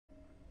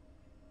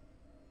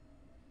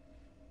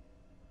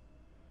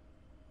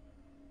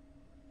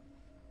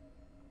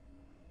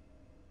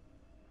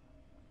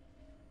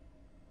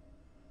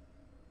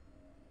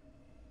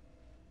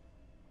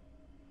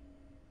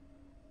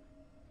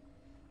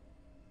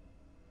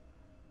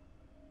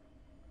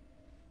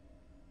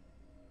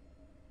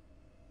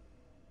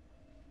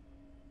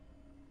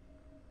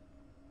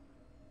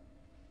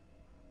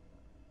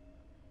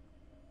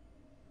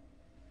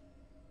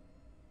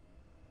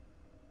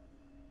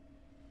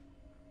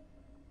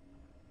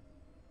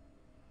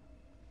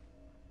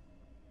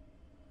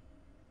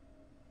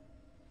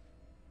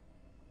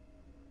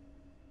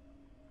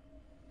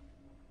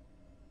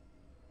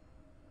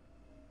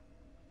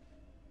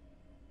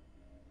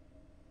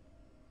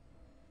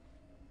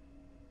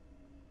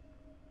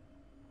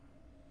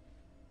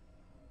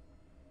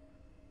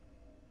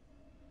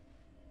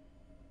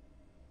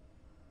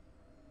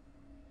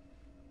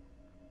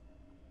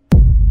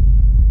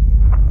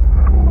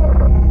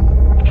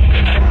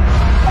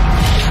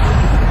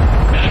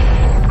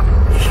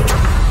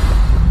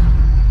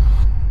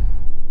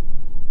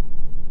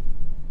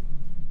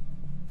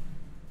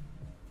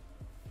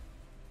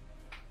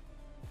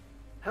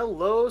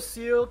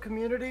Seal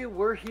community.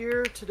 We're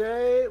here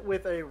today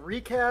with a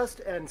recast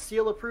and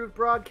Seal approved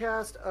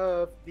broadcast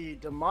of the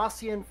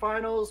Demacian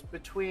finals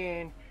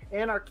between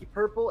Anarchy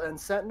Purple and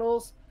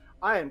Sentinels.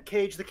 I am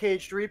Cage the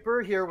Caged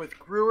Reaper here with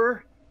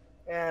Grewer,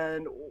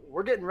 and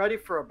we're getting ready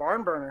for a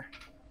barn burner.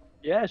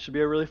 Yeah, it should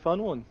be a really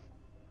fun one.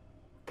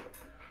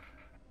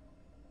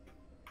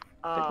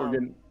 I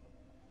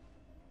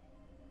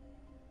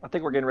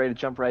think we're getting ready to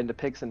jump right into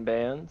picks and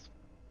bans.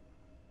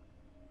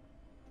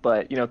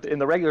 But, you know, in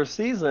the regular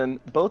season,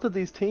 both of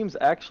these teams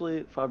actually,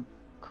 if I'm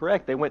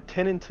correct, they went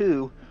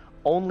 10-2,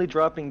 only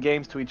dropping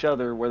games to each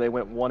other where they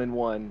went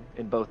 1-1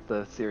 in both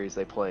the series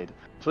they played.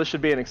 So this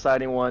should be an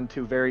exciting one.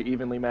 Two very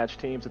evenly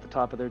matched teams at the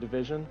top of their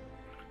division.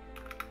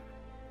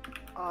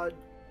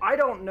 I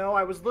don't know.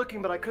 I was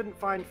looking, but I couldn't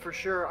find for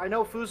sure. I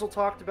know Foozle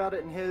talked about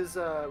it in his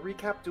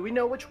recap. Do we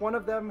know which one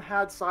of them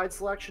had side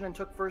selection and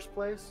took first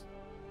place?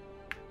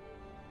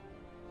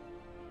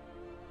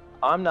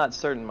 I'm not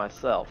certain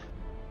myself.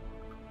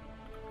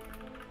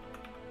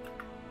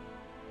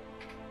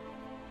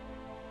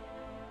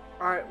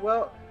 All right,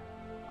 well,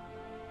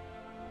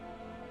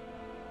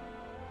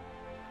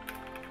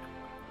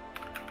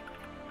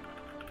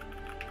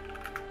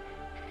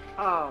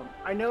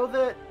 I know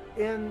that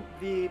in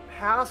the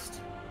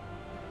past,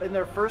 in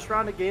their first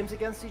round of games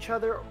against each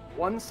other,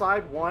 one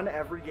side won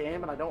every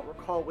game, and I don't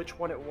recall which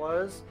one it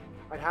was.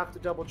 I'd have to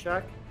double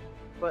check,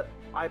 but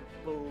I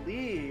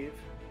believe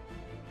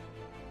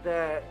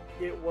that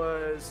it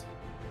was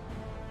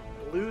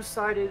blue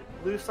side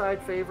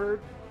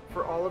favored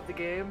for all of the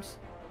games.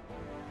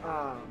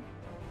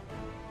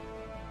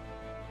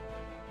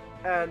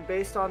 And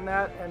based on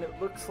that, and it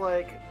looks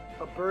like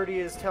a birdie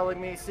is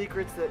telling me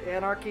secrets that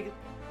Anarchy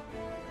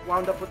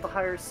wound up with the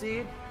higher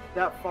seed.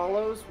 That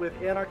follows with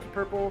Anarchy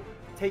Purple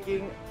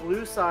taking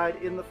blue side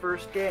in the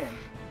first game.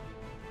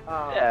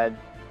 Yeah,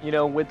 you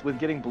know, with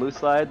getting blue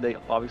side, they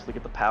obviously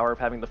get the power of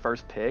having the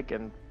first pick,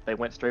 and they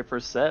went straight for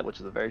a set, which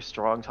is a very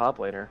strong top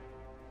laner.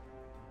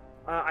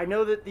 I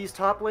know that these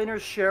top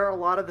laners share a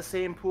lot of the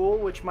same pool,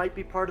 which might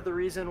be part of the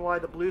reason why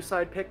the blue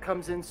side pick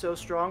comes in so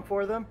strong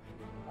for them.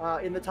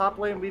 In the top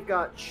lane, we've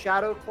got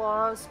Shadow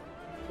Claws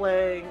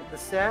playing the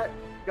set.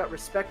 We've got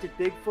Respected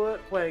Bigfoot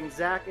playing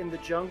Zac in the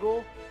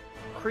jungle.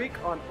 Creek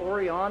on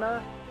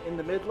Orianna in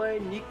the mid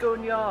lane. Nico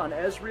Nya on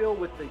Ezreal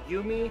with the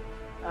Yuumi.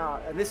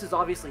 And this is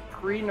obviously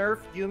pre-nerf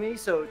Yuumi,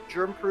 so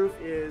Germproof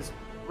is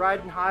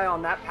riding high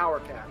on that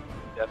power cap.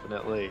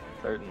 Definitely,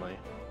 certainly.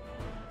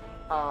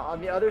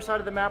 On the other side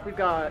of the map, we've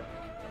got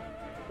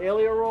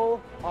Aliarol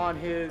on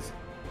his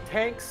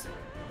tanks,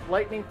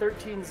 Lightning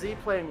 13Z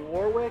playing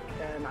Warwick,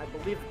 and I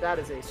believe that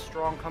is a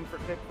strong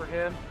comfort pick for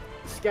him.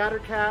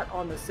 Scattercat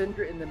on the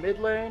Syndra in the mid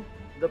lane,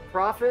 the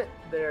Prophet,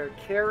 their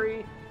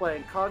carry,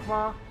 playing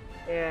Kog'Maw,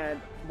 and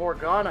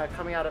Morgana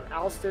coming out of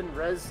Alston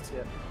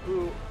Reztip,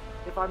 who,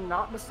 if I'm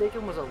not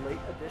mistaken, was a late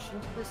addition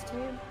to this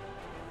team.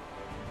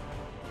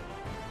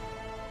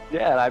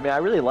 Yeah, I mean, I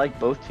really like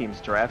both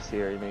teams' drafts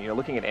here. I mean, you know,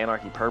 looking at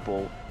Anarchy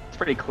Purple, it's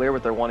pretty clear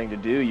what they're wanting to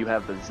do. You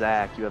have the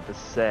Zac, you have the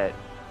set,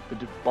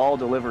 the ball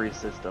delivery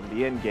system,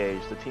 the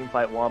engage, the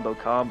teamfight wombo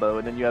combo,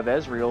 and then you have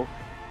Ezreal,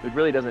 who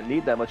really doesn't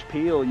need that much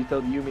peel. You throw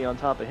the Yuumi on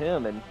top of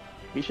him, and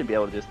he should be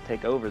able to just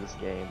take over this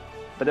game.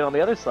 But then on the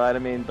other side, I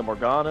mean, the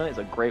Morgana is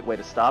a great way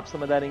to stop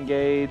some of that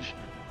engage.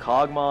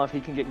 Kog'Maw, if he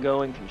can get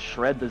going, can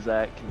shred the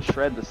Zac, can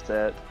shred the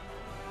set.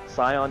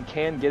 Sion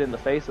can get in the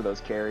face of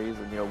those carries,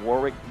 and you know,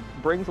 Warwick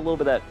brings a little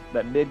bit of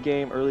that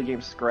mid-game,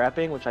 early-game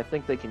scrapping, which I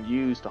think they can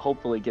use to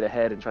hopefully get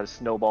ahead and try to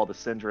snowball the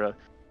Syndra.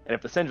 And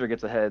if the Syndra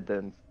gets ahead,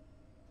 then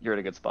you're in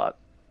a good spot.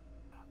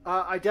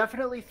 I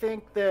definitely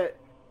think that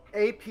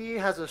AP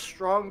has a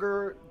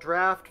stronger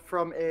draft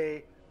from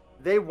a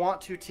they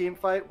want to team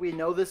fight. We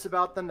know this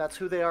about them. That's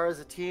who they are as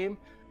a team.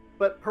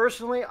 But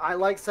personally, I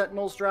like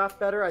Sentinels draft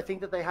better. I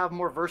think that they have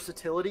more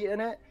versatility in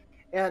it,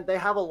 and they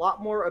have a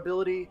lot more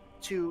ability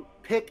to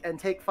pick and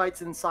take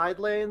fights in side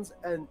lanes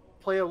and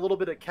play a little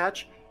bit of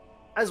catch,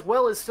 as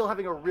well as still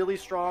having a really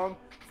strong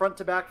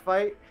front-to-back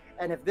fight.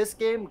 And if this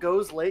game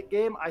goes late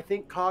game, I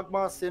think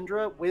Kog'Maw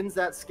Syndra wins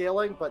that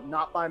scaling, but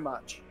not by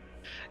much.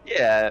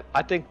 Yeah,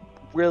 I think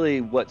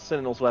really what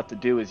Sentinels will have to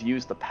do is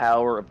use the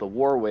power of the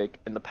Warwick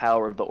and the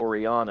power of the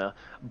Orianna,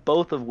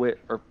 both of which,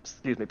 or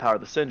excuse me, power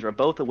of the Syndra,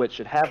 both of which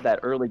should have that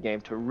early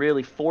game to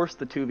really force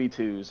the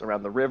 2v2s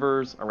around the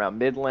rivers, around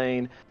mid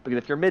lane, because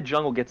if your mid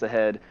jungle gets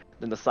ahead,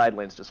 then the side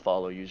lanes just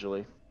follow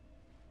usually.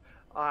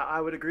 I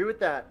would agree with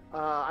that.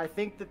 I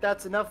think that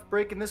that's enough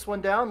breaking this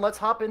one down. Let's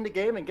hop into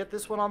game and get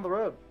this one on the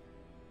road.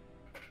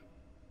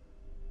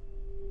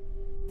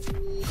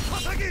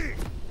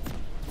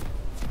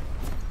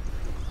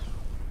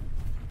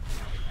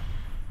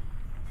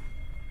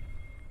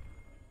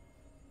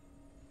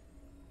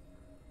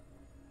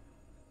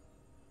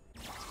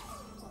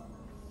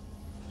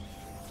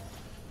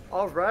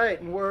 All right,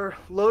 and we're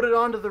loaded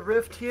onto the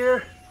Rift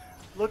here.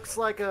 Looks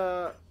like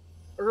a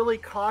early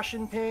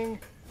caution ping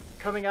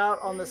coming out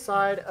on the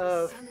side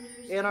of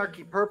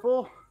Anarchy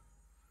Purple.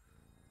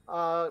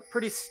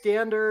 Pretty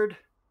standard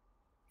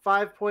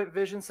 5-point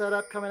vision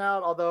setup coming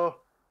out, although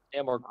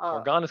Yeah, Uh,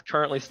 Morgana's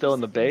currently still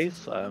in the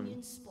base.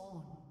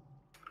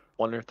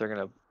 Wonder if they're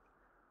gonna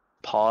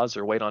pause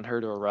or wait on her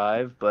to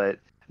arrive. But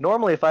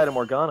normally, if I had a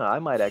Morgana, I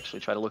might actually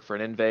try to look for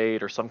an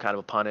invade or some kind of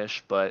a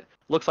punish. But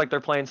looks like they're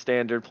playing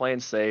standard, playing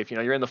safe. You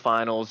know, you're in the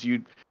finals.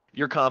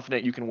 You're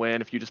confident you can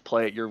win if you just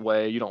play it your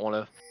way. You don't want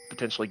to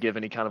potentially give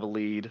any kind of a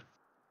lead.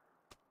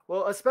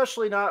 well,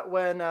 especially not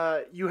when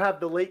you have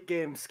the late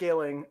game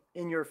scaling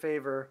in your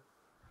favor.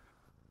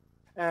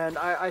 And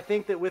I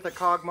think that with a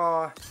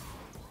Kog'Maw,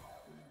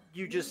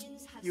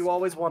 you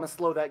always want to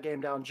slow that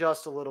game down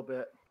just a little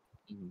bit.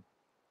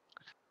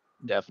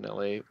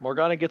 Definitely.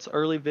 Morgana gets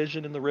early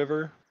vision in the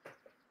river.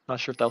 Not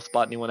sure if they'll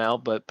spot anyone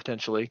out, but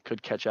potentially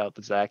could catch out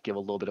the Zac, give a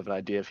little bit of an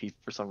idea if he,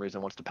 for some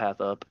reason, wants to path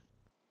up.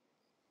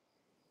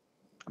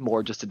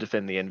 More just to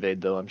defend the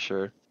invade, though, I'm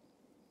sure.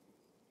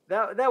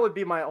 That would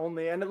be my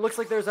only, and it looks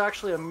like there's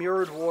actually a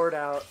mirrored ward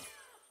out.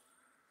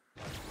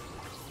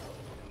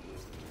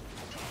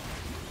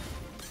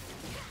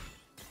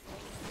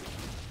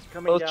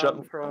 Coming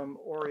down from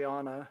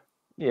Orianna.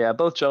 Yeah,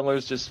 both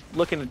junglers just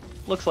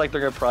looks like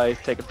they're gonna probably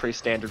take a pretty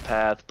standard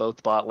path.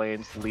 Both bot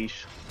lanes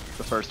leash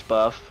the first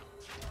buff.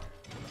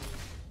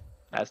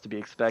 As to be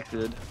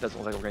expected. Doesn't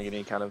look like we're gonna get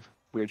any kind of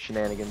weird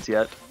shenanigans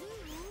yet.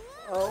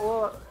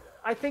 Well,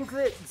 I think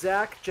that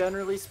Zac,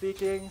 generally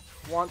speaking,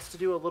 wants to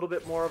do a little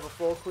bit more of a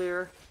full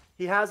clear.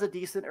 He has a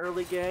decent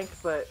early gank,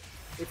 but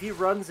if he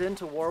runs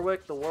into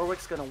Warwick, the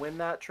Warwick's going to win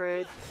that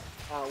trade.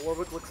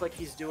 Warwick looks like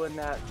he's doing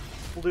that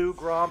blue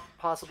Gromp,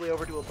 possibly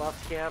over to a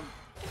buff camp.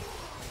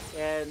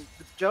 And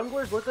the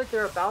junglers look like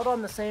they're about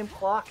on the same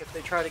clock if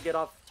they try to get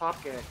off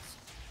top ganks.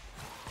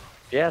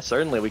 Yeah,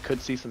 certainly. We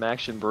could see some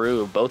action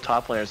brew. Both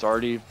top laners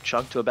already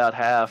chunked to about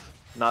half.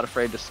 Not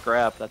afraid to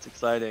scrap. That's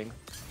exciting.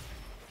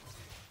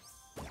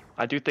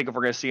 I do think if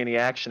we're going to see any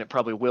action, it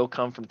probably will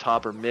come from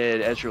top or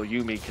mid. Ezreal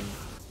Yuumi can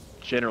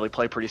generally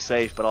play pretty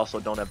safe, but also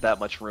don't have that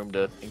much room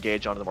to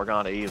engage onto the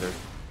Morgana either.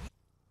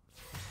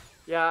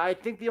 Yeah, I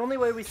think the only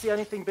way we see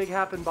anything big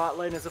happen bot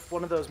lane is if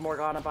one of those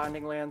Morgana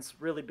binding lands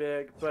really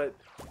big, but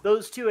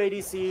those two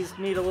ADCs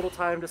need a little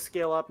time to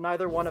scale up.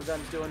 Neither one of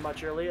them's doing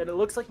much early, and it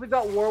looks like we've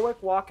got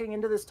Warwick walking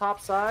into this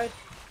top side,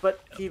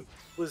 but he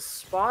was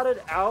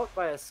spotted out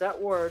by a set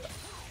ward.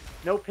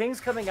 No pings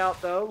coming out,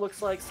 though.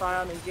 Looks like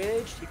Sion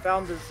engaged. He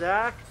found the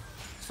Zac.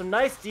 Some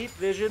nice deep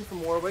vision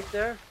from Warwick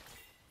there.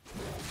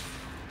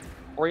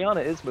 Orianna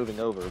is moving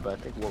over, but I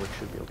think Warwick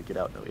should be able to get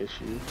out no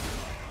issue.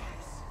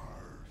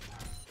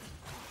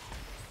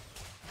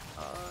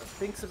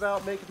 Thinks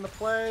about making the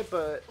play,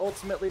 but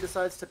ultimately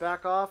decides to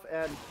back off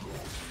and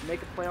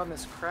make a play on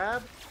this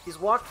crab. He's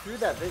walked through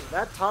that vision.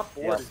 That top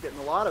board is getting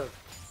a lot of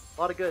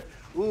good.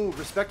 Ooh,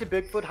 respected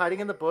Bigfoot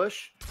hiding in the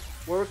bush.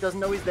 Warwick doesn't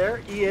know he's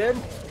there. Ian.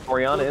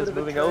 Orianna is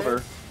moving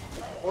over.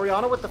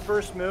 Orianna with the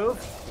first move.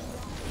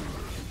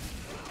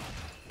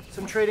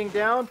 Some trading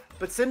down,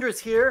 but Syndra's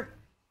here.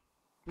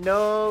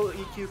 No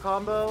EQ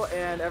combo,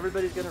 and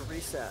everybody's going to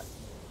reset.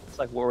 Looks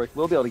like Warwick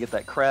will be able to get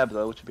that crab,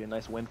 though, which would be a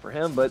nice win for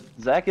him, but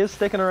Zac is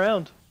sticking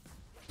around.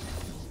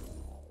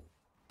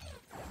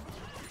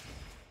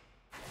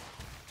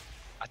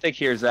 I think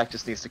here Zac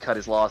just needs to cut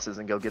his losses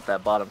and go get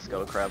that bottom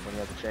scuttle crab when he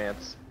has a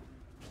chance.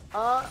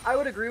 I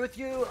would agree with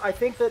you. I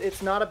think that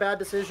it's not a bad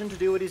decision to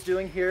do what he's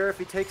doing here. If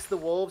he takes the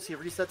wolves, he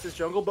resets his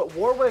jungle, but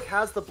Warwick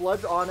has the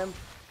blood on him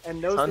and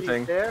knows that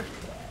he's there.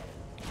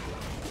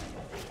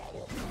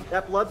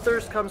 That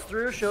bloodthirst comes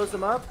through, shows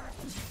him up.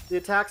 The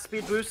attack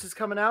speed boost is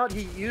coming out.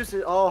 He used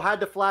it. Oh, had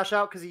to flash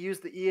out because he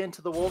used the E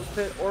into the Wolves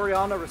Pit.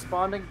 Orianna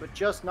responding, but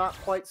just not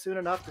quite soon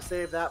enough to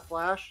save that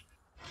flash.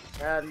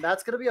 And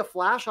that's going to be a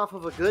flash off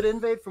of a good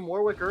invade from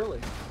Warwick early.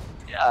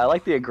 Yeah, I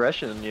like the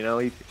aggression. You know,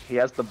 he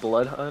has the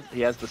blood hunt.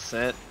 He has the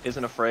scent.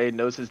 Isn't afraid.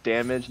 Knows his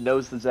damage.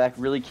 Knows that Zac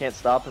really can't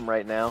stop him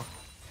right now.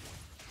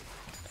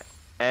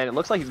 And it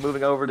looks like he's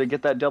moving over to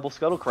get that double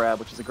scuttle crab,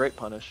 which is a great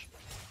punish.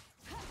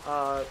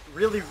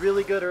 Really,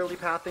 really good early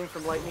pathing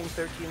from Lightning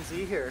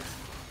 13Z here.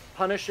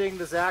 Punishing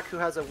the Zac who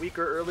has a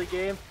weaker early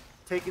game,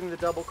 taking the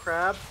double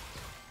crab,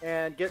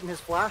 and getting his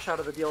flash out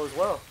of the deal as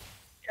well.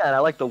 Yeah, and I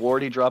like the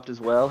ward he dropped as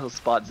well. He'll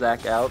spot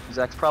Zac out.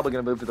 Zac's probably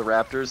going to move to the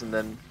Raptors, and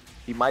then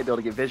he might be able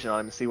to get vision on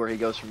him and see where he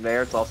goes from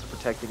there. It's also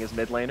protecting his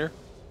mid laner.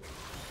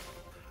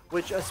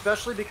 Which,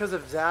 especially because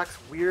of Zac's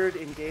weird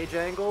engage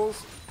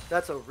angles,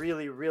 that's a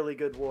really, really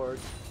good ward.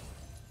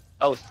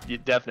 Oh,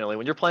 definitely.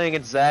 When you're playing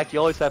against Zac, you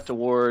always have to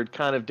ward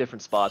kind of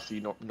different spots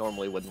you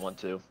normally wouldn't want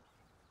to.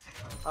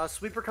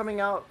 Sweeper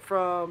coming out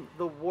from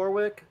the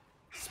Warwick,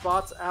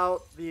 spots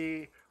out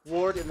the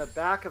ward in the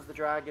back of the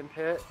Dragon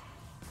Pit.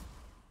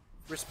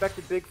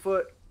 Respected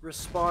Bigfoot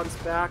responds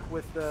back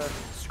with the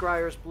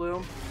Scryer's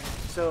Bloom.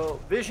 So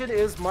vision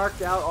is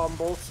marked out on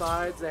both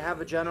sides. They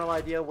have a general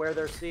idea where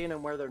they're seen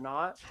and where they're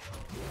not.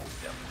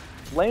 Yep.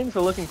 Lanes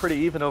are looking pretty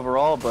even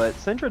overall, but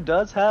Syndra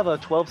does have a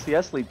 12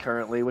 CS lead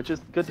currently, which is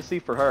good to see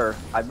for her.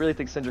 I really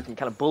think Syndra can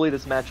kind of bully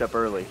this matchup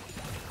early.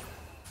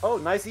 Oh,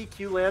 nice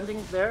EQ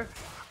landing there.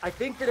 I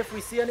think that if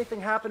we see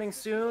anything happening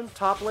soon,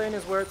 top lane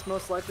is where it's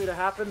most likely to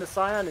happen. The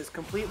Sion is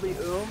completely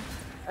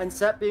and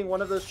Set being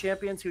one of those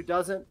champions who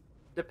doesn't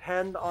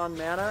depend on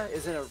mana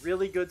is in a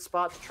really good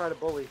spot to try to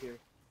bully here.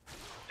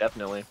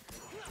 Definitely.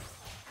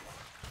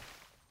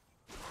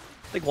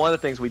 I think one of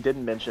the things we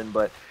didn't mention,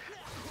 but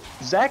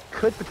Zac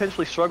could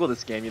potentially struggle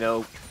this game. You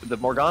know, the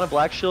Morgana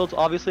Black Shield's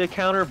obviously a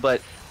counter,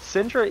 but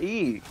Syndra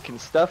E can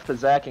stuff the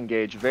Zac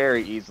engage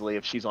very easily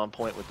if she's on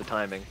point with the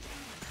timing.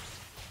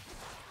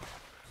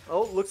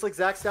 Oh, looks like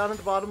Zac's down at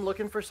the bottom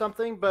looking for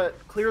something, but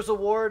clears a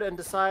ward and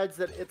decides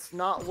that it's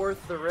not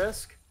worth the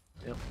risk.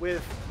 Yep.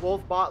 With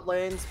both bot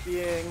lanes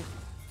being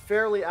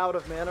fairly out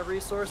of mana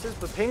resources,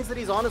 but pings that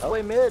he's on his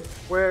way mid,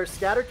 where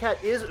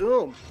Scattercat is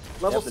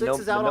Level 6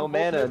 is out no on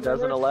mana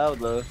doesn't allow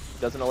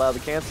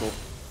the cancel.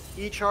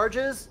 He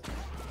charges,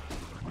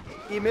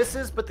 he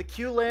misses, but the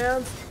Q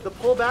lands, the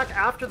pullback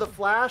after the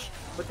flash,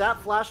 but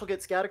that flash will get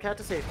Scattercat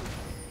to safety.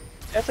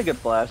 That's a good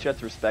flash, you have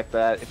to respect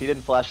that. If he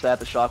didn't flash that,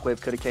 the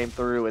shockwave could have came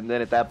through, and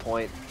then at that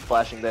point,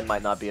 flashing then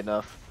might not be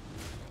enough.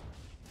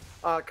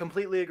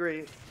 Completely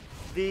agree.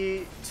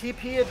 The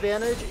TP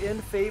advantage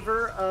in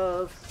favor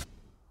of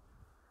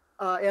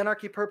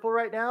Anarchy Purple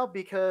right now,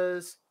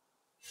 because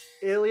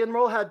Alien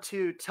Roll had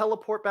to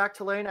teleport back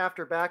to lane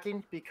after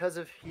backing because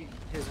of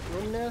his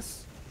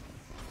oomness.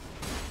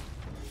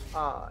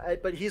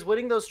 But he's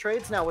winning those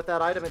trades now with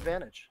that item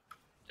advantage.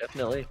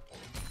 Definitely.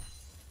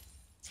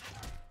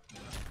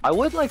 I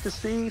would like to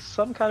see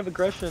some kind of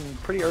aggression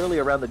pretty early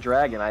around the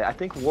dragon. I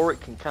think Warwick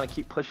can kind of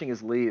keep pushing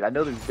his lead. I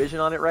know there's vision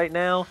on it right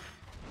now,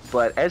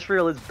 but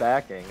Ezreal is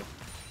backing.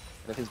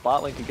 And if his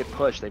bot lane can get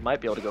pushed, they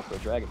might be able to go for a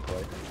dragon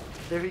play.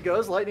 There he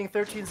goes, Lightning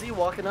 13Z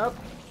walking up,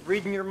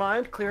 reading your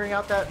mind, clearing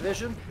out that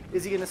vision.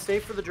 Is he going to stay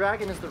for the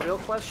dragon is the real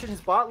question.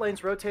 His bot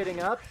lane's rotating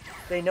up.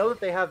 They know that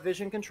they have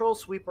vision control,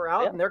 sweeper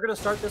out, and they're going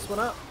to start this one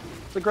up.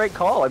 It's a great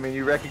call. I mean,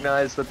 you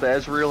recognize that the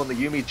Ezreal and the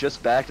Yuumi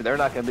just backed, and they're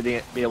not going to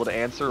be able to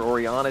answer.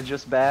 Orianna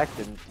just backed,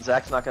 and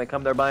Zac's not going to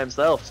come there by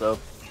himself, so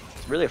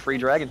it's really a free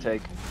dragon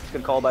take. It's a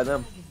good call by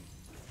them.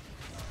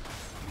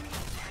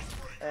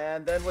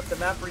 And then with the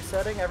map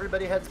resetting,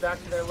 everybody heads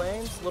back to their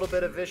lanes. A little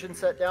bit of vision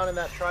set down in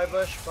that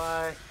tri-bush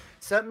by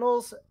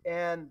Sentinels,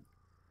 and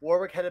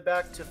Warwick headed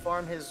back to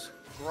farm his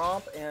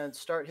Gromp and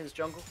start his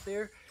jungle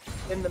clear.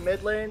 In the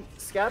mid lane,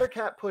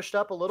 Scattercat pushed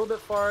up a little bit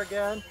far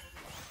again,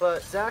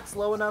 but Zac's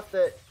low enough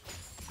that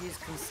he's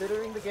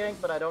considering the gank,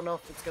 but I don't know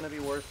if it's going to be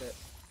worth it.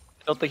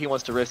 I don't think he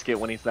wants to risk it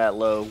when he's that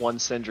low. One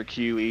Syndra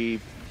Q, E,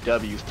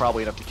 W is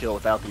probably enough to kill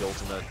without the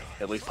ultimate.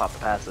 At least pop the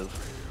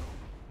passive.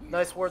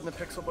 Nice ward in the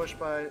pixel bush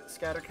by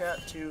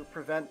Scattercat to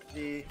prevent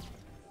the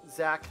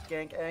Zac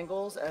gank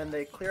angles, and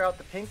they clear out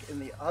the pink in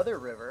the other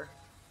river.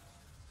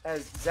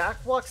 As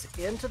Zac walks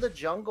into the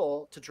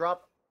jungle to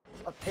drop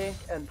a pink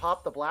and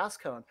pop the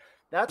blast cone.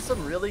 That's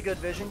some really good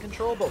vision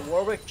control, but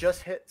Warwick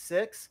just hit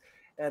 6,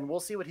 and we'll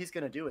see what he's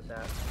going to do with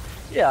that.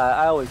 Yeah,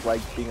 I always like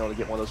being able to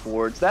get one of those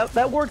wards.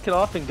 That ward can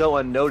often go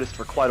unnoticed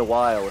for quite a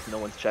while if no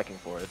one's checking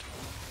for it.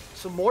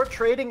 So more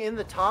trading in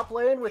the top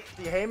lane with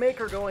the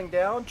Haymaker going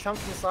down,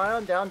 chunking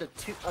Scion down to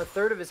a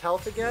third of his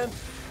health again,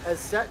 as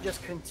Set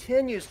just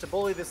continues to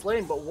bully this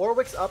lane, but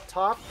Warwick's up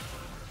top,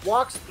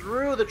 walks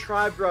through the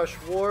Tribe Rush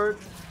ward,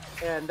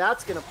 and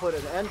that's going to put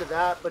an end to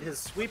that, but his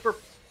sweeper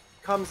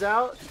comes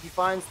out, he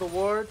finds the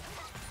ward,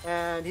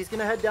 and he's going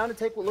to head down to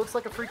take what looks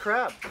like a free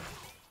crab.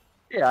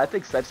 Yeah, I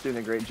think Set's doing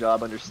a great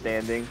job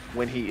understanding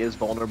when he is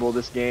vulnerable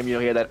this game. You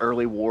know, he had that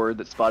early ward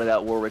that spotted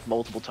out Warwick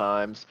multiple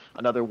times.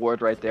 Another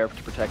ward right there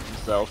to protect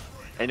himself.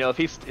 And you know, if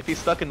he's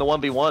stuck in the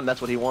 1v1, that's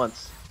what he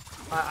wants.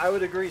 I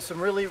would agree. Some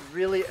really,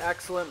 really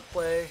excellent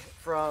play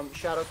from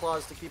Shadow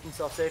Claws to keep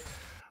himself safe.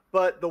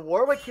 But the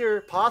Warwick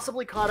here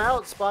possibly caught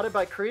out, spotted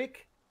by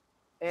Creek,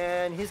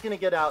 and he's going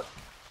to get out.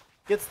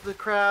 Gets the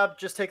crab,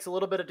 just takes a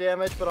little bit of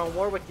damage, but on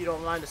Warwick you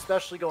don't mind,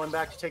 especially going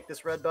back to take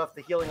this red buff.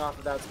 The healing off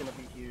of that's going to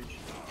be huge.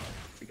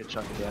 A good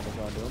chunk of damage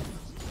onto him.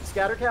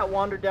 Scattercat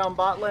wandered down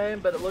bot lane,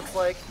 but it looks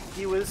like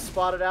he was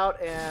spotted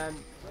out and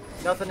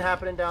nothing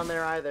happening down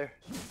there either.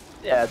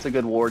 Yeah, it's a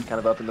good ward kind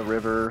of up in the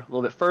river. A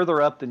little bit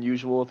further up than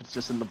usual if it's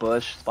just in the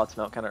bush. Spots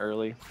him out kind of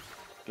early.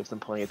 Gives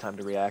them plenty of time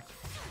to react.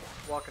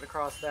 Walking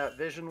across that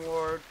vision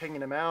ward,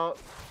 pinging him out.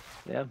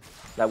 Yeah,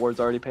 that ward's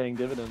already paying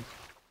dividends.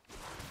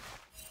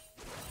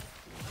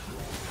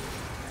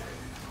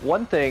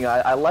 One thing,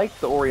 I like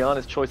the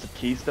Orianna's choice of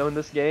Keystone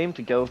this game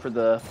to go for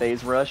the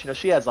phase rush. You know,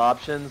 she has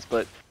options,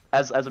 but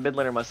as a mid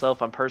laner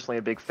myself, I'm personally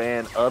a big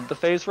fan of the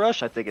phase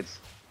rush. I think it's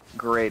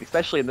great,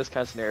 especially in this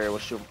kind of scenario where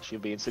she'll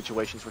be in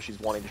situations where she's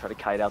wanting to try to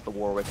kite out the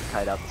Warwick or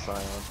kite out the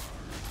Scion.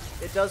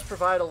 It does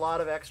provide a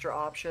lot of extra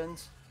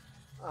options.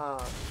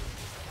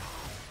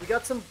 We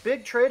got some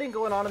big trading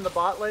going on in the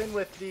bot lane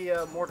with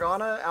the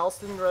Morgana,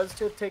 Alston, and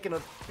Reztib taking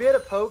a bit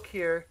of poke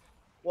here,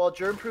 while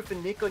Germproof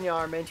and Nikonya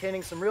are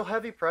maintaining some real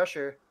heavy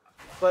pressure.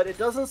 But it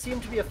doesn't seem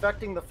to be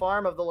affecting the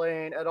farm of the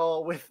lane at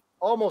all, with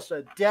almost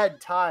a dead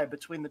tie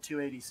between the two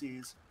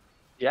ADCs.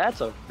 Yeah,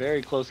 it's a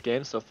very close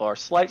game so far.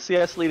 Slight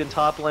CS lead in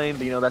top lane,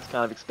 but you know, that's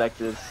kind of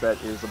expected.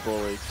 Set is a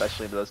bully,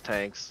 especially into those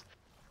tanks.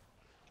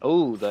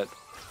 Oh, the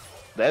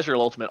Ezreal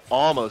ultimate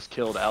almost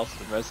killed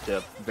Alston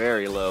Reztib.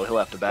 Very low, he'll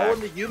have to back. Oh,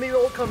 and the Yuumi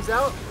ult comes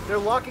out. They're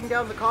locking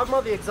down the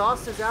Kog'Maw. The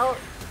exhaust is out.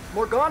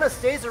 Morgana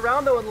stays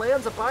around though and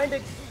lands a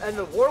binding, and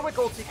the Warwick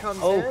ulti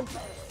comes in.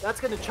 That's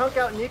going to chunk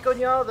out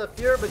Nikonya, the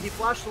Fear, but he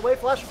flashes away,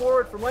 flash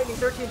forward from Lightning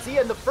 13Z,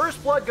 and the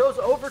first blood goes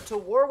over to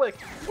Warwick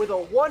with a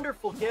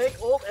wonderful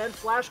gank, ult, and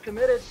flash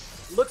committed.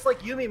 Looks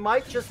like Yuumi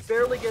might just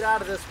barely get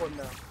out of this one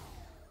though.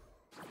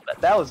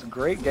 That was a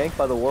great gank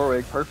by the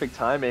Warwick, perfect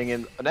timing,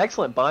 and an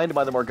excellent bind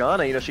by the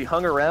Morgana. You know, she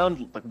hung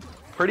around like,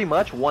 pretty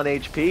much 1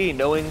 HP,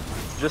 knowing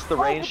just the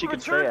range she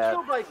could stay at.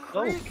 By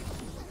Krieg.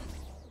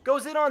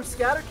 Goes in on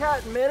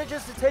Scattercat and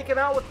manages to take him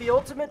out with the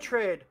ultimate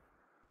trade.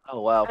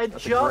 Oh wow, and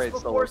that's just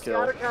before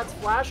Scattercat's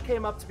flash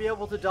came up to be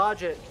able to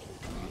dodge it.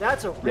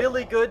 That's a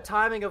really good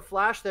timing of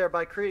flash there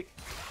by Krieg.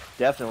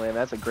 Definitely, and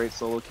that's a great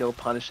solo kill,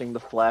 punishing the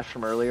flash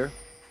from earlier.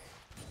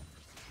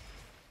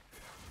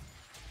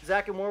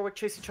 Zach and Warwick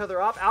chase each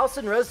other off. Alcin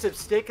and ResTip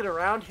staking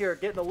around here,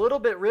 getting a little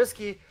bit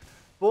risky.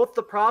 Both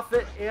the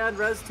Prophet and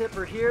ResTip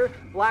are here.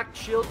 Black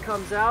Shield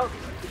comes out.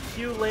 The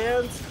Q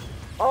lands.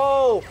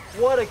 Oh,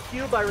 what a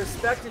Q by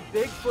Respected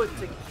Bigfoot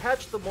to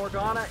catch the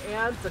Morgana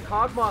and the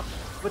Kog'Maw.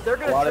 But they're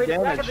going to trade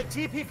it back at the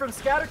TP from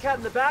Scattercat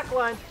in the back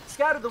line.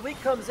 Scatter the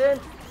Weak comes in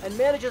and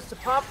manages to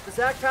pop the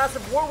Zac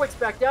passive. Warwick's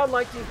back down,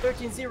 Lightning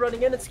 13Z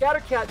running in, and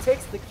Scattercat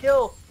takes the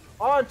kill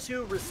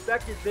onto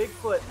Respected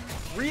Bigfoot.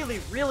 Really,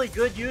 really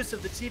good use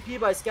of the TP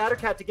by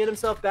Scattercat to get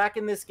himself back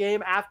in this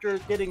game after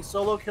getting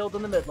solo killed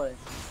in the mid lane.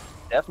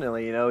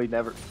 Definitely, you know, he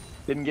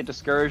didn't get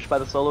discouraged by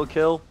the solo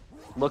kill.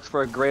 Looks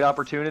for a great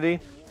opportunity.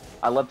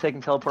 I love taking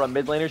teleport on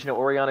mid laners. You know,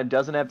 Orianna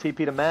doesn't have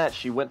TP to match.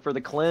 She went for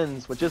the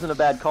cleanse, which isn't a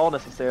bad call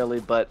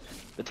necessarily, but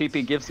the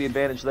TP gives the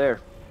advantage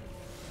there.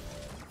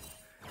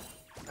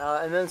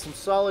 And then some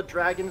solid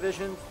Dragon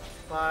Vision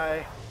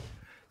by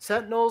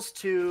Sentinels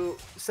to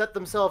set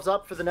themselves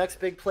up for the next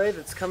big play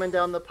that's coming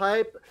down the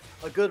pipe.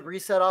 A good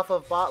reset off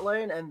of bot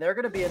lane, and they're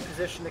going to be in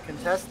position to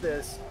contest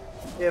this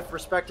if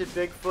Respected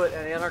Bigfoot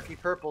and Anarchy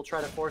Purple try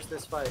to force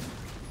this fight.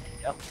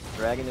 Yep,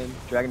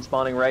 Dragon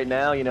spawning right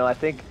now. You know, I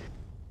think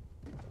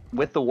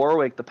with the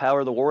Warwick, the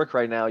power of the Warwick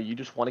right now, you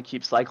just want to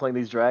keep cycling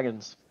these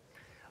dragons.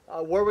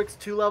 Warwick's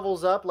 2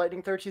 levels up.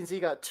 Lightning 13Z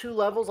got 2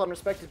 levels on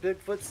Respected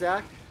Bigfoot.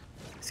 Zach.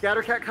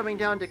 Scattercat coming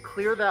down to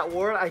clear that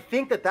ward. I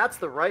think that that's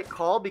the right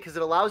call because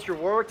it allows your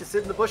Warwick to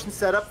sit in the bush and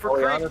set up for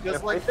Krieg,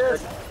 just like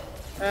this.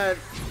 And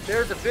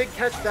there's a big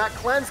catch. That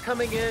cleanse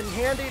coming in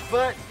handy,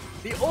 but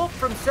the ult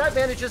from Set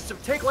manages to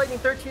take Lightning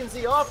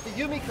 13Z off. The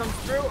Yuumi comes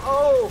through.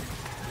 Oh,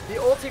 the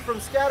ulti from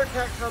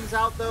Scattercat comes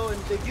out though,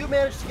 and they do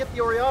manage to get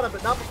the Orianna,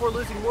 but not before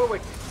losing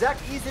Warwick. Zac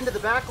eased into the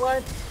back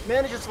line,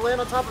 manages to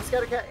land on top of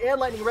Scattercat and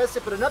Lightning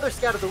ResTip, but another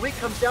Scat of the Week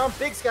comes down.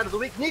 Big Scat of the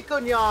Week.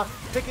 Nikonya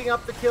picking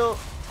up the kill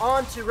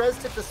onto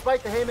ResTip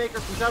despite the haymaker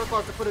from Shadow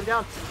Claws to put him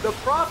down. The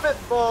Prophet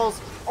falls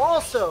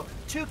also.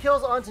 2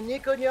 kills onto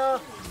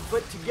Nikonya,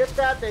 but to get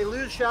that, they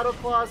lose Shadow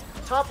Claws.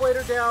 Top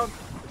laner down.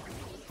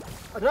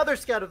 Another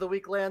Scat of the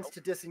Week lands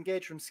to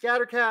disengage from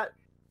Scattercat,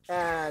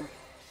 and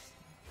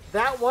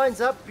that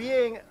winds up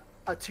being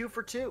a 2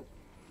 for 2.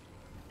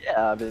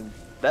 Yeah, I mean,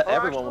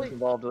 everyone was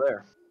involved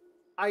there.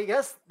 I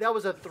guess that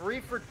was a 3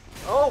 for...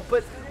 Oh,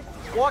 but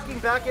walking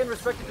back in,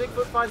 Respected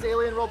Bigfoot finds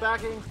Alien Roll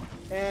backing,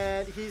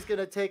 and he's going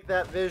to take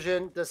that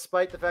vision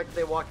despite the fact that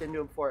they walked into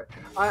him for it.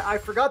 I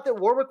forgot that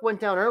Warwick went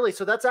down early,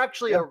 so that's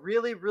actually a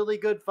really, really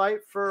good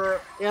fight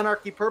for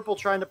Anarchy Purple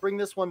trying to bring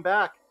this one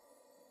back.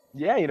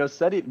 Yeah, you know,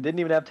 said he didn't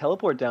even have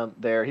teleport down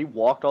there. He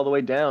walked all the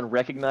way down,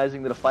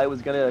 recognizing that a fight was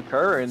going to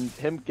occur, and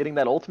him getting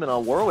that ultimate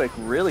on Warwick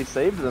really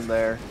saved them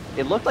there.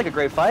 It looked like a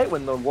great fight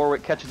when the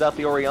Warwick catches out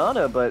the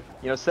Orianna, but,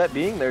 you know, Set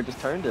being there just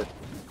turned it.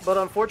 But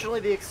unfortunately,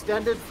 the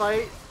extended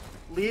fight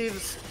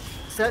leaves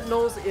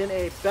Sentinels in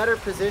a better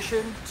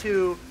position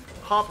to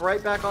hop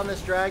right back on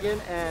this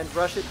dragon and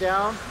rush it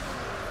down.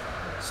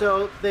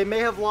 So they may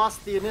have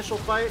lost the initial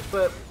fight,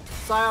 but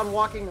Sion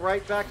walking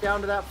right back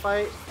down to that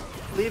fight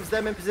leaves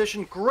them in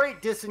position.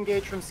 Great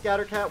disengage from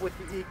Scattercat with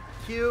the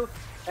EQ,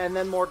 and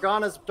then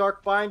Morgana's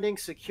Dark Binding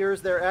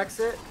secures their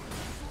exit.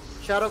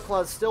 Shadow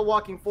Claw's still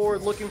walking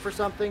forward looking for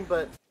something,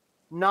 but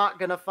not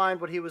gonna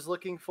find what he was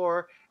looking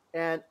for.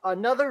 And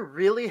another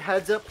really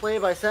heads-up play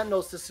by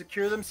Sentinels to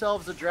secure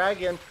themselves a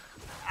dragon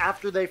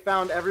after they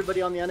found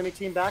everybody on the enemy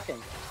team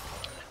backing.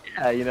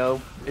 Yeah, you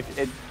know,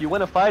 if you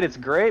win a fight, it's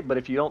great, but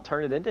if you don't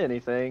turn it into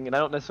anything, and I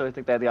don't necessarily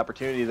think they had the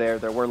opportunity there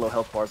were low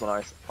health bars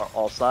on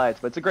all sides,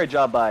 but it's a great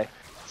job by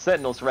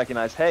Sentinels to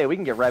recognize, hey, we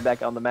can get right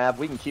back on the map,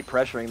 we can keep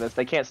pressuring this,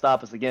 they can't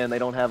stop us again, they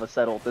don't have a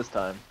set ult this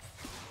time.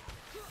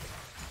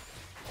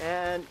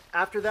 And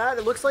after that,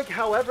 it looks like,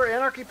 however,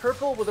 Anarchy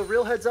Purple with a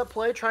real heads-up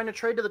play, trying to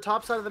trade to the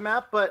top side of the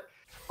map, but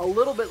a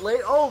little bit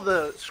late. Oh,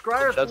 the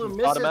Scryer's Blue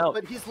misses,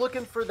 but he's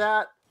looking for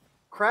that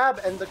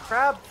crab, and the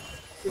crab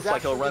is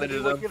actually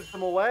what gives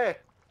them away.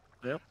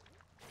 Yep.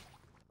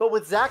 But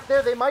with Zac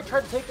there, they might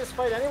try to take this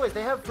fight anyways.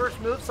 They have first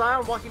move.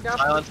 Sion walking down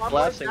from the top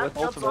line. Zac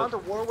jumps onto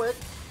Warwick.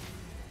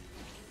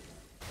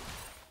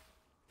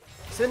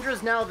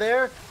 Syndra's now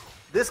there.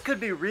 This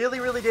could be really,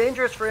 really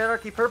dangerous for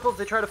Anarchy Purple if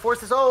they try to force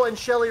this. Oh, and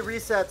Shelly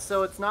resets,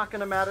 so it's not going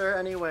to matter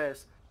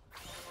anyways.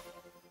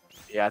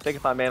 Yeah, I think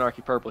if I'm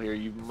Anarchy Purple here,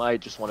 you might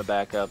just want to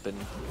back up and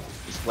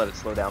just let it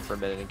slow down for a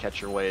minute and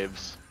catch your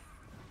waves.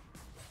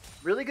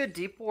 Really good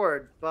deep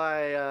ward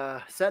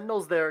by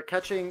Sentinels there,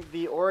 catching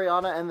the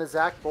Orianna and the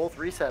Zac both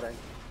resetting.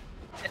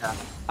 Yeah.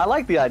 I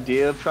like the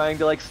idea of trying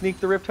to like sneak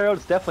the Rift Herald.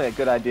 It's definitely a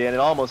good idea, and it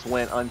almost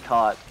went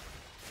uncaught.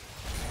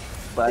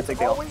 But I think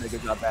they also did a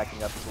good job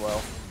backing up as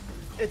well.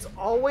 It's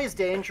always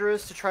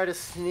dangerous to try to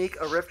sneak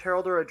a Rift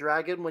Herald or a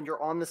Dragon when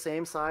you're on the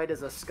same side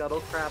as a Scuttle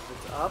Crab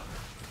that's up.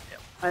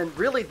 And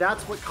really,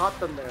 that's what caught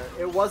them there.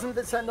 It wasn't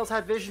that Sentinels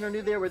had vision or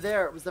knew they were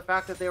there. It was the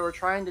fact that they were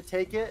trying to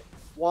take it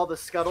while the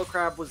Scuttle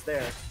Crab was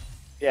there.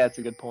 Yeah, it's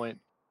a good point.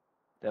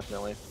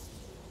 Definitely.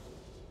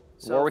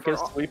 So Warwick is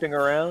sweeping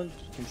around,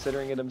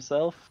 considering it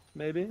himself,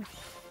 maybe?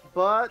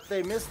 But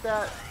they missed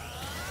that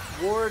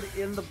ward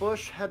in the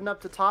bush heading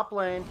up to top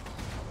lane.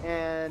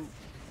 And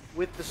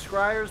with the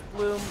Scryer's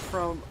Bloom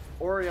from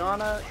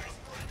Orianna,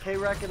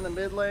 K-Rek in the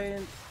mid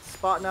lane,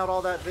 spotting out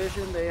all that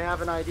vision, they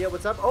have an idea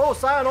what's up. Oh,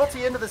 Sion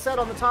ulti into the set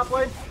on the top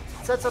lane.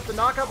 Sets up the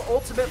knockup.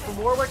 Ultimate from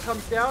Warwick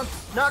comes down.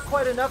 Not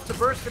quite enough to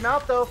burst him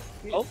out, though.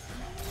 Oh.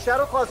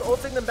 Shadowclaw's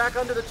ulting them back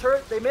under the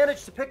turret. They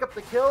manage to pick up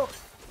the kill,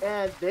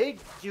 and they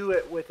do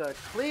it with a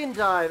clean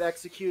dive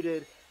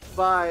executed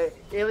by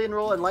Alien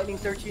Roll and Lightning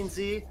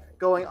 13Z,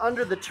 going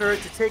under the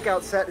turret to take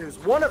out Set, who's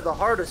one of the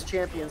hardest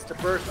champions to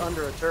burst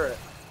under a turret.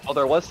 Well,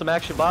 there was some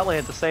action bot lane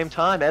at the same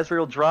time.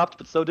 Ezreal dropped,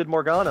 but so did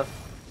Morgana.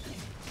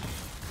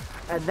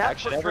 And that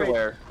action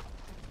everywhere.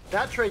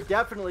 That trade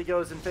definitely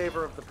goes in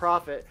favor of the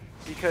Prophet,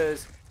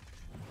 because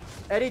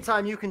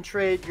anytime you can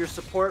trade your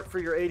support for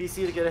your ADC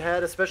to get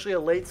ahead, especially a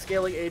late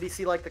scaling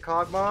ADC like the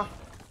Kog'Maw,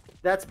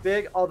 that's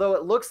big, although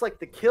it looks like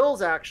the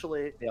kills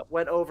actually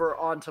went over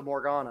onto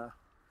Morgana.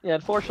 Yeah,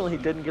 unfortunately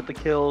he didn't get the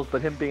kills,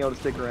 but him being able to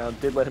stick around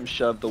did let him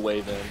shove the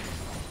wave in.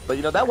 But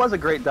you know, that was a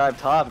great dive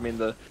top. I mean,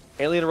 the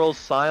Alien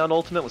Roll's Sion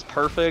ultimate was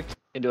perfect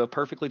into a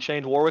perfectly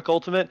chained Warwick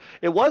ultimate.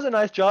 It was a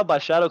nice job by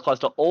Shadowclaws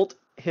to ult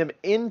him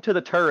into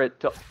the turret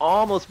to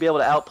almost be able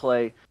to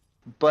outplay,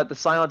 but the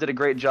Sion did a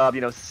great job,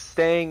 you know,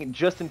 staying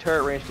just in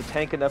turret range to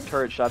tank enough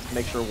turret shots to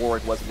make sure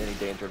Warwick wasn't in any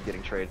danger of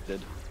getting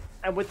traded.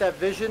 And with that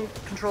vision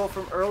control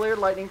from earlier,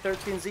 Lightning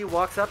 13Z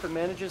walks up and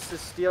manages to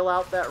steal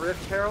out that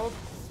Rift Herald,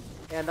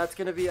 and that's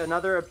going to be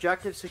another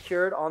objective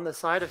secured on the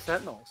side of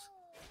Sentinels.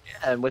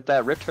 And with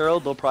that Rift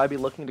Herald, they'll probably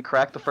be looking to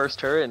crack the first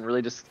turret and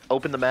really just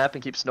open the map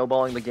and keep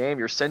snowballing the game.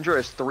 Your Syndra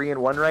is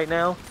 3-1 right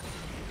now.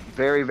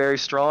 Very, very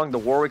strong. The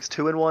Warwick's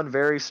 2-1,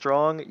 very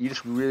strong. You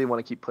just really want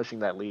to keep pushing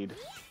that lead.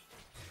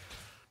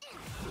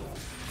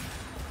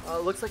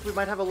 Looks like we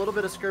might have a little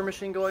bit of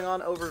skirmishing going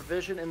on over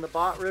Vision in the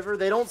bot river.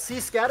 They don't see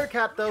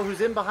Scattercat, though,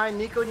 who's in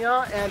behind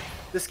Nikonya, and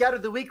the Scatter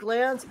the Weak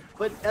lands,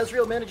 but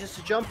Ezreal manages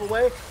to jump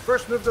away.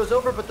 First move goes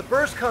over, but the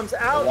burst comes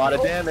out. A lot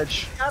of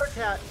damage.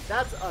 Scattercat,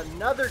 that's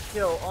another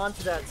kill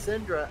onto that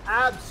Syndra.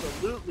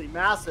 Absolutely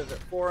massive at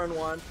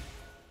 4-1.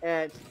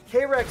 And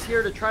K-Rex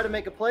here to try to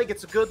make a play,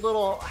 gets a good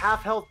little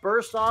half-health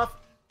burst off,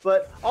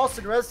 but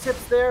Alston Res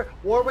tips there,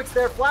 Warwick's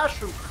there, flash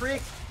from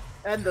Creek,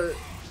 and the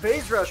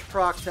phase rush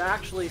proc to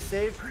actually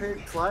save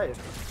Creek's life.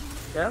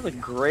 Yeah, that was a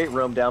great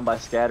roam down by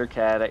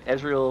Scattercat.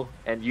 Ezreal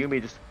and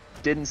Yuumi just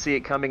didn't see it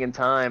coming in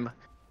time.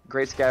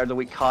 Great Scatter the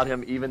Weak caught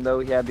him even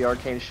though he had the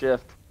Arcane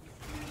Shift.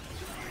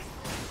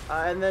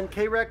 And then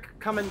K-Rek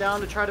coming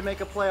down to try to make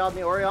a play on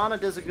the Orianna,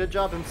 does a good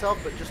job himself,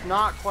 but just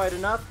not quite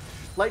enough.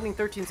 Lightning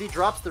 13Z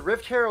drops the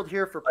Rift Herald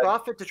here for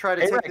Prophet to try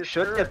to take this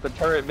should get the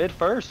turret mid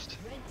first.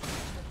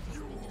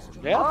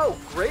 Yeah. Oh,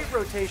 great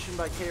rotation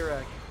by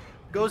K-Rek.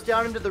 Goes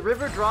down into the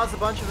river, draws a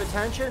bunch of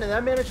attention, and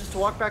then manages to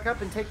walk back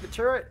up and take the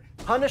turret,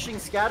 punishing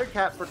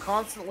Scattercat for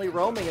constantly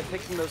roaming and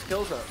picking those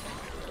kills up.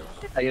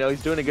 You know,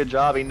 he's doing a good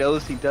job. He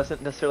knows he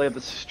doesn't necessarily have the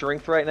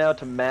strength right now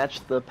to match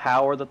the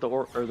power that the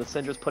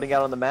Syndra's putting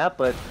out on the map,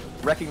 but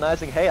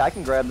recognizing, hey, I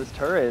can grab this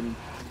turret, and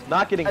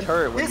not getting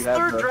turret when you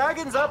have his third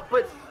dragon's up,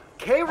 but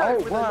K-Rek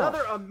with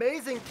another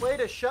amazing play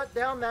to shut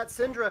down that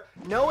Syndra,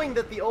 knowing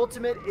that the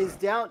ultimate is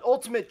down.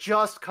 Ultimate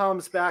just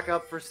comes back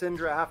up for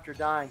Syndra after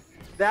dying.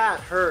 That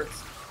hurts.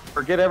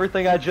 Forget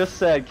everything I just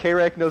said.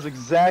 K-Rek knows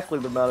exactly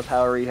the amount of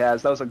power he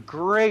has. That was a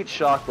great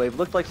shockwave.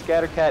 Looked like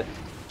Scattercat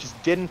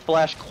just didn't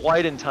flash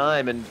quite in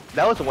time, and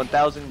that was a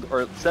 1,000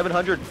 or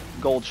 700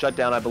 gold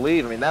shutdown, I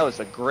believe. I mean, that was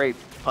a great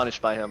punish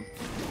by him.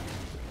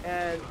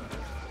 And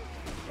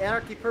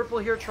Anarchy Purple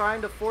here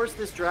trying to force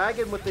this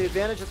dragon with the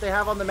advantage that they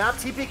have on the map.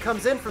 TP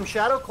comes in from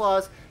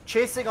Shadowclaws,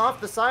 chasing off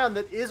the Sion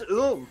that is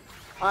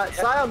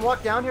Sion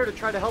walked down here to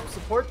try to help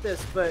support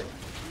this, but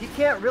he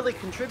can't really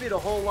contribute a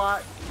whole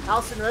lot.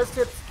 Alston Res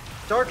tips,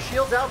 Dark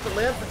Shield's out for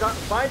land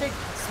for binding.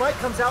 Smite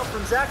comes out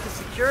from Zac to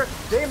secure.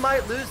 They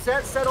might lose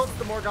Set. Set ults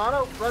the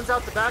Morgana, runs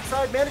out the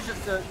backside, manages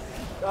to...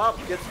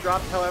 Oh, gets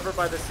dropped, however,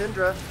 by the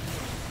Syndra.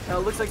 Now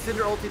it looks like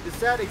Syndra ulted the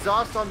Set,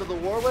 exhaust onto the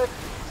Warwick.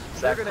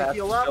 They're going to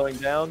heal up. Going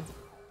down.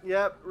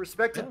 Yep,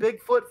 respected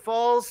Bigfoot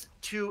falls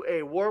to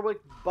a Warwick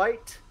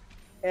bite,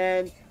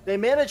 and they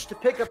managed to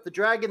pick up the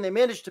dragon. They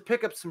managed to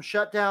pick up some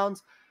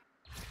shutdowns,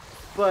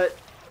 but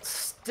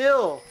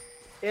still,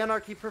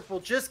 Anarchy Purple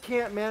just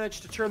can't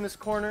manage to turn this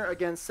corner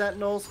against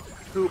Sentinels,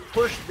 who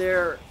push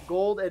their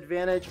gold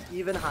advantage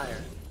even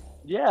higher.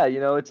 Yeah, you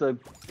know, it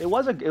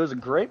was a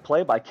great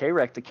play by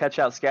K-Rek to catch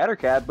out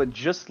Scattercat, but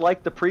just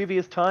like the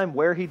previous time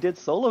where he did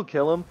solo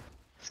kill him,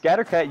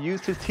 Scattercat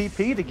used his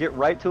TP to get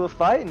right to a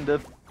fight and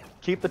to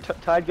keep the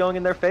tide going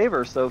in their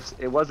favor. So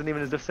it wasn't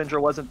even as if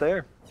Syndra wasn't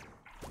there.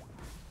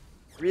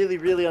 Really,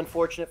 really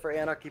unfortunate for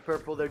Anarchy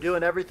Purple. They're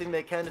doing everything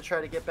they can to try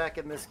to get back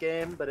in this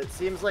game, but it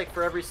seems like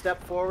for every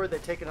step forward, they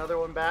take another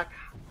one back.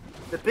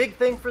 The big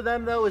thing for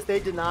them, though, is they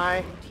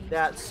deny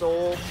that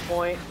soul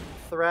point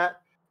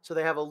threat, so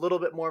they have a little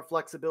bit more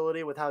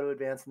flexibility with how to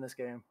advance in this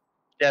game.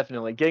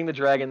 Definitely. Getting the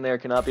dragon there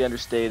cannot be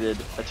understated.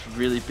 That's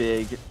really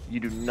big. You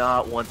do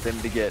not want them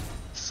to get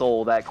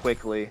soul that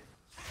quickly.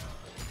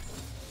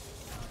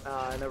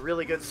 And a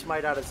really good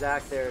smite out of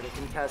Zach there to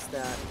contest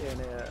that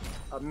in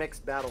a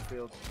mixed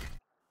battlefield.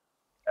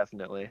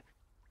 Definitely.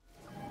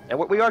 And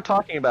what we are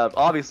talking about,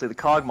 obviously the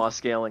Kog'Maw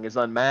scaling is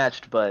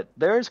unmatched, but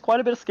there's quite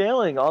a bit of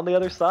scaling on the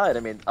other side. I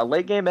mean, a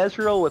late game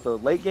Ezreal with a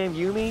late game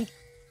Yuumi,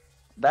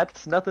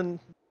 that's nothing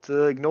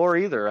to ignore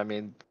either. I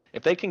mean,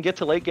 if they can get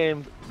to late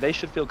game, they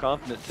should feel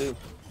confident too.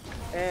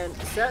 And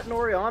Set and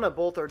Orianna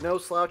both are no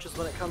slouches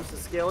when it comes to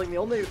scaling. The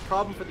only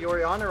problem for the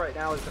Orianna right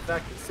now is the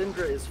fact that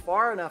Syndra is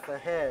far enough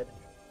ahead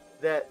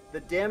that the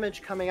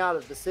damage coming out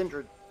of the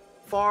Syndra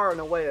far and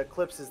away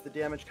eclipses the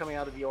damage coming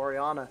out of the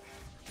Orianna.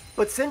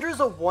 But Syndra's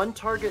a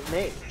one-target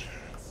mage.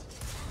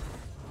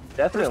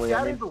 Definitely.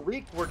 I mean, the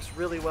leak works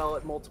really well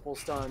at multiple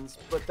stuns,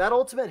 but that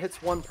ultimate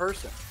hits one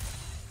person.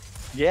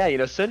 Yeah, you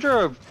know,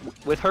 Syndra,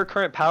 with her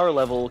current power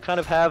level, will kind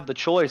of have the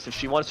choice if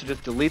she wants to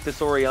just delete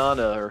this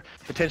Orianna or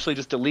potentially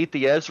just delete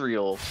the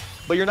Ezreal.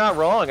 But you're not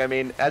wrong. I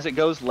mean, as it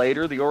goes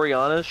later, the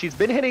Orianna, she's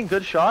been hitting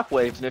good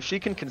shockwaves, and if she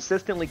can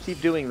consistently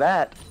keep doing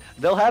that,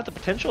 they'll have the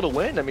potential to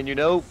win. I mean, you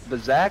know, the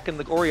Zac and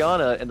the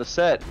Orianna and the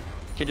Set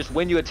can just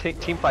win you a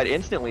team fight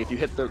instantly if you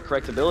hit the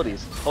correct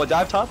abilities. Oh, a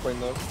dive top lane,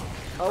 though.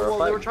 Oh,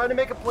 well, they were trying to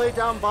make a play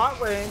down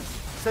bot lane,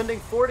 sending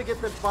 4 to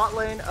get the bot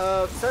lane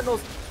of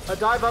Sentinels. A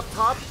dive up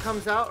top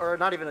comes out, or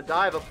not even a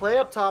dive, a play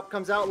up top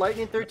comes out,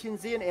 Lightning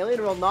 13Z and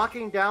Alien Roll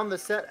knocking down the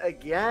Set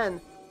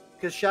again,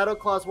 because Shadow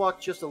Claws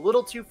walked just a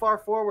little too far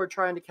forward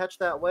trying to catch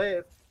that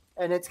wave,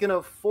 and it's going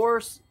to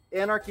force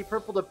Anarchy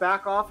Purple to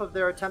back off of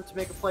their attempt to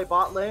make a play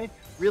bot lane.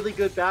 Really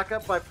good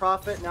backup by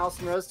Prophet and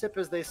Allison Restip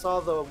as they saw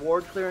the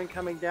ward clearing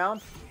coming down.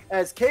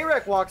 As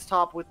K-Rek walks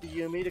top with the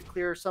Yuumi to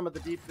clear some of the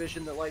deep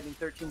vision that Lightning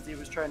 13Z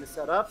was trying to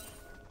set up.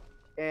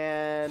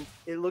 And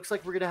it looks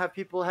like we're going to have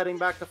people heading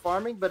back to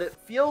farming, but it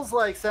feels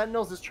like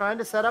Sentinels is trying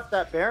to set up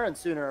that Baron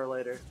sooner or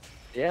later.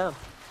 Yeah.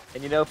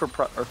 And you know,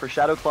 for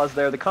Shadow Claws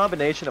there, the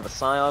combination of a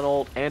Scion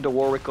ult and a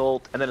Warwick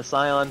ult, and then a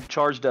Scion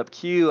charged up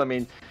Q, I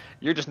mean,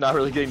 you're just not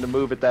really getting the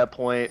move at that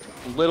point.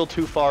 A little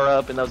too far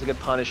up, and that was a good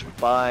punish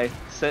by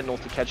Sentinels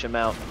to catch him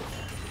out.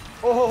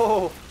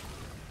 Oh!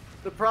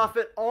 The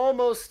Prophet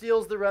almost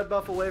steals the red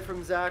buff away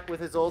from Zac with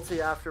his ulti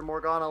after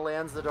Morgana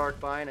lands the Dark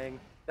Binding.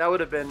 That would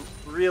have been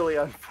really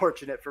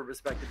unfortunate for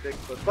Respected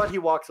Bigfoot, but he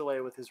walks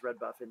away with his red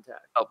buff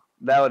intact. Oh,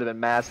 that would have been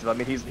massive. I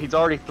mean, he's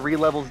already 3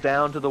 levels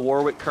down to the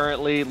Warwick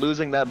currently.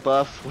 Losing that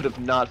buff would have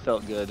not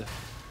felt good.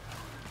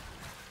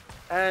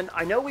 And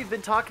I know we've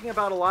been talking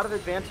about a lot of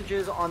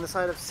advantages on the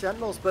side of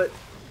Sentinels, but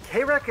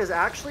K-Rek is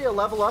actually a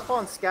level up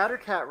on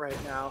Scattercat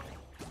right now,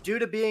 due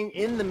to being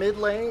in the mid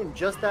lane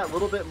just that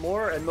little bit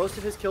more, and most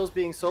of his kills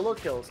being solo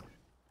kills.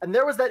 And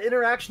there was that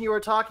interaction you were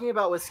talking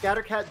about with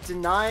Scattercat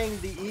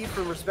denying the E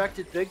from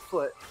Respected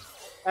Bigfoot.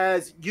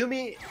 As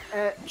Yuumi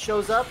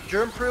shows up,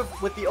 Germproof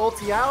with the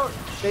ulti out,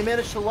 they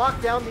manage to lock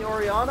down the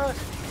Orianna,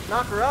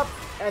 knock her up,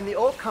 and the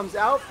ult comes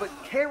out, but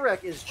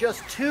K-Rek is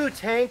just too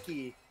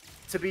tanky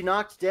to be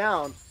knocked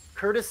down,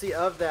 courtesy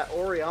of that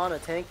Orianna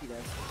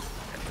tankiness.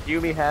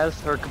 Yuumi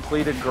has her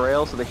completed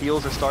Grail, so the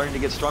heals are starting to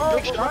get strong.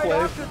 Big Right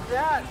shockwave. after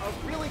that,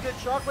 a really good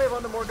shockwave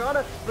on the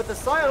Morgana, but the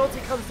Scion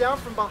ulti comes down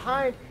from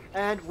behind,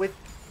 and with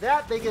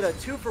that, they get a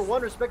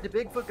 2-for-1. Respected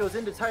Bigfoot goes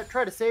in to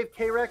try to save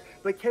K-Rek,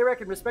 but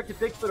K-Rek and Respected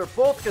Bigfoot are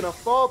both going to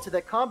fall to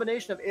that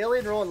combination of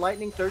Alien Roll and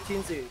Lightning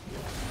 13Z.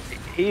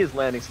 He is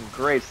landing some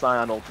great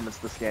Scion ultimates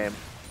this game.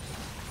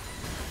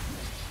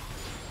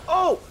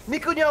 Oh!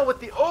 Nikunya with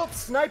the ult,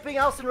 sniping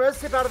Alcin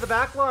Restip out of the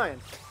back line.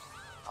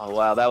 Oh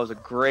wow, that was a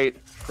great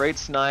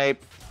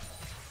snipe.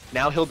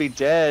 Now he'll be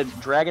dead.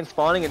 Dragon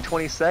spawning in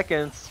 20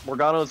 seconds.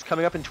 Morgana's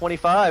coming up in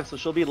 25, so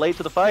she'll be late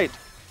to the fight.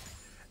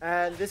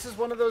 And this is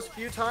one of those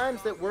few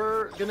times that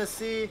we're going to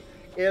see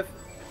if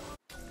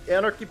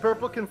Anarchy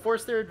Purple can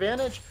force their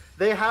advantage.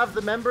 They have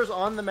the members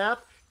on the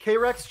map.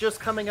 K-Rek's just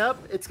coming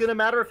up. It's going to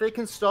matter if they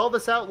can stall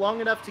this out long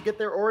enough to get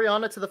their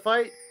Orianna to the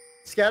fight.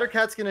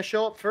 Scattercat's going to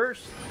show up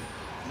first.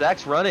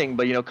 Zac's running,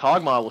 but you know,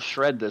 Kog'Maw will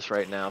shred this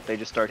right now if they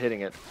just start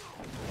hitting it.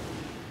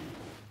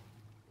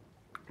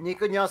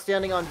 Nikunya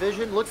standing on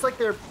vision. Looks like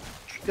they're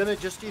going to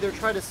just either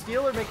try to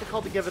steal or make the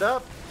call to give it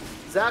up.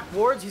 Zac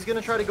wards. He's going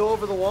to try to go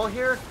over the wall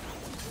here.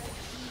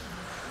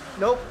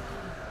 Nope.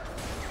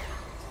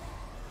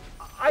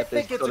 I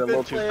think it's a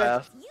good play.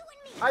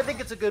 I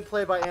think it's a good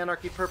play by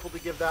Anarchy Purple to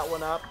give that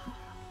one up.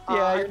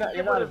 Yeah,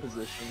 you're not in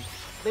position.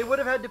 They would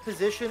have had to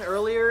position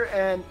earlier,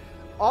 and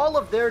all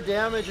of their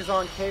damage is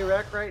on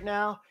K-Rek right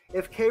now.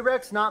 If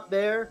K-Rek's not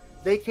there,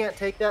 they can't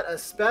take that,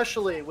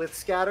 especially with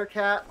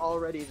Scattercat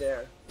already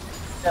there.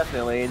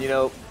 Definitely, and you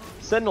know,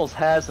 Sentinels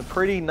has a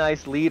pretty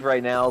nice lead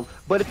right now,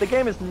 but if the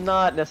game is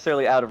not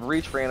necessarily out of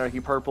reach for Anarchy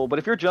Purple, but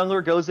if your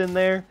jungler goes in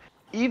there,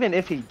 even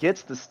if he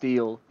gets the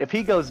steal, if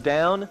he goes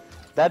down,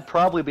 that'd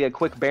probably be a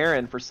quick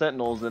Baron for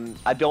Sentinels, and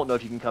I don't know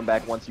if you can come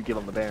back once you give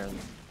him the Baron.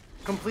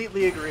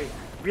 Completely agree.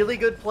 Really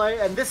good play,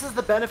 and this is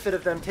the benefit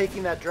of them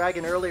taking that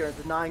dragon earlier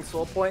and denying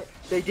Soul Point.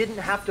 They didn't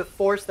have to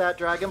force that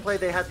dragon play,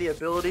 they had the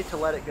ability to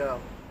let it go.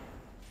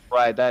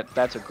 Right,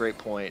 that's a great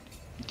point.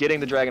 Getting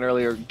the dragon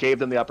earlier gave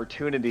them the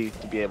opportunity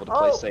to be able to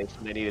play safe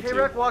when they needed to.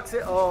 K-Rek walks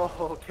in.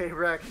 Oh,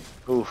 K-Rek.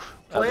 Oof.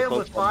 Playing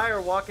with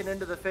fire, walking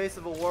into the face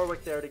of a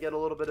Warwick there to get a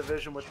little bit of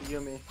vision with the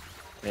Yuumi.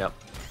 Yep.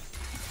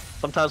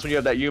 Sometimes when you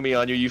have that Yuumi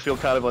on you, you feel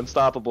kind of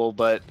unstoppable,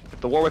 but if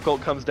the Warwick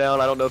ult comes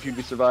down, I don't know if you'd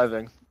be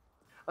surviving.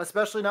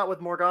 Especially not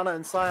with Morgana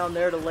and Sion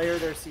there to layer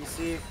their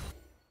CC.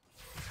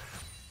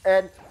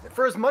 And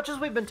for as much as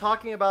we've been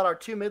talking about our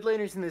two mid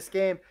laners in this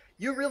game,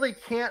 you really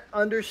can't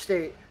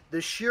understate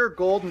the sheer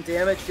gold and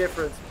damage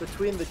difference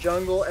between the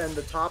jungle and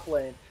the top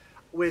lane.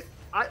 With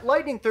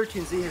Lightning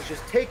 13Z has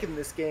just taken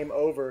this game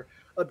over.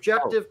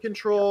 Objective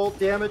control,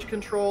 damage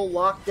control,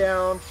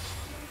 lockdown.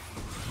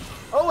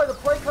 Oh, and the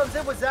play comes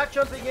in with Zac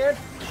jumping in.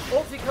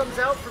 Ulti comes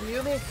out from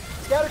Yuumi.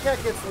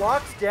 Scattercat gets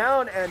locked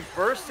down and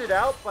bursted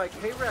out by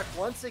K-Rek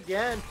once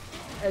again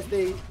as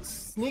they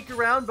sneak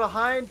around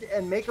behind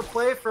and make a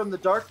play from the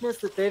darkness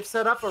that they've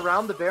set up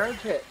around the Baron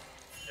pit.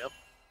 Yep.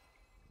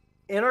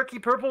 Anarchy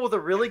Purple with a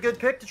really good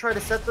pick to try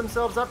to set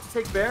themselves up to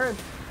take Baron.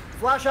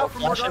 Flash out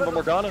from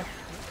Morgana.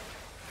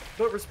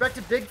 But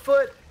respected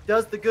Bigfoot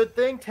does the good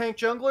thing. Tank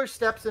jungler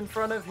steps in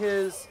front of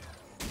his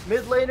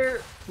mid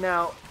laner.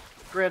 Now,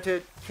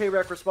 granted,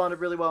 K-Rek responded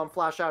really well and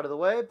flash out of the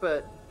way,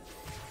 but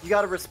you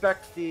got to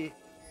respect the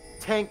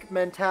tank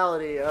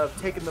mentality of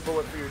taking the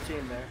bullet for your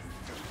team there.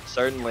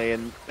 Certainly,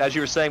 and as you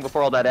were saying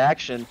before all that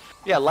action,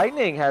 yeah,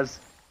 Lightning has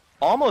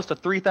almost a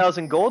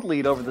 3,000 gold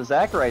lead over the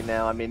Zac right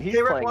now. I mean, he's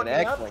playing an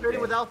excellent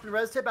game. With Alpha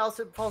res tip,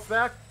 Alpha falls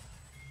back.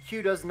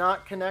 Q does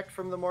not connect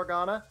from the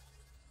Morgana.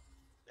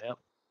 Yep.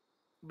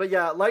 But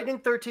yeah, Lightning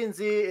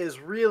 13Z is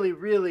really,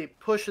 really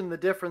pushing the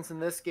difference in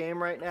this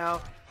game right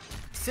now.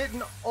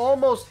 Sitting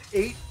almost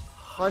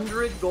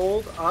 800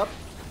 gold up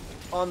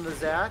on the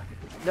Zac.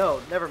 No,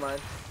 never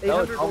mind.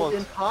 800 gold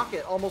in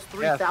pocket, almost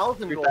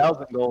 3,000 gold.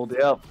 3,000 gold,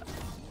 yep.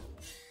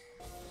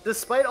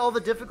 Despite all the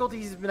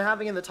difficulties he's been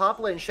having in the top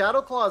lane,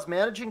 Shadowclaw is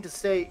managing to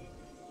stay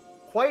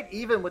quite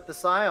even with the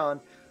Sion.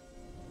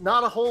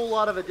 Not a whole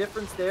lot of a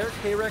difference there.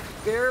 K-Rek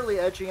barely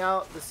edging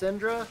out the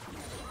Syndra.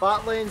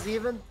 Bot lane's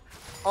even.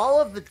 All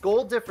of the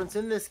gold difference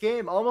in this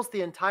game, almost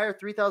the entire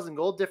 3,000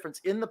 gold difference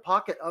in the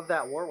pocket of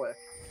that Warwick.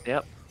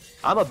 Yep.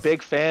 I'm a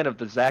big fan of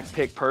the Zac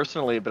pick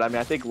personally, but I mean,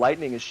 I think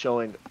Lightning is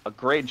showing a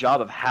great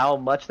job of how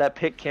much that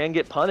pick can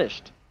get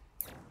punished.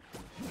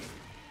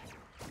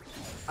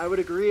 I would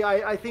agree.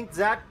 I think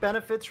Zac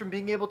benefits from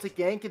being able to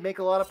gank and make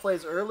a lot of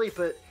plays early,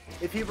 but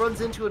if he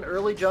runs into an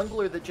early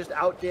jungler that just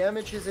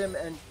out-damages him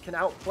and can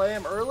outplay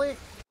him early,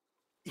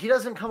 he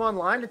doesn't come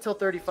online until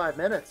 35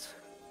 minutes.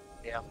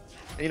 Yeah.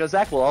 And, you know,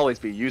 Zac will always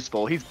be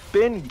useful. He's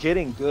been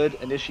getting good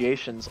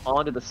initiations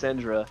onto the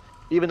Syndra,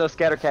 even though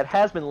Scattercat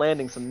has been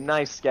landing some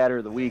nice scatter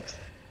of the weeks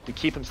to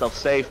keep himself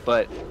safe,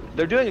 but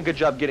they're doing a good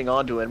job getting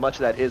onto it, and much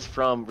of that is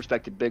from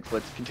respected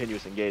Bigfoot's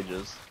continuous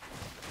engages.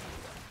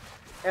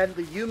 And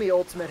the Yuumi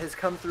ultimate has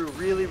come through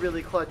really,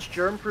 really clutch.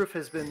 Germproof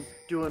has been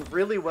doing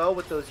really well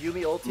with those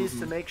Yuumi ultis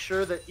to make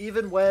sure that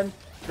even when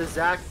the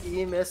Zac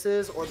E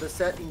misses or the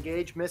set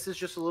engage misses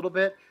just a little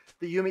bit,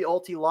 the Yuumi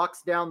ulti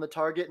locks down the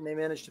target and they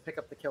manage to pick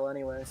up the kill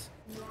anyways.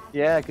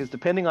 Yeah, because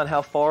depending on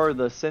how far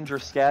the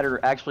Syndra scatter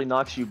actually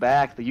knocks you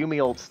back, the Yuumi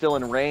ult's still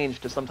in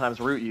range to sometimes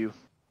root you.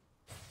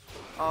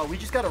 We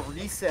just got a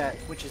reset,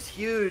 which is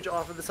huge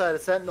off of the side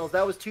of Sentinels.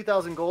 That was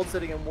 2,000 gold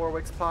sitting in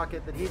Warwick's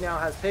pocket that he now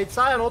has paid.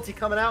 Sion ulti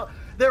coming out.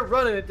 They're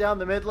running it down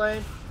the mid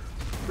lane.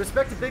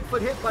 Respected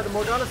Bigfoot hit by the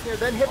Morgana Snare,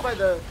 then hit by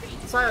the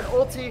Sion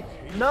ulti.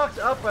 Knocked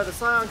up by the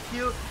Sion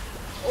Q.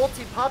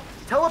 Ulti pop.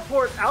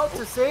 Teleport out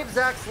to save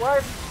Zac's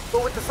life.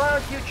 But with the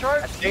Sion Q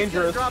charge, he's going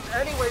to drop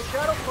anyway.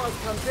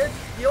 Shadowclaw comes in.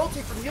 The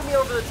ulti from Yuumi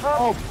over the top.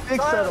 Oh,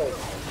 big settle.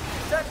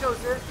 Set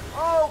goes in.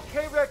 Oh,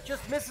 K-Rek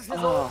just misses his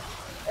ult.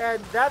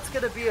 And that's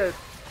going to be a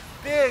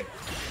big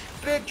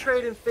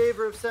trade in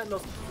favor of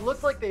Sentinels.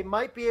 Looked like they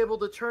might be able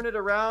to turn it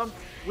around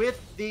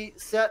with the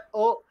set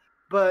ult,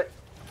 but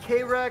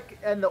K-Rek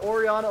and the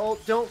Orianna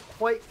ult don't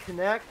quite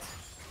connect,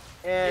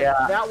 and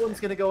that one's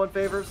going to go in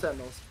favor of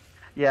Sentinels.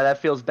 Yeah, that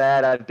feels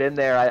bad. I've been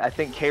there. I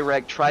think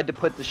K-Rek tried to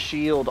put the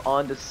shield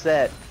onto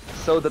set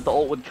so that the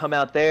ult would come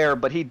out there,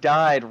 but he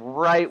died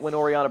right when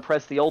Orianna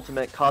pressed the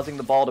ultimate, causing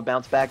the ball to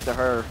bounce back to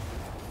her.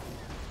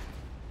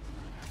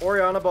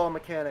 Orianna ball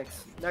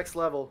mechanics, next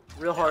level,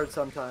 real hard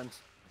sometimes.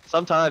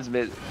 Sometimes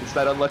it's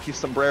that unlucky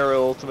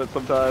sombrero ultimate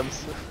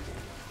sometimes.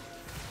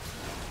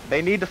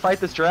 They need to fight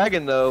this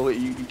dragon though.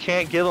 You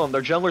can't give them.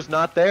 Their jungler's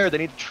not there. They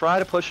need to try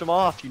to push them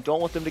off. You don't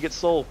want them to get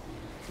soul.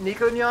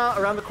 Nikonya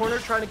around the corner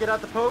trying to get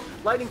out the poke.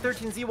 Lightning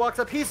 13Z walks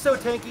up. He's so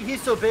tanky.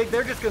 He's so big.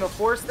 They're just going to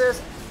force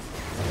this.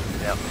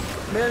 Yep.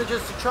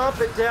 Manages to chomp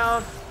it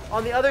down.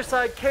 On the other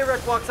side,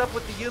 K-Rek walks up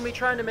with the Yuumi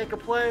trying to make a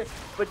play,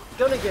 but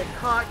gonna get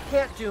caught,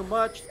 can't do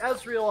much.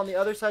 Ezreal on the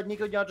other side,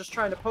 Nico just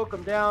trying to poke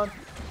him down,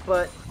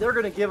 but they're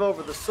gonna give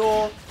over the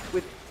soul.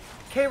 With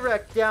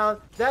K-Rek down,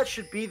 that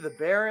should be the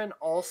Baron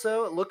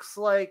also. It looks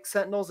like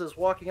Sentinels is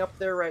walking up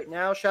there right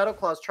now.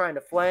 Shadowclaw's trying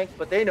to flank,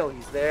 but they know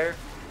he's there.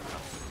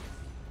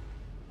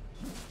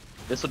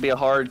 This would be a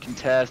hard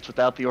contest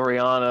without the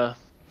Orianna.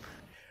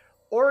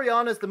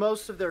 Orianna's the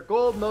most of their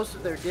gold, most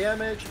of their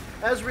damage.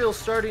 Ezreal's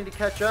starting to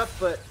catch up,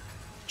 but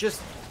just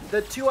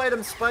the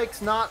 2-item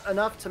spike's not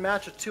enough to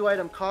match a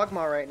 2-item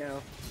Kog'Maw right now.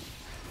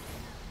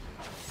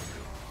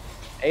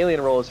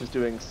 Alien Roll is just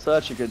doing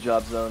such a good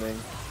job zoning.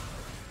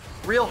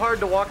 Real hard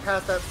to walk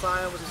past that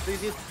Scion with his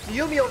enthusiast. The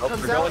Yuumi ult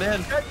comes out,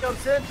 Jet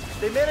jumps in,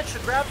 they manage to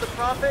grab the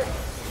Prophet,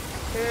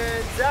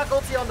 and Zac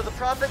ulti onto the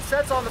Prophet,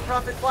 sets on the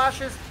Prophet,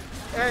 flashes,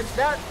 and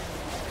that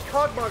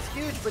Kog'Maw's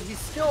huge, but he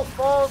still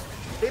falls.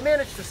 They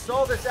manage to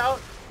stall this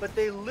out, but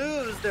they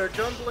lose their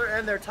jungler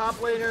and their top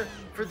laner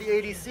for the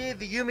ADC.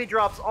 The Yuumi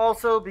drops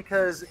also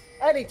because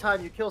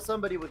anytime you kill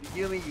somebody with a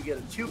Yuumi, you get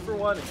a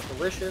 2-for-1. It's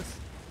delicious.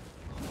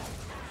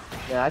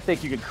 Yeah, I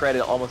think you could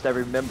credit almost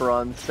every member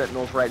on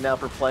Sentinels right now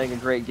for playing a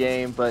great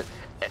game, but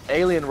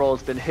Alien Roll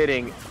has been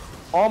hitting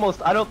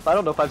almost, I don't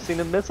know if I've seen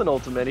him miss an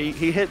ultimate.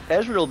 He hit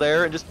Ezreal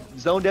there and just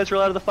zoned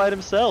Ezreal out of the fight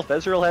himself.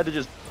 Ezreal had to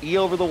just E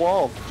over the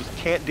wall. Just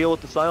can't deal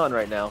with the Scion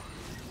right now.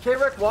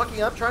 K-Rek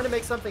walking up, trying to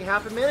make something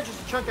happen, manages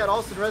to chunk out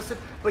Alston Rested,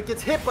 but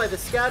gets hit by the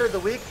Scatter the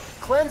Weak,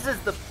 cleanses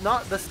the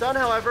stun,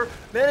 however,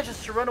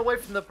 manages to run away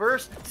from the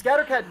burst.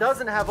 Scattercat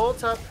doesn't have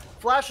ult up,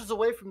 flashes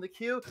away from the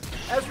Q.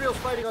 Ezreal's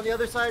fighting on the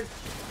other side.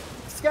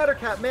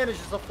 Scattercat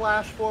manages to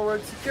flash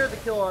forward, secure the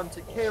kill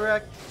onto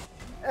K-Rek.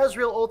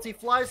 Ezreal ulti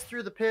flies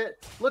through the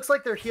pit. Looks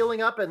like they're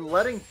healing up and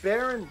letting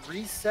Baron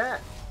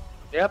reset.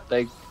 Yep,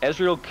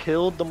 Ezreal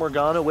killed the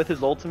Morgana with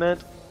his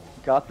ultimate.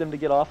 Got them to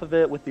get off of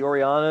it with the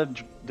Orianna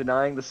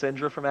denying the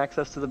Syndra from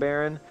access to the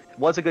Baron. It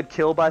was a good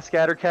kill by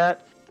Scattercat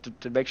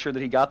to make sure that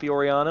he got the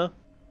Orianna.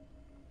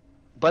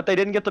 But they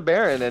didn't get the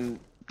Baron, and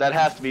that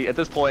has to be, at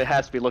this point, it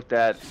has to be looked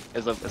at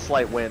as a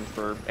slight win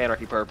for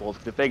Anarchy Purple.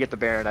 If they get the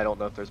Baron, I don't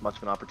know if there's much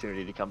of an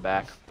opportunity to come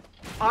back.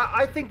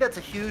 I think that's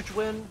a huge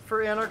win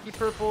for Anarchy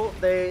Purple.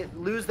 They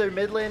lose their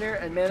mid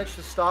laner and manage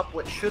to stop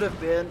what should have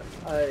been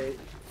a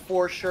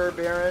for sure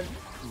Baron.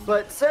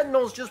 But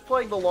Sentinels just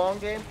playing the long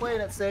game,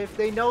 playing it safe.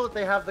 They know that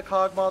they have the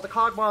Kog'Maw. The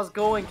Kog'Maw is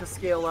going to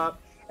scale up,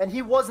 and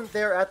he wasn't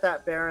there at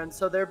that Baron,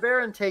 so their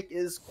Baron take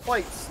is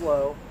quite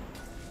slow.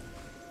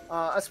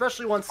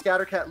 Especially once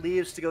Scattercat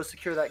leaves to go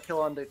secure that kill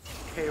onto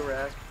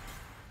K-Rek.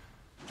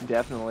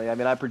 Definitely. I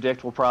mean, I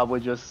predict we'll probably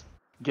just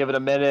give it a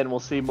minute and we'll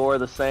see more of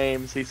the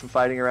same, see some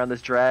fighting around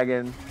this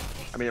dragon.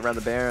 I mean, around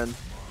the Baron.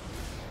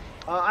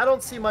 I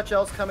don't see much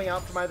else coming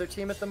out from either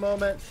team at the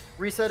moment.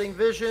 Resetting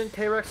vision,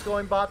 K-Rex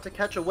going bot to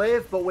catch a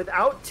wave, but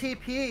without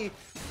TP,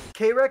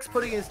 K-Rex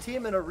putting his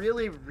team in a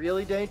really,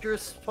 really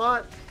dangerous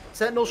spot.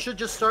 Sentinels should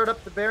just start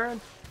up the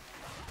Baron.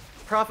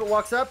 Prophet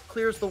walks up,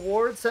 clears the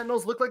ward.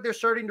 Sentinels look like they're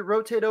starting to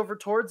rotate over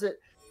towards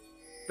it.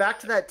 Back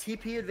to that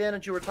TP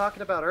advantage you were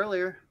talking about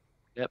earlier.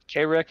 Yep,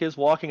 K-Rek is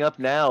walking up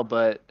now,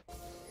 but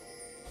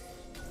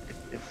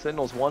if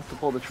Sentinels wants to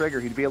pull the trigger,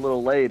 he'd be a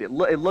little late. It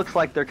looks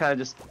like they're kind of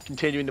just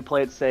continuing to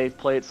play it safe,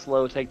 play it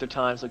slow, take their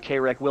time, so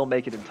K-Rek will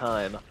make it in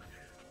time.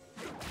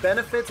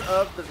 Benefits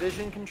of the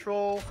vision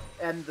control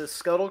and the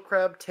scuttle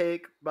crab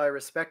take by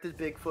respected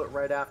Bigfoot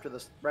right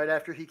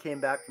after he came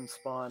back from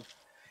spawn.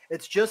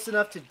 It's just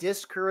enough to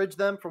discourage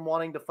them from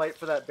wanting to fight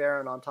for that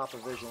Baron on top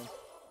of vision.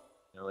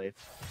 Really?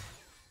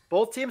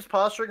 Both teams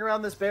posturing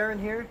around this Baron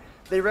here.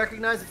 They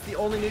recognize it's the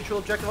only neutral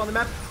objective on the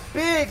map.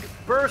 Big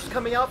burst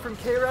coming out from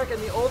K-Rek and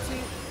the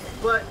ulti,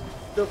 but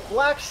the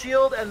Black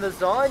Shield and the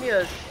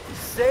Zanya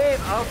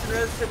save Alton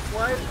Reztip's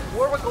life.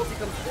 Warwick ulti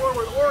comes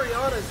forward.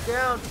 Orianna's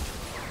down.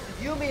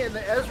 The Yuumi and the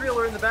Ezreal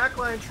are in the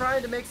backline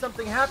trying to make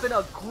something happen.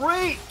 A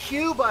great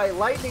Q by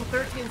Lightning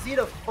 13Z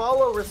to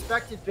follow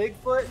respected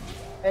Bigfoot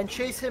and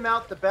chase him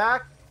out the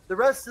back. The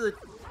rest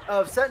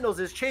of Sentinels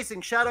is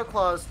chasing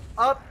Shadowclaws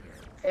up,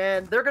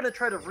 and they're going to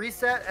try to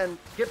reset and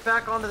get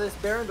back onto this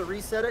Baron to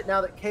reset it now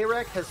that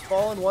K-Rek has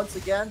fallen once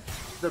again.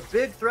 The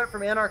big threat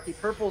from Anarchy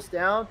Purple's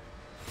down,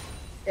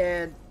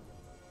 and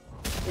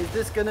is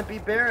this going to be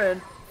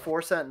Baron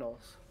for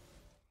Sentinels?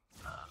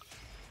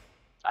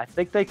 I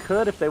think they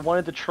could if they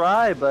wanted to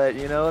try, but,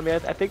 you know, I mean,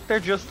 I think they're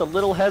just a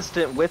little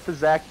hesitant with the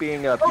Zac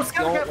being up. Oh,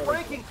 Scattercat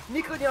breaking!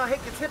 Nico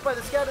gets hit by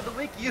the Scat of the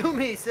Week.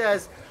 Yuumi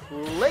says,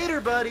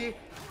 later, buddy,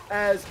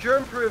 as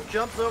Germproof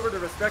jumps over to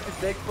respected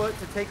Bigfoot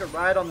to take a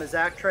ride on the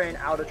Zac train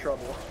out of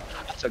trouble.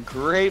 That's a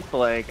great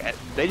flank.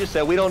 They just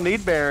said, we don't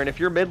need Baron. If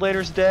your mid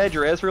laner's dead,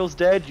 your Ezreal's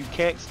dead, you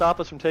can't stop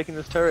us from taking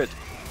this turret.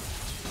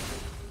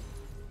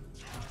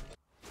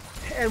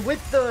 And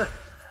with the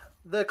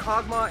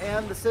Kog'Maw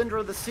and the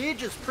Syndra, the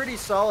siege is pretty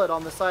solid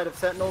on the side of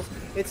Sentinels.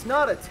 It's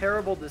not a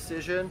terrible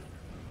decision,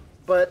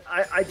 but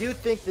I do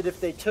think that if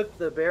they took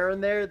the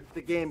Baron there,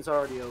 the game's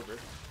already over.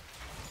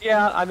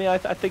 Yeah, I mean, I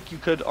think you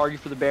could argue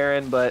for the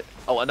Baron, but...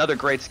 Oh, another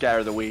great scatter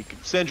of the week.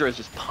 Syndra is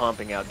just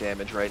pumping out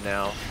damage right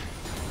now.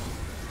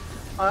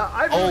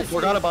 I really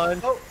Morgana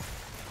bind.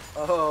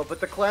 Oh, but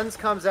the cleanse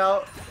comes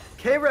out.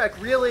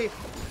 K-Rek really,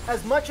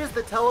 as much as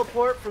the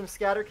teleport from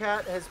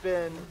Scattercat has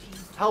been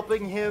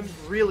helping him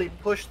really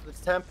push the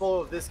tempo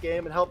of this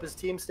game and help his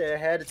team stay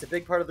ahead, it's a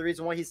big part of the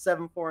reason why he's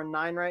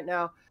 7-4-9 right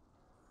now.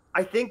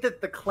 I think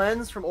that the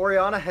cleanse from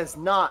Orianna has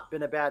not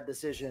been a bad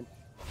decision.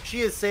 She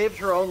has saved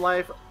her own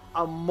life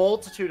a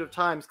multitude of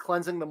times,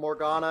 cleansing the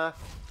Morgana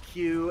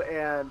Q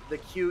and the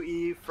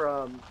QE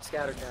from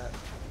Scattercat.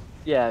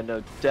 Yeah,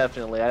 no,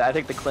 definitely. I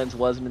think the cleanse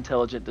was an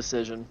intelligent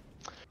decision.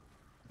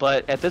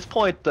 But at this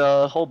point,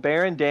 the whole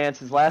Baron dance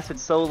has lasted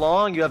so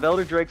long. You have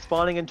Elder Drake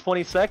spawning in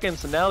 20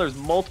 seconds, and now there's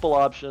multiple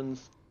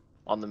options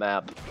on the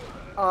map.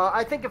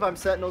 I think if I'm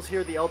Sentinels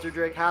here, the Elder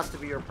Drake has to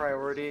be your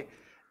priority.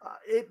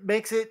 It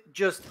makes it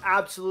just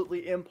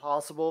absolutely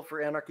impossible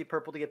for Anarchy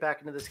Purple to get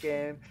back into this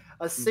game.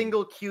 A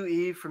single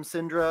QE from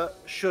Syndra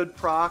should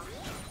proc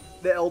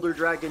the Elder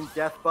Dragon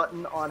death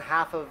button on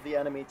half of the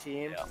enemy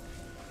team. Yeah.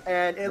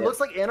 And it looks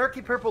like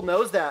Anarchy Purple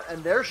knows that,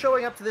 and they're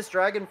showing up to this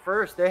dragon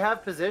first. They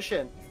have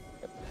position.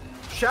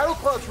 Shadow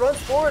Claws runs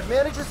forward,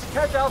 manages to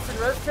catch Alcyn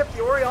Restip.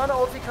 The Orianna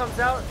ulti comes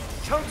out,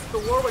 chunks the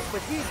Warwick,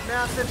 but he's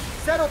massive.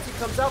 Set ulti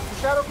comes out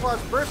from Shadow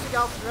Claws, bursting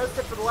Alcyn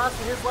Restip for the last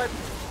of his life.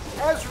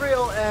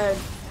 Ezreal and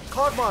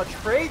Kog'Maw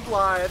trade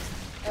lives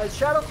as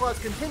Shadow Claws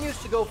continues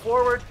to go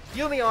forward.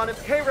 Yumi on him,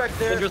 K-Rek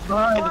there,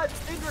 but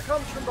Syndra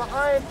comes from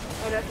behind,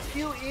 and at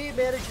QE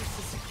manages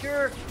to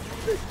secure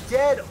the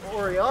dead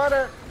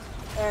Orianna,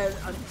 and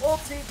an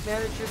ulti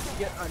manages to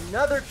get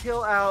another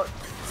kill out.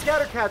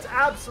 Scattercat's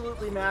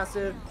absolutely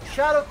massive.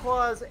 Shadow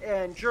Claws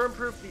and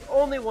Germproof, the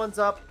only ones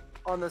up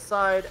on the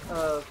side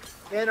of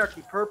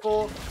Anarchy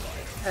Purple.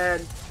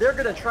 And they're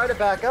going to try to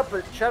back up,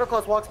 but Shadow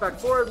Claws walks back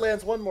forward,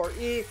 lands one more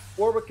E.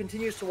 Warwick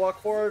continues to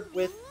walk forward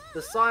with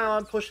the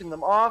Scion pushing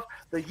them off.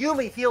 The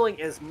Yumi healing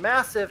is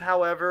massive,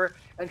 however,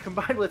 and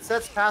combined with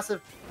Set's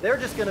passive, they're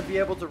just going to be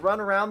able to run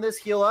around this,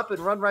 heal up, and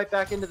run right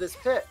back into this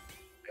pit.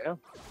 Yeah.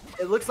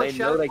 It looks like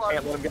Shadow Claws they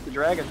can't let him get the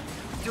dragon.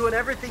 Doing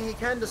everything he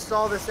can to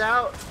stall this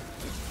out.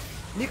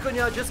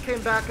 Nikonya just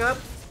came back up,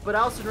 but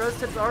Alcyn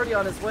Restip's already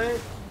on his way.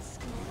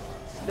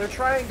 They're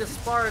trying to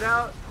spar it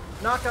out.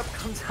 Knockup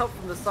comes out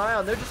from the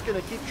Scion. They're just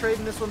going to keep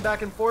trading this one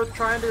back and forth,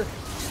 trying to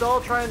stall,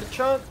 trying to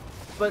chunk,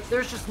 but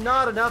there's just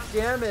not enough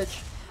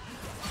damage.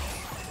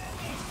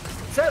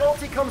 Set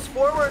ulti comes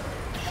forward.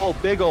 Oh,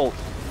 big ult.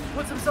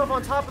 Puts himself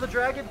on top of the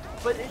dragon,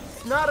 but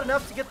it's not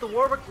enough to get the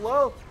Warwick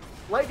low.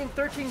 Lightning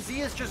 13Z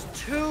is just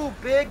too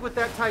big with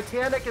that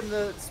Titanic and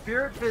the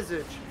Spirit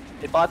Visage.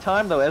 It bought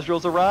time though.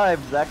 Ezreal's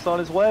arrived. Zach's on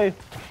his way.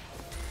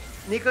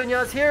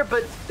 Nikonya's here,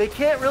 but they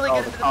can't really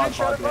get into the mid.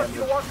 Shadow Claws damage.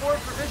 gonna walk forward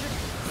for vision.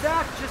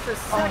 Zach just a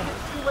second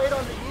too late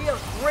on the E. A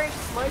great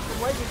smite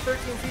from Lightning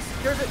 13Z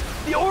secures it.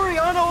 The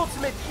Orianna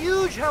ultimate,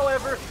 huge,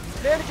 however,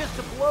 manages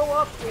to blow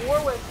up the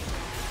Warwick.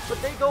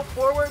 But they go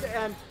forward,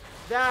 and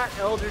that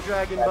Elder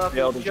Dragon buff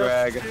is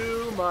just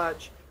too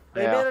much.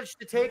 They managed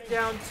to take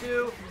down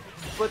 2,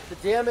 but the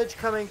damage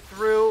coming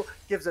through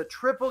gives a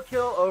triple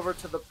kill over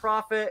to the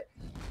Prophet.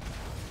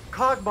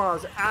 Kog'Maw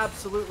is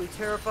absolutely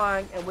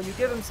terrifying, and when you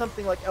give him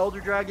something like Elder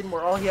Dragon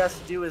where all he has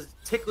to do is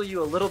tickle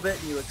you a little bit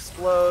and you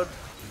explode,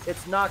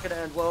 it's not going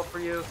to end well for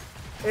you.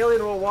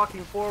 Alien Roll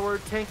walking forward,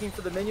 tanking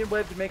for the minion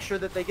wave to make sure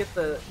that they get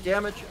the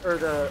damage or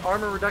the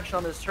armor reduction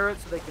on this turret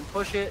so they can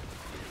push it,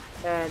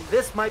 and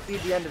this might be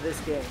the end of this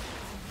game.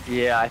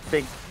 Yeah, I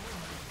think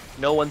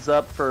no one's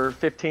up for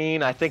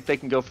 15. I think they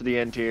can go for the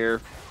end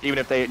here. Even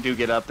if they do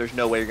get up, there's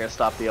no way you're going to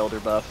stop the Elder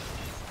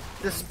buff.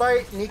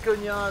 Despite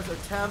Nikonya's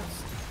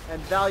attempts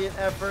and valiant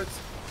efforts,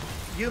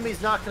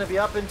 Yumi's not going to be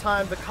up in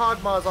time. The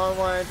Kog'Maw's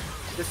online,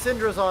 the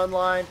Syndra's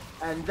online,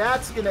 and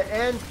that's going to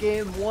end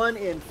game 1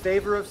 in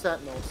favor of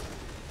Sentinels.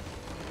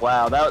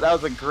 Wow, that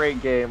was a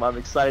great game. I'm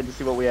excited to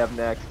see what we have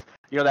next.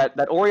 You know,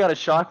 that Orianna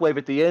shockwave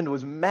at the end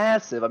was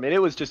massive. I mean,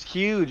 it was just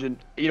huge. And,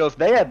 you know, if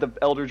they had the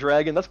Elder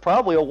Dragon, that's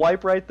probably a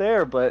wipe right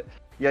there. But,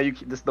 yeah,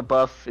 the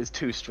buff is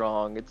too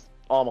strong. It's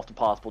almost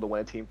impossible to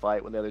win a team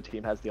fight when the other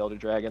team has the Elder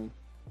Dragon.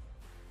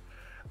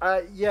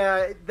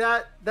 Yeah,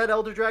 that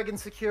Elder Dragon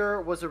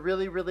secure was a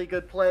really, really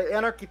good play.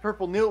 Anarchy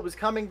Purple knew it was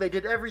coming. They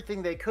did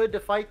everything they could to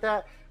fight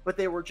that, but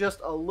they were just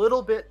a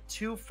little bit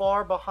too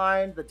far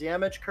behind the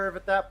damage curve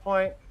at that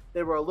point.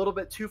 They were a little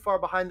bit too far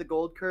behind the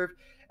gold curve.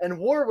 And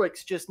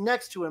Warwick's just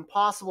next to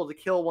impossible to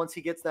kill once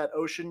he gets that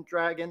Ocean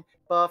Dragon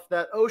buff.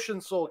 That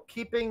Ocean Soul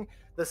keeping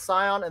the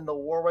Scion and the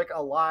Warwick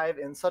alive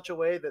in such a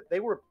way that they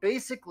were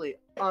basically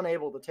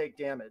unable to take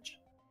damage.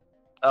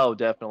 Oh,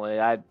 definitely.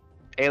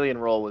 Alien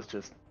Roll was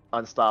just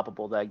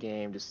unstoppable that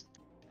game. Just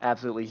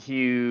absolutely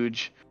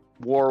huge.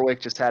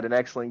 Warwick just had an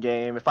excellent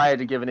game. If I had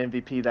to give an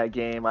MVP that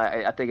game,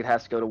 I think it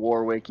has to go to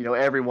Warwick. You know,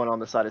 everyone on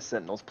the side of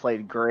Sentinels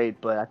played great,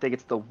 but I think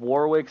it's the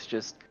Warwick's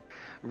just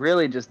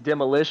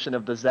demolition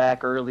of the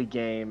Zach early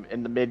game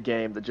in the mid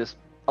game that just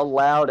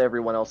allowed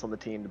everyone else on the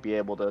team to be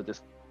able to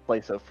just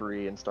play so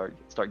free and start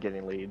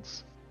getting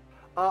leads.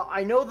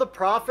 I know the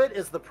Prophet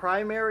is the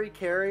primary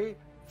carry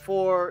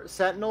for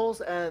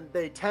Sentinels, and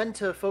they tend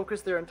to focus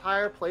their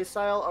entire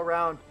playstyle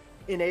around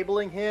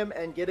enabling him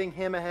and getting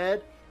him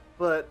ahead,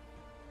 but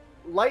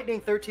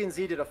Lightning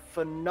 13Z did a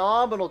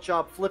phenomenal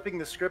job flipping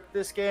the script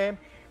this game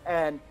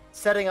and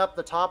setting up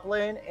the top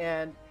lane.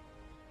 And,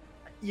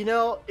 you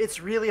know, it's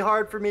really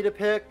hard for me to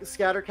pick.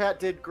 Scattercat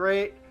did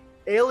great.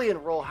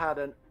 Alien Roll had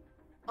an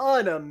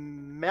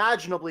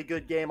unimaginably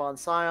good game on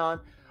Scion,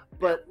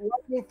 but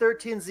Lightning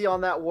 13Z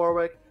on that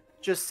Warwick,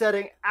 just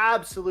setting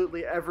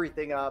absolutely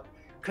everything up,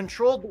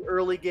 controlled the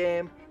early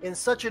game in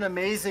such an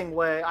amazing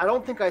way. I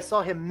don't think I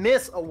saw him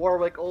miss a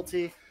Warwick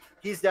ulti.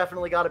 He's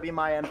definitely got to be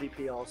my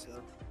MVP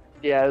also.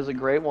 Yeah, it was a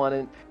great one.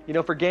 And, you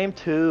know, for game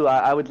 2,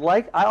 I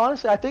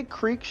honestly, I think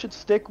Creek should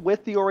stick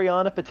with the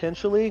Orianna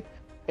potentially,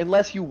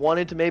 unless you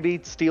wanted to maybe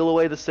steal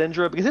away the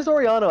Syndra, because his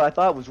Orianna I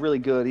thought was really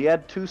good. He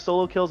had 2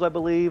 solo kills, I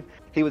believe.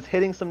 He was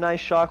hitting some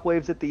nice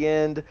shockwaves at the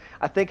end.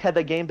 I think had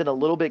that game been a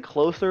little bit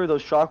closer,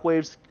 those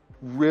shockwaves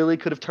really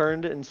could have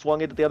turned and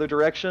swung it the other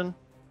direction.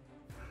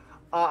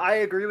 I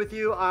agree with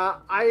you.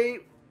 I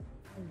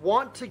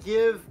want to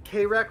give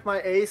K-Rec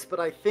my ace, but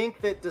I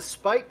think that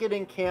despite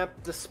getting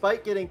camped,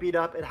 despite getting beat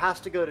up, it has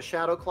to go to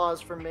Shadow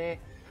Claws for me.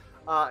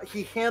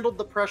 He handled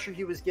the pressure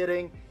he was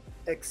getting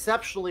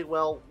exceptionally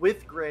well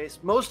with grace.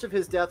 Most of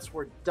his deaths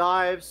were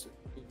dives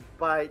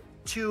by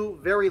 2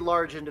 very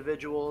large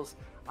individuals.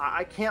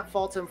 I can't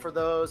fault him for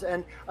those,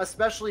 and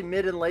especially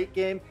mid and late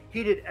game,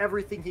 he did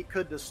everything he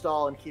could to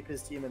stall and keep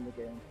his team in the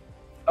game.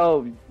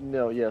 Oh,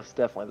 no, yes,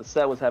 definitely. The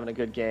set was having a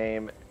good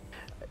game.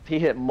 He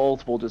hit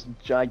multiple just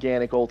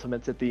gigantic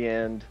ultimates at the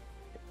end.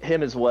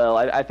 Him as well.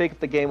 I think if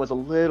the game was a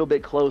little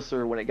bit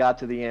closer when it got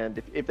to the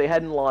end, if they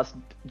hadn't lost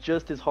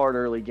just as hard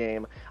early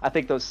game, I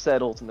think those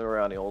set ults and the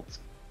Rowdy ults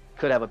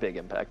could have a big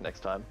impact next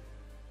time.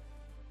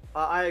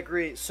 I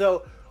agree.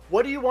 So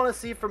what do you want to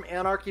see from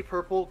Anarchy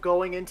Purple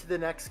going into the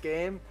next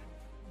game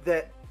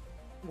that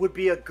would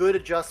be a good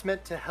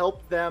adjustment to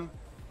help them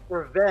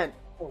prevent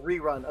a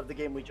rerun of the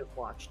game we just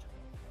watched?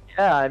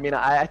 Yeah, I mean,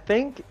 I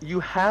think you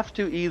have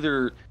to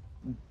either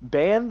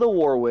ban the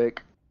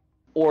Warwick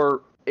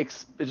or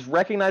just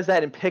recognize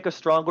that and pick a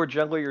stronger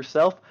jungler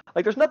yourself.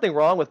 Like, there's nothing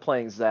wrong with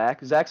playing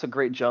Zac. Zac's a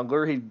great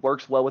jungler. He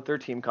works well with their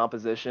team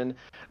composition.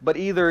 But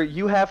either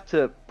you have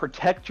to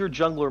protect your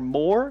jungler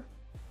more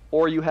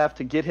or you have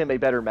to get him a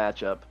better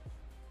matchup.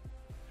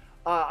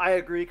 I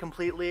agree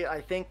completely. I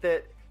think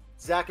that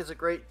Zac is a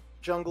great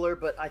jungler,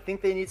 but I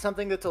think they need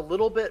something that's a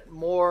little bit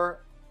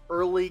more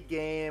early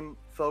game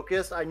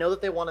focused. I know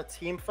that they want a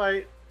team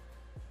fight,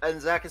 and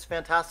Zac is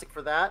fantastic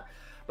for that,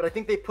 but I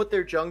think they put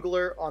their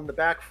jungler on the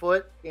back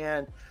foot,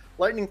 and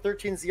Lightning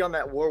 13Z on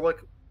that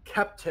Warwick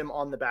kept him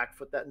on the back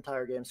foot that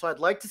entire game. So I'd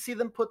like to see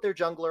them put their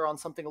jungler on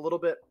something a little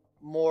bit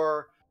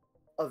more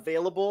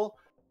available.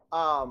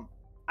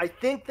 I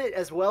think that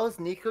as well as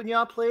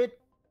Nikonya played,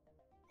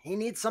 he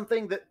needs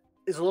something that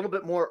is a little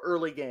bit more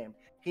early game.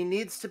 He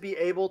needs to be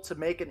able to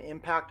make an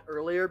impact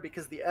earlier,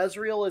 because the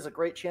Ezreal is a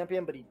great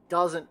champion, but he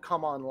doesn't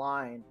come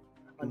online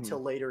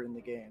until later in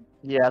the game.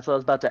 Yeah, that's what I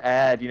was about to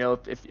add. You know,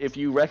 if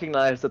you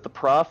recognize that the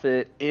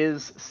Prophet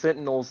is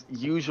Sentinel's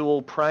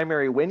usual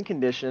primary win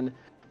condition,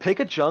 pick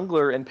a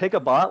jungler and pick a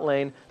bot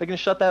lane that can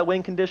shut that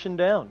win condition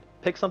down.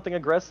 Pick something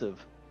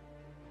aggressive.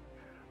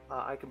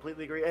 I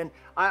completely agree. And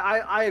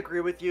I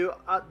agree with you.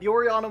 The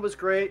Orianna was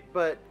great,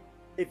 but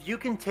if you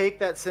can take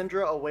that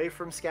Syndra away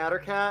from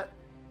Scattercat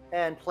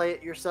and play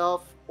it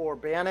yourself or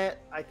ban it,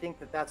 I think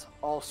that that's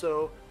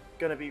also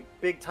going to be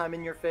big time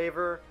in your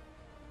favor.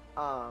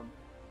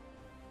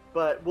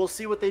 But we'll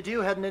see what they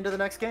do heading into the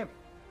next game.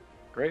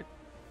 Great.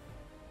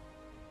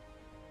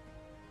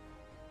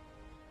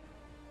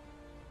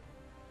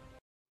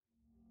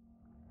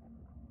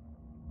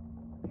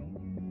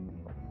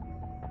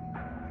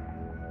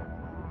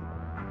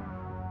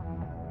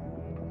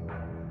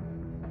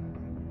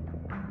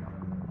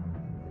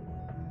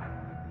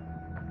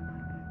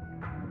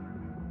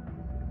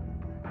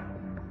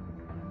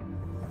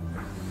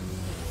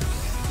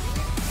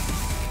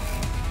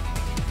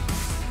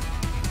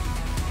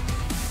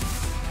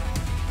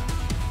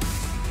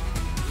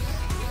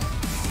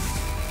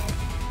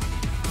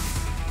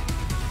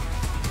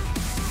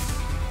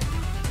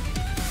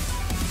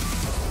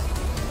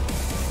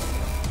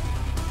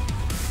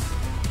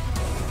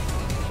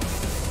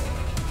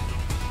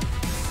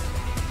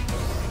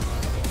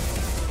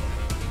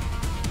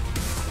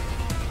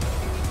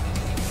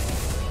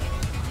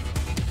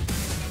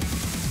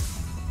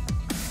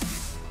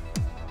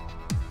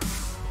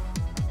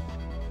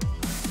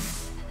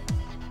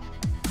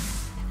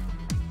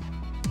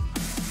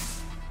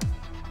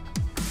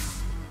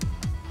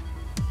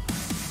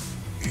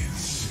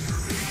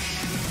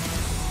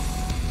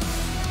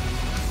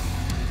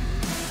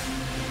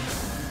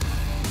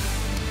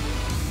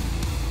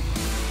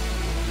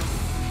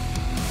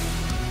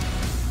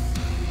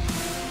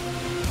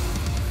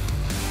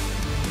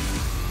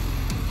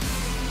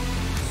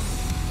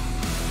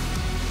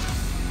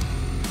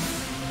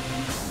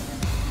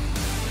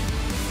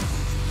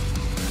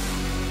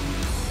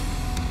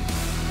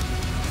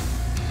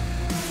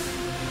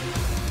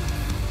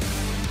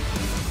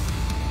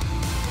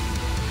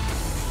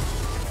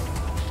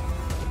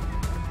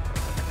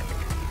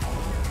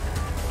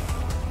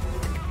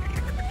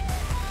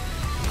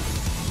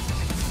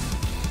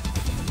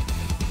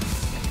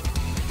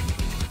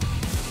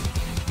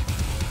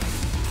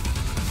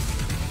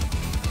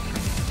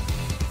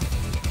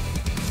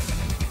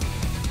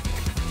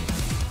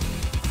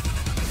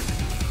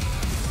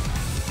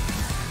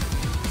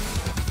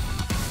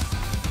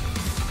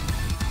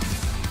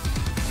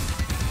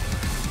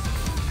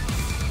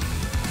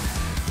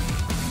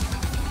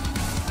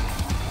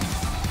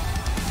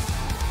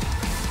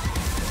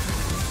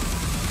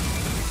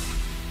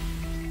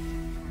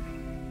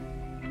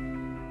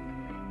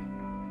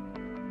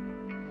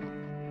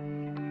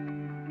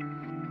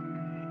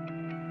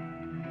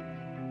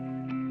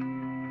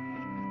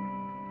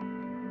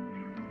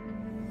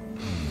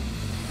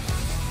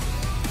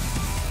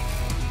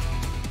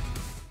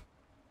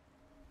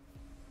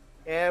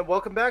 And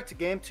welcome back to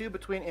Game 2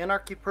 between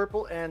Anarchy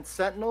Purple and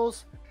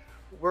Sentinels.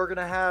 We're going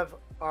to have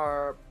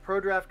our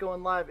pro draft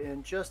going live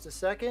in just a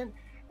second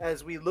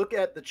as we look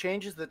at the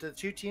changes that the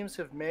two teams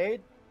have made.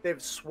 They've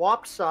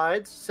swapped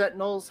sides.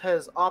 Sentinels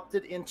has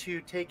opted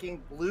into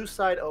taking blue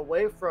side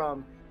away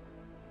from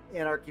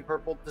Anarchy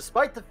Purple,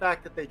 despite the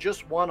fact that they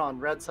just won on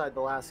red side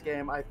the last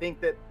game. I think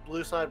that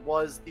blue side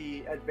was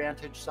the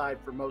advantage side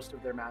for most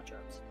of their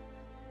matchups.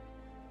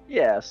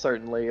 Yeah,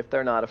 certainly. If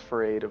they're not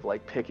afraid of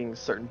like picking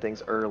certain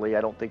things early,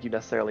 I don't think you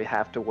necessarily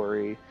have to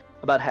worry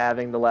about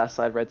having the last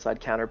side red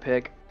side counter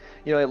pick.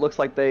 You know, it looks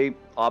like they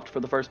opt for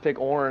the first pick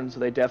orange, so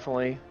they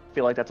definitely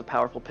feel like that's a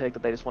powerful pick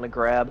that they just want to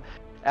grab.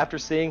 After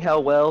seeing how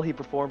well he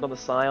performed on the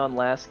Scion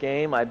last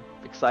game, I'm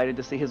excited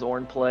to see his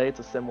Ornn play. It's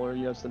a similar,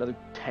 you know, just another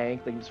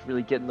tank that can just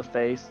really get in the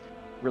face,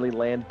 really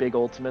land big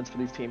ultimates for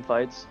these team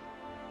fights.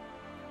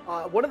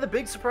 One of the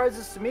big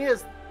surprises to me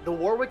is the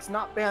Warwick's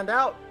not banned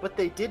out, but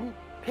they didn't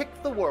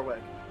pick the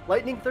Warwick.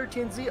 Lightning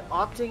 13Z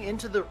opting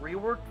into the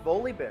reworked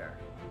Volibear.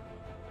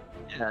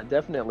 Yeah,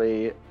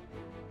 definitely.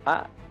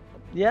 I'm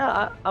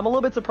a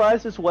little bit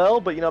surprised as well,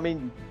 but you know, I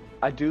mean,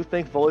 I do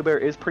think Volibear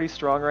is pretty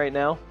strong right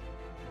now.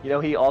 You know,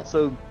 he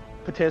also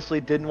potentially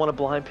didn't want to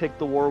blind pick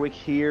the Warwick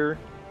here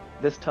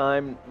this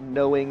time,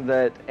 knowing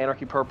that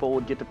Anarchy Purple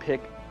would get to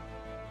pick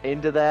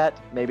into that.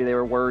 Maybe they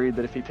were worried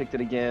that if he picked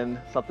it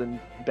again, something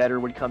better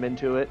would come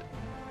into it,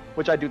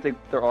 which I do think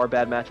there are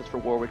bad matches for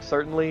Warwick,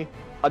 certainly.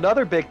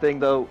 Another big thing,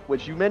 though,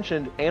 which you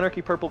mentioned,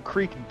 Anarchy Purple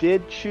Creek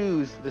did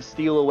choose to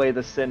steal away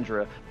the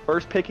Syndra.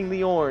 First picking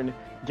the Ornn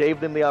gave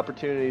them the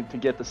opportunity to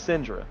get the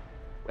Syndra.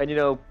 And, you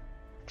know,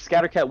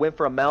 Scattercat went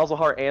for a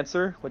Malzahar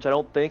answer, which I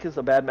don't think is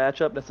a bad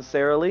matchup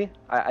necessarily.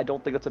 I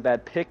don't think it's a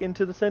bad pick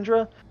into the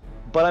Syndra,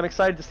 but I'm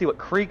excited to see what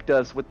Creek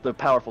does with the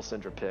powerful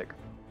Syndra pick.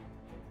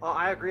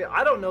 I agree.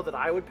 I don't know that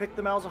I would pick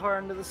the Malzahar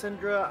into the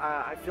Syndra.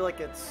 I feel like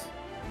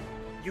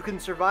you can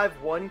survive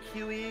one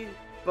QE,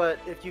 but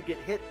if you get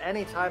hit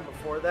any time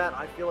before that,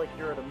 I feel like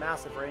you're at a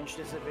massive range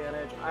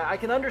disadvantage. I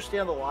can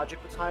understand the logic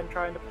behind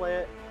trying to play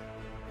it,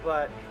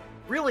 but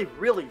really,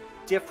 really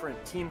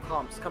different team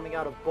comps coming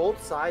out of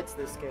both sides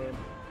this game.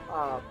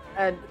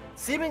 And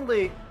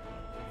seemingly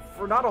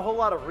for not a whole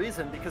lot of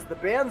reason, because the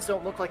bans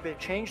don't look like they've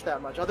changed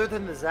that much. Other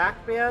than the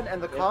Zac ban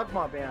and the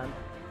Kog'Maw ban,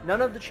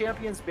 none of the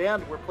champions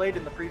banned were played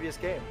in the previous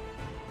game.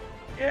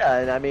 Yeah,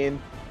 and I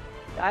mean,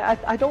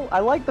 I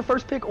like the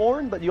first pick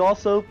Ornn, but you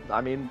also, I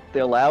mean, the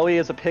Alawi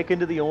is a pick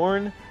into the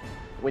Ornn.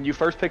 When you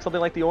first pick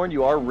something like the Ornn,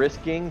 you are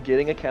risking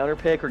getting a counter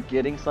pick or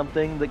getting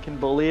something that can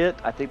bully it.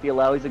 I think the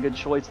Alawi's a good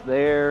choice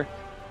there.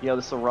 You know,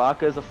 the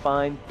Soraka is a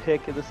fine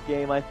pick in this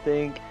game, I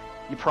think.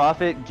 You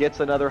Prophet gets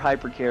another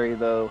hyper carry,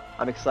 though.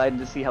 I'm excited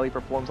to see how he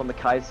performs on the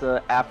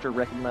Kai'Sa after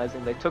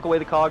recognizing they took away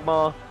the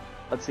Kog'Maw.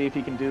 Let's see if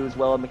he can do as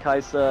well on the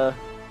Kai'Sa.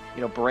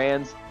 You know,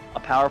 Brand's a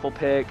powerful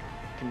pick,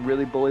 can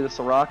really bully the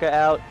Soraka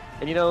out.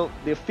 And you know,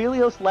 the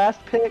Aphelios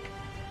last pick,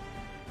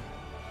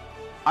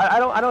 I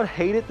don't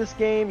hate it this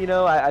game. You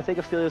know, I think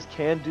Aphelios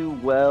can do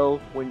well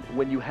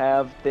when you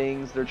have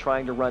things they're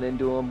trying to run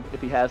into him. If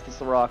he has the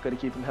Soraka to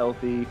keep him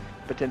healthy,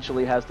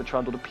 potentially has the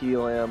Trundle to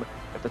peel him.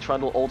 If the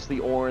Trundle ults the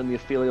Ornn, the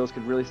Aphelios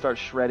could really start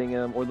shredding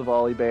him, or the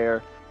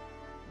Volibear.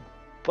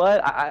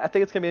 But I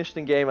think it's going to be an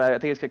interesting game. I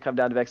think it's going to come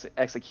down to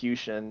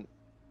execution.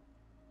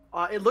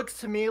 It looks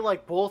to me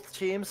like both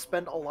teams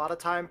spent a lot of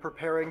time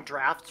preparing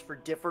drafts for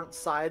different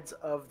sides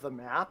of the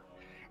map.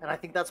 And I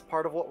think that's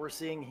part of what we're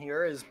seeing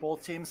here is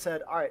both teams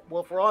said, all right,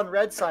 well, if we're on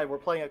red side, we're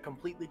playing a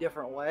completely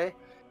different way.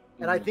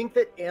 And I think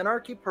that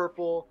Anarchy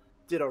Purple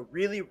did a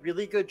really,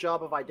 really good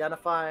job of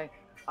identifying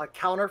a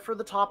counter for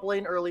the top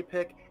lane early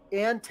pick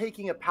and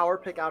taking a power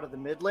pick out of the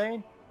mid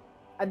lane.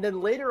 And then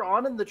later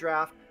on in the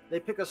draft, they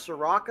pick a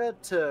Soraka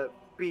to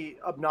be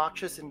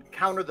obnoxious and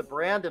counter the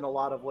brand in a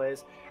lot of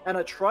ways, and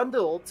a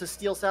Trundle to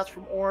steal stats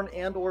from Ornn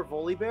and or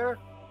Volibear.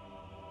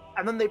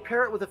 And then they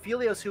pair it with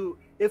Aphelios, who,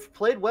 if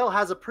played well,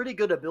 has a pretty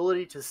good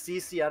ability to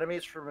CC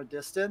enemies from a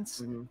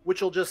distance,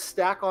 which will just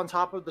stack on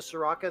top of the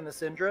Soraka and the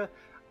Syndra.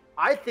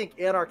 I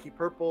think Anarchy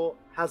Purple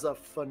has a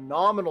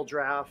phenomenal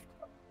draft.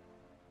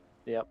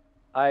 Yep,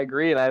 I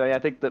agree, and I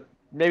think that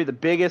maybe the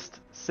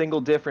biggest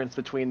single difference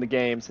between the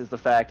games is the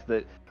fact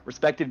that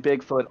respected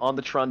Bigfoot on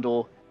the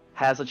Trundle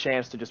has a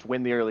chance to just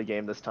win the early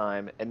game this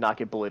time and not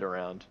get bullied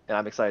around. And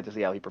I'm excited to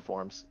see how he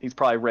performs. He's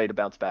probably ready to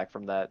bounce back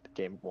from that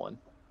game one.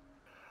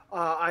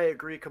 I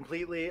agree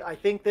completely. I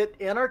think that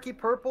Anarchy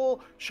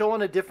Purple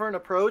showing a different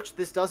approach.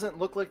 This doesn't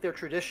look like their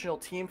traditional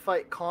team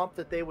fight comp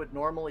that they would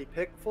normally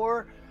pick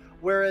for.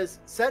 Whereas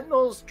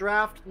Sentinels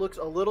draft looks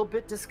a little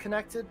bit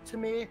disconnected to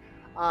me.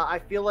 I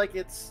feel like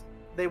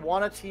they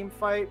want a team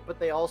fight, but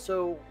they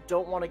also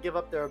don't want to give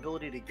up their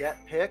ability to get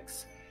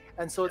picks.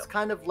 And so it's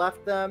kind of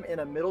left them in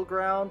a middle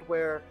ground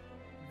where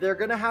they're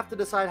going to have to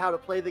decide how to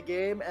play the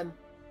game. And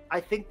I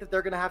think that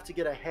they're going to have to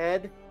get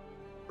ahead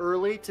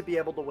early to be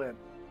able to win.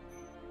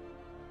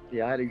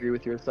 Yeah, I'd agree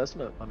with your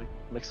assessment. I'm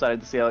excited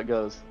to see how it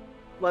goes.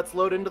 Let's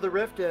load into the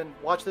Rift and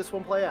watch this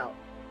one play out.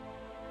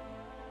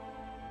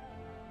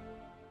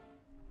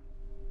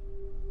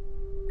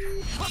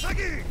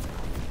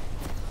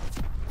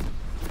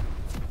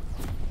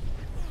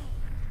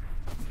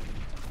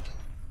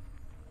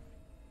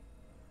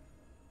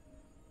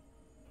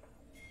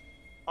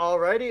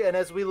 Alrighty, and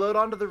as we load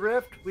onto the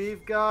Rift,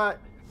 we've got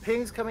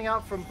pings coming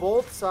out from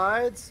both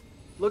sides.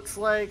 Looks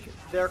like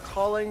they're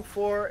calling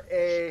for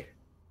a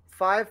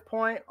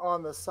 5-point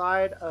on the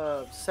side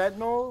of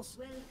Sentinels,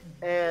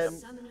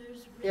 and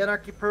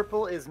Anarchy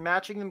Purple is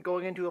matching them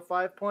going into a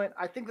 5-point.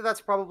 I think that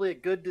that's probably a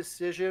good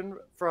decision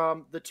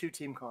from the two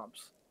team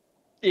comps.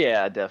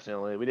 Yeah,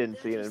 definitely. We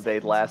didn't see an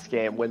invade last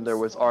game when there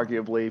was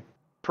arguably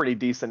pretty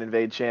decent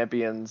invade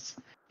champions.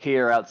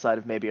 Here, outside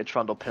of maybe a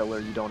Trundle Pillar,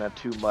 you don't have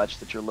too much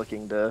that you're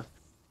looking to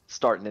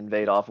start an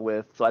invade off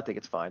with. So I think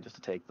it's fine just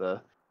to take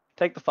the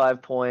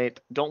 5-point.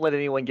 Don't let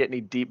anyone get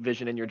any deep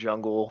vision in your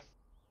jungle,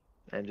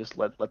 and just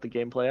let the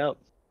game play out.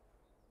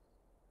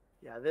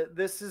 Yeah,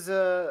 this is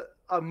a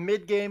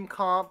mid-game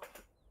comp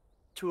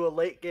to a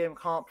late-game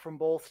comp from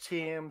both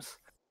teams.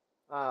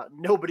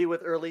 Nobody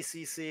with early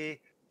CC.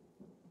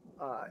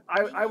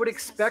 I would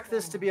expect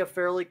this to be a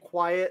fairly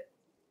quiet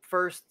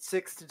first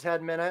 6 to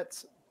 10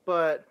 minutes,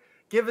 but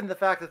given the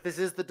fact that this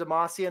is the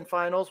Demacia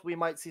finals, we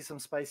might see some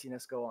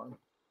spiciness go on.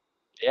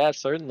 Yeah,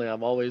 certainly.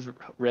 I'm always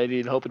ready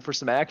and hoping for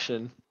some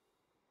action.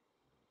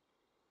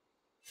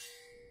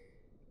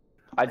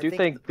 I do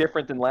think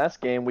different than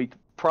last game, we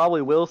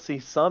probably will see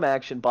some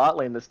action bot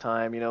lane this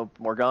time. You know,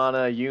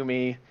 Morgana,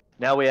 Yuumi.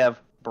 Now we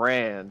have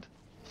Brand,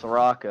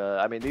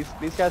 Soraka. I mean,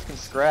 these guys can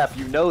scrap.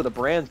 You know the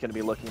Brand's going to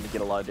be looking to get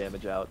a lot of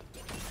damage out.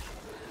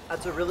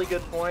 That's a really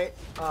good point.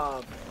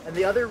 And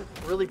the other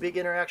really big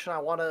interaction I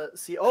want to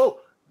see...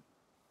 Oh!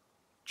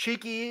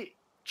 Cheeky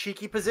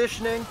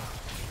positioning.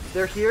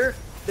 They're here.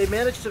 They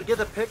managed to get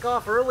the pick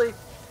off early,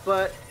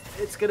 but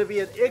it's going to be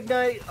an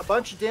Ignite, a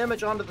bunch of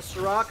damage onto the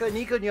Soraka.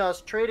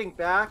 Nikonya trading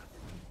back,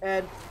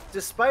 and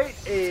despite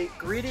a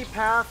greedy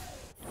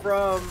path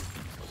from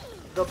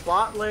the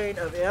bot lane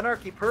of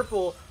Anarchy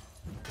Purple,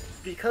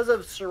 because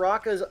of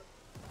Soraka's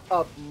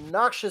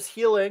obnoxious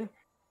healing,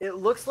 it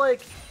looks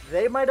like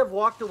they might have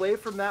walked away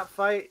from that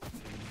fight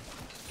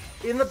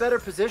in the better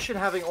position,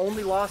 having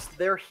only lost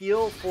their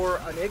heal for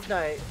an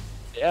Ignite.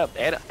 Yeah,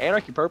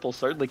 Anarchy Purple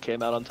certainly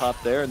came out on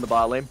top there in the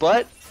bot lane,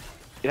 but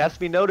it has to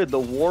be noted the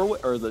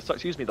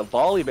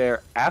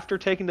Volibear, after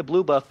taking the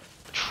blue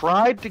buff,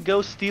 tried to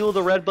go steal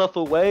the red buff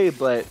away,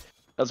 but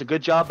that was a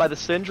good job by the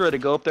Syndra to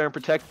go up there and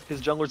protect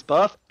his jungler's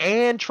buff,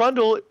 and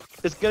Trundle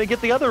is going to get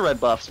the other red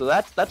buff, so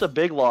that's a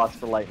big loss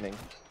for Lightning.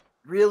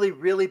 Really,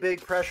 really big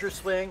pressure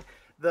swing.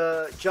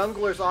 The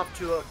jungler's off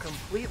to a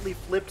completely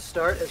flipped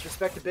start as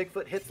Respected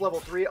Bigfoot hits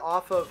level 3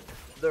 off of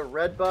the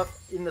red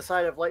buff in the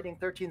side of Lightning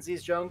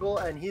 13Z's jungle,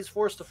 and he's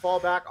forced to fall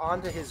back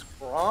onto his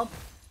Gromp.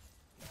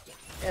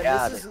 And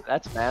yeah,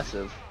 that's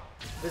massive.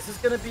 This is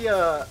going to be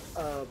a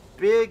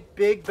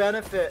big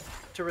benefit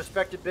to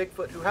Respected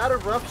Bigfoot, who had a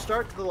rough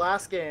start to the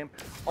last game,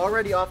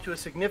 already off to a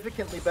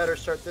significantly better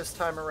start this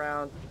time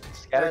around.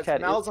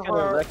 Scattercat is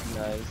going to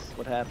recognize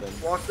what happened.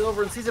 Walks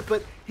over and sees it,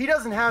 but he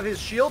doesn't have his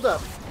shield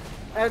up.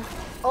 And,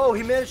 oh,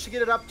 he managed to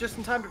get it up just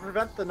in time to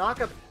prevent the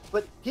knockup,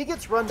 but he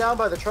gets run down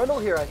by the Trundle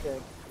here, I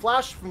think.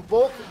 Flash from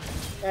Bolt,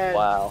 and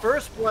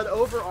first blood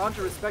over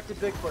onto Respected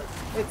Bigfoot.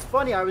 It's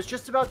funny, I was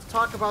just about to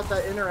talk about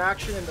that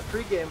interaction in the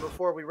pregame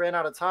before we ran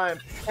out of time.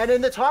 And in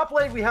the top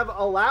lane, we have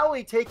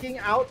Alawi taking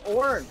out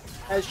Ornn,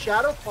 as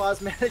Shadow Claws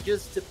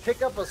manages to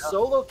pick up a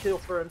solo kill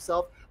for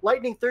himself.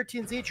 Lightning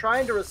 13Z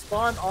trying to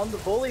respond on the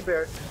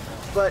Volibear,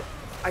 but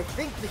I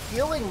think the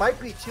healing might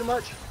be too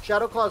much.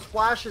 Shadow Claws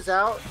flashes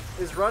out,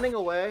 is running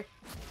away,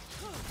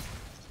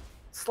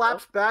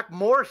 slaps back,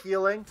 more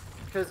healing,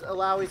 because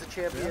Alawi's a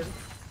champion.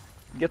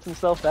 Yeah. Gets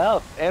himself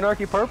out.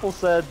 Anarchy Purple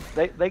said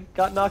they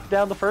got knocked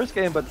down the first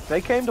game, but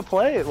they came to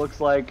play, it looks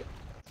like.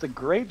 It's a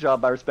great job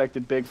by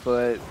Respected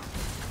Bigfoot.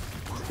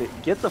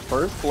 Get the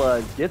first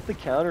blood, get the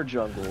counter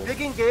jungle.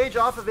 Big engage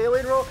off of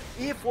Alien Roll,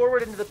 E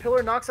forward into the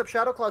pillar, knocks up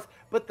Shadow Claws,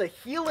 but the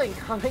healing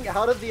coming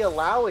out of the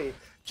Alawi,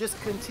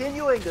 just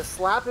continuing to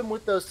slap him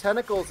with those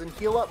tentacles and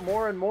heal up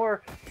more and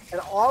more,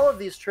 and all of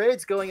these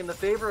trades going in the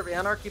favor of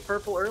Anarchy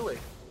Purple early.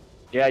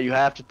 Yeah, you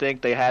have to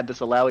think they had this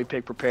Alawi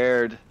pick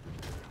prepared.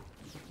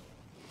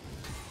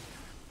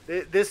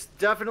 This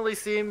definitely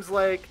seems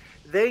like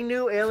they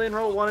knew Alien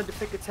Roll wanted to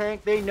pick a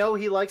tank. They know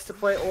he likes to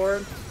play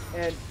Ornn,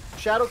 and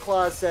Shadow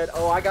Claws said,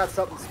 oh, I got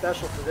something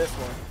special for this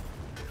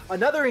one.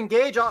 Another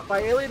engage by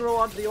Alien Roll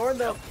onto the Ornn,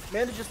 though,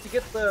 manages to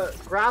get the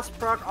Grasp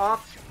proc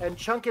off and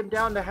chunk him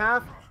down to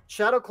half.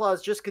 Shadow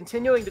Claws just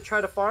continuing to try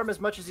to farm as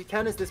much as he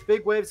can as this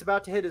big wave's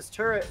about to hit his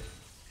turret.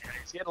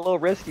 He's getting a little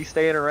risky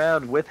staying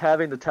around with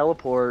having the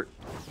teleport.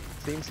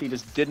 Seems he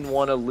just didn't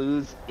want to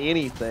lose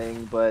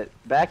anything, but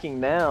backing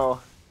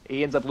now,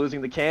 he ends up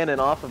losing the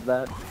cannon off of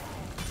that.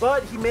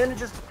 But he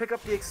manages to pick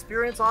up the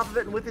experience off of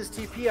it, and with his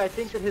TP, I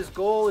think that his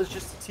goal is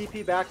just to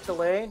TP back to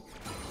lane.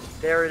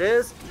 There it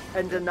is,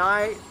 and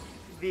deny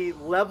the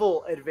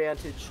level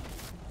advantage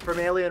from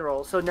Alien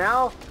Roll. So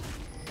now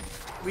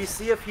we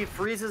see if he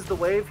freezes the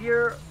wave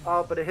here,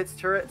 but it hits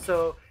turret,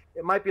 so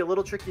it might be a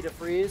little tricky to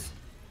freeze.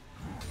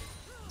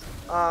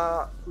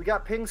 We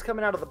got pings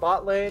coming out of the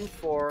bot lane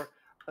for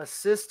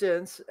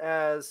assistance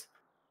as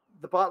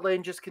the bot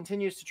lane just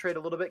continues to trade a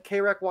little bit.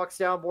 K-Rek walks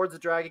down, boards the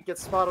dragon,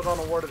 gets spotted on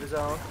a ward of his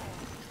own.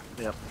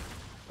 Yep.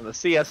 And the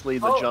CS lead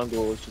in the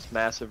jungle is just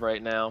massive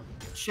right now.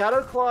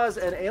 Shadow Claws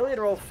and Alien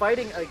Roll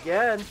fighting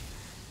again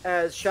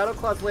as Shadow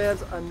Claws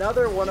lands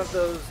another one of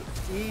those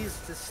E's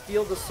to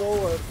steal the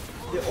soul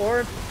of the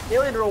orange.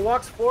 Alien Roll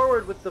walks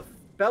forward with the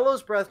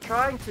Bellows Breath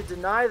trying to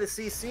deny the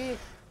CC,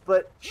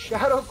 but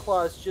Shadow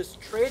Claws just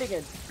trading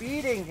and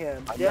beating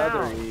him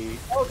down. E.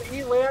 Oh, the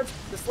E lands,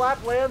 the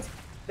slap lands.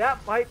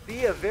 That might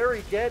be a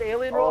very dead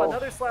Alien Roll.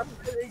 Another slap.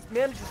 He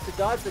manages to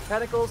dodge the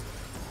tentacles,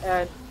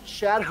 and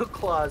Shadow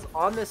Claws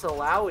on this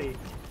Alawi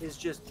is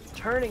just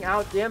turning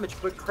out damage.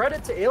 But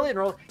credit to Alien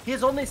Roll, he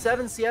is only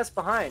 7 CS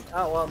behind.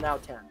 Oh, well, now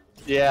 10.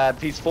 Yeah,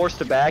 he's forced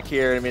to back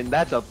here. I mean,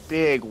 that's a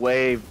big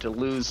wave to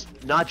lose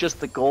not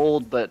just the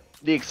gold, but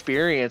the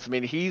experience. I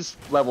mean, he's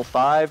level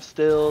 5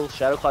 still.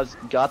 Shadow Claws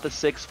got the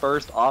 6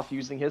 first off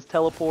using his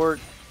teleport.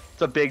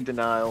 It's a big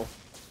denial.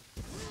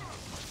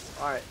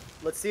 All right,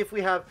 let's see if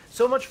we have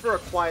so much for a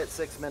quiet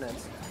 6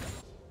 minutes.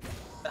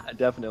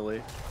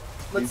 Definitely.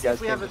 Let's see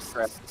if we have a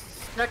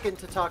second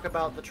to talk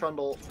about the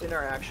Trundle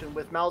interaction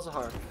with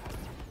Malzahar.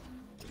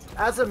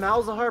 As a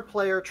Malzahar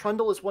player,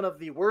 Trundle is one of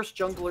the worst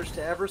junglers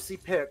to ever see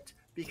picked,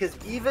 because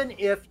even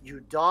if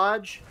you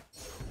dodge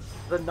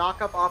the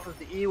knockup off of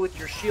the E with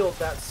your shield,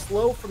 that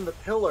slow from the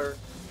pillar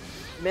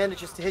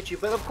manages to hit you.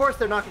 But of course,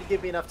 they're not going to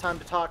give me enough time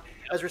to talk,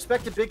 as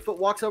Respected Bigfoot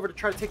walks over to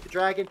try to take the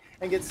dragon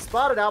and gets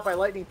spotted out by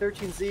Lightning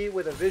 13Z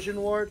with a Vision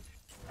Ward.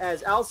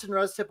 As Allison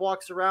Rustip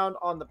walks around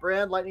on the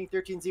brand, Lightning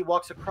 13Z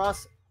walks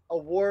across a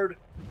ward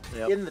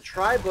in the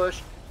Tri-Bush,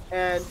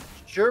 and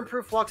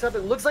Germproof walks up.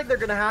 It looks like they're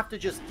going to have to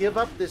just give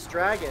up this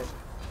dragon.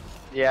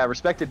 Yeah,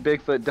 Respected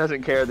Bigfoot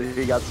doesn't care that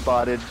he got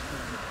spotted,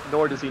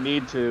 nor does he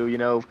need to. You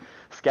know,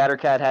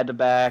 Scattercat had to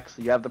back,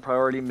 so you have the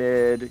priority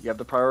mid, you have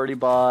the priority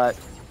bot.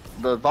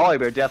 The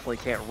Volibear definitely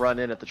can't run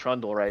in at the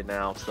Trundle right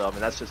now, so I mean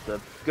that's just a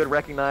good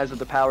recognize of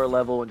the power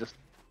level and just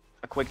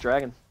a quick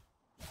dragon.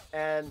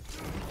 And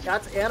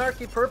that's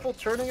Anarchy Purple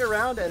turning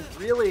around and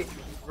really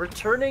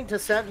returning to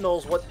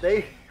Sentinels what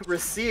they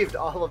received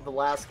all of the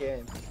last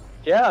game.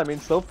 Yeah, I mean,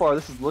 so far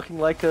this is looking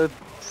like a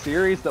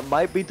series that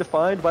might be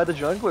defined by the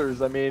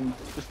junglers. I mean,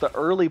 just the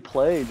early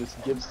play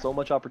just gives so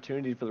much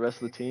opportunity for the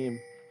rest of the team.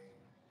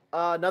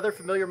 Another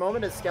familiar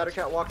moment as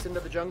Scattercat walks into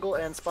the jungle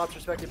and spots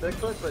Respected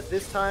Bigfoot, but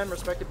this time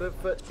Respected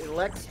Bigfoot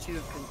elects to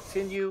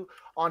continue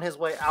on his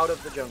way out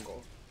of the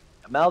jungle.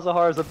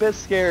 Malzahar is a bit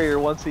scarier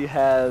once he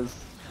has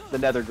the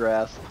Nether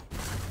Grasp.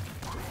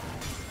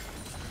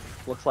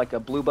 Looks like a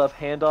blue buff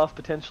handoff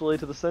potentially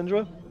to the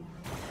Syndra.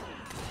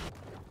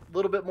 A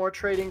little bit more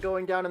trading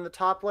going down in the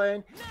top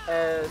lane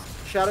as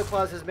Shadow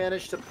Claws has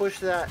managed to push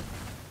that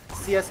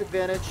CS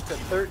advantage to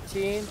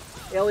 13.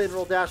 Alien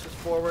Roll dashes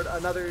forward.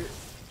 Another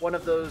one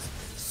of those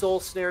soul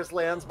snares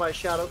lands by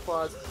Shadow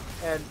Claws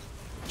and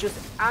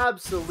just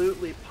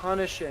absolutely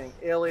punishing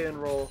Alien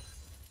Roll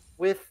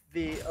with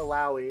the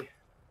Alawi.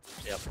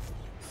 Yep.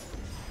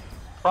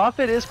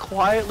 Prophet is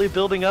quietly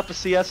building up a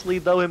CS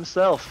lead though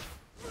himself.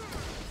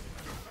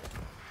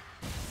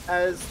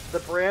 As the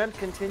brand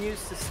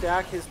continues to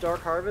stack his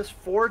Dark Harvest,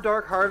 4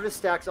 Dark Harvest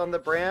stacks on the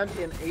brand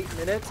in 8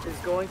 minutes is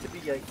going to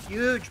be a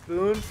huge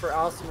boon for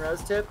Allison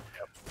Restip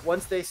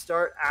once they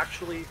start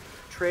actually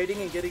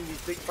trading and getting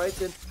these big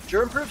fights in.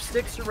 Germproof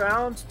sticks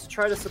around to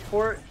try to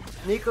support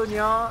Nico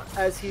Nya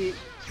as he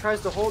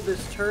tries to hold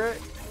this turret,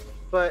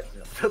 but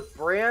the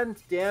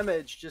brand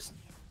damage just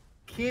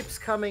keeps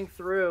coming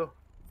through.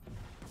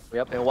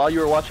 Yep, and while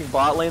you were watching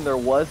bot lane, there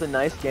was a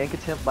nice gank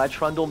attempt by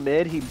Trundle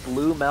mid. He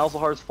blew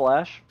Malzahar's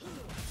flash.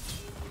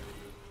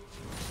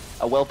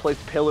 A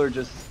well-placed pillar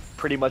just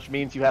pretty much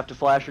means you have to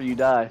flash or you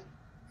die.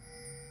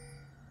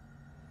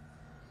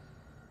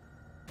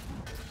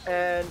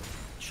 And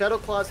Shadow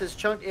Claws has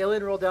chunked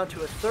Alien Roll down to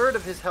 1/3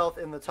 of his health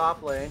in the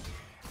top lane,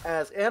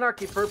 as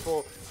Anarchy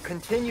Purple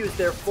continues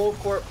their full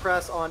court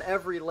press on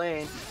every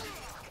lane,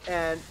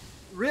 and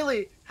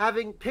really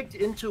having picked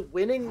into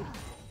winning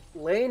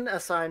lane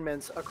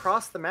assignments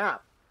across the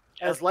map.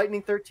 As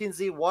Lightning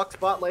 13Z walks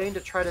bot lane to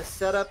try to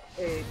set up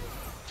a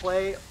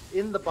play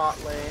in the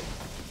bot lane.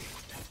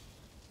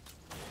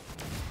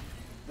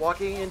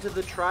 Walking into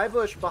the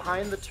Tri-Bush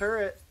behind the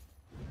turret.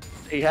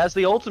 He has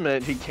the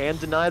ultimate. He can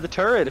deny the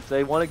turret if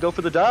they want to go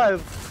for the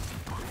dive.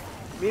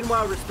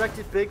 Meanwhile,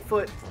 Respected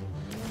Bigfoot,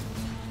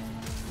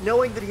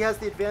 knowing that he has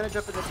the advantage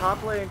up in the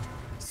top lane,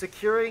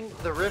 securing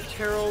the Rift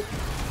Herald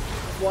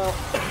while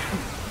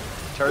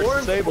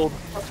Turret's disabled.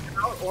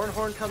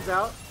 Ornhorn comes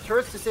out.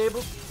 Turret's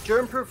disabled.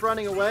 Germproof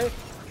running away.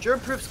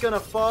 Germproof's gonna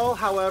fall,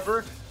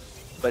 however.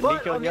 But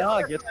Nico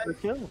Nya gets the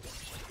kill.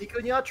 Nico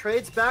Nya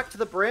trades back to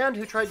the brand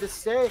who tried to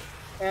stay,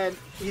 and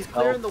he's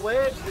clearing the way.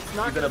 It's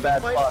not gonna be a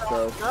bad spot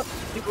though.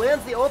 He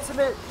lands the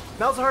ultimate.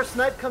 Malzahar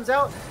snipe comes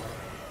out,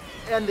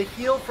 and the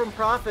heal from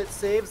Prophet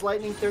saves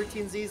Lightning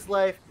 13Z's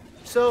life.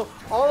 So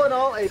all in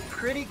all, a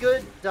pretty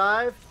good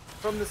dive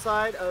from the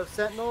side of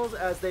Sentinels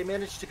as they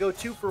managed to go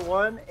 2 for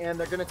 1, and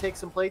they're going to take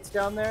some plates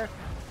down there.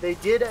 They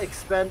did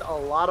expend a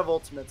lot of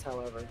ultimates,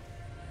 however.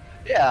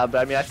 Yeah, but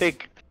I mean, I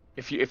think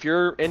if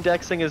you're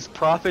indexing his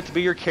profit to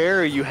be your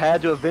carry, you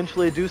had to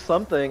eventually do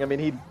something. I mean,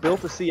 he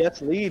built a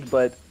CS lead,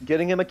 but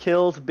getting him a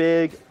kill is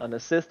big, an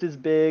assist is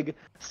big,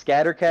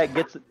 Scattercat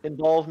gets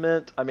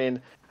involvement. I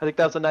mean, I think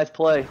that was a nice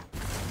play.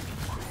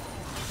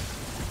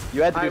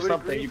 You had to do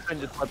something. Agree. You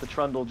couldn't just let the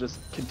Trundle just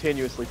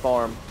continuously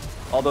farm.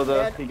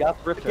 Although he got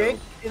Rift gank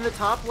in the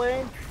top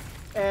lane,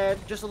 and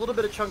just a little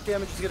bit of chunk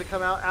damage is going to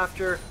come out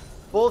after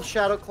both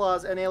Shadow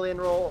Claws and Alien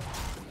Roll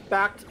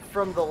backed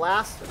from the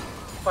last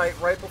fight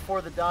right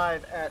before the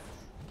dive at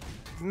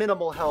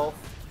minimal health.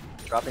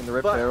 Dropping the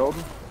Rift Herald.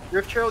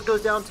 Rift Herald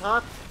goes down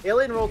top.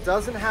 Alien Roll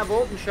doesn't have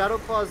ult, and Shadow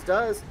Claws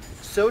does.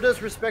 So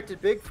does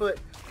Respected Bigfoot.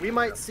 We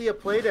might see a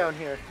play down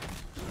here.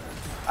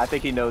 I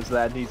think he knows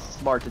that, and he's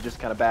smart to just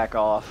kind of back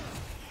off.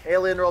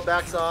 Alien Roll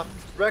backs off,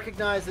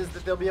 recognizes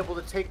that they'll be able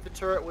to take the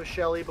turret with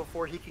Shelly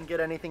before he can get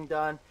anything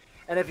done.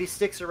 And if he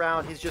sticks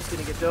around, he's just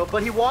going to get doped.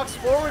 But he walks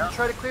forward to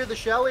try to clear the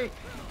Shelly,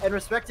 and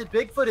Respected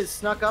Bigfoot is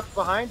snuck up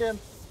behind him,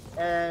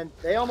 and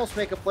they almost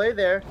make a play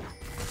there.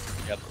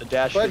 Yep, the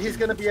dash. But he's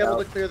going to be able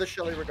to clear the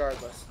Shelly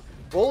regardless.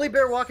 Bully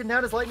Bear walking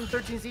down as Lightning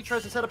 13Z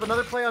tries to set up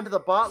another play onto the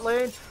bot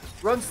lane,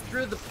 runs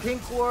through the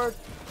pink ward,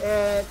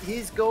 and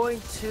he's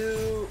going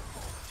to...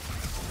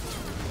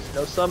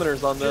 No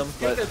summoners on them,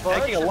 but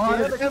taking a lot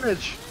of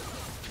damage.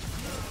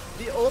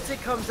 The ulti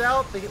comes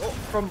out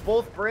from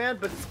both Brand,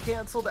 but it's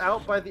canceled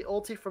out by the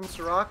ulti from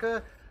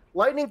Soraka.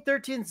 Lightning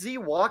 13Z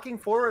walking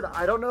forward.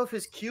 I don't know if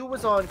his Q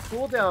was on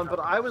cooldown, but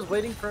I was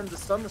waiting for him to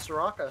stun the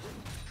Soraka.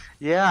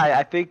 Yeah,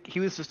 I think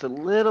he was just a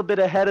little bit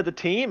ahead of the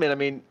team, and I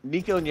mean,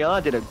 Nico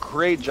Nyan did a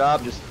great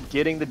job just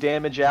getting the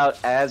damage out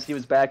as he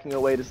was backing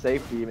away to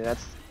safety. I mean,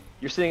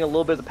 you're seeing a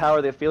little bit of the power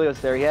of the Aphelios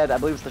there. He had, I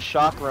believe it was the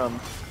Chakram,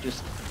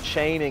 just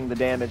chaining the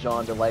damage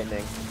onto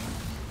Lightning.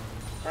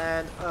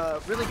 And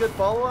really good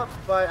follow-up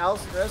by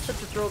Allison Resip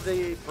to throw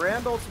the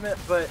Brand ultimate,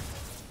 but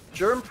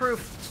Germproof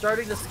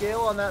starting to scale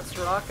on that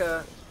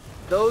Soraka.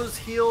 Those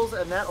heals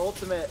and that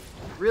ultimate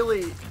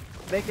really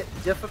make it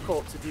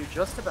difficult to do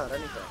just about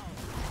anything.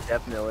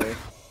 Definitely.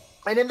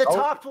 And in the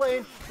top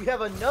lane, we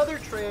have another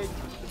trade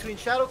between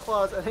Shadow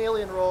Claws and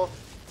Alien Roll,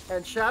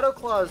 and Shadow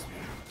Claws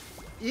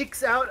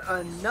ekes out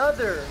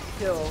another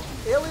kill.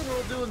 Alien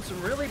Roll doing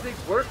some really big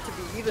work to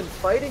be even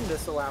fighting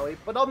this Alawi,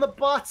 but on the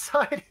bot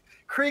side,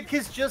 Krieg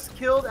has just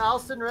killed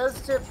Alston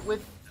Reztip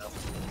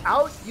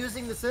without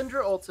using the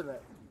Syndra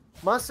ultimate.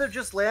 Must have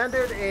just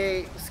landed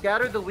a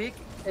Scatter the Weak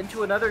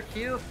into another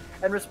Q,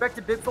 and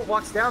Respected Bigfoot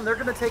walks down. They're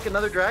going to take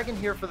another dragon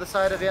here for the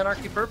side of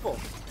Anarchy Purple.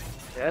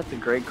 Yeah, it's a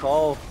great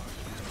call.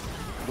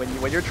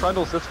 When your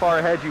Trundle's this far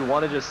ahead, you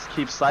want to just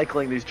keep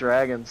cycling these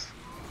dragons.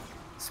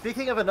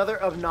 Speaking of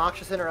another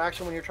obnoxious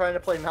interaction when you're trying to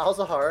play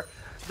Malzahar,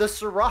 the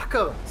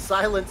Soraka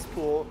silence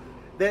pool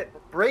that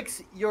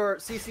breaks your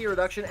CC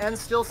reduction and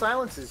still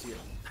silences you.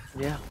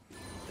 Yeah.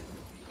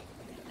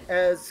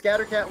 As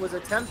Scattercat was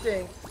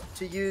attempting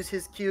to use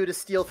his Q to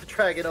steal the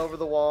dragon over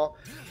the wall,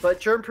 but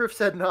Germproof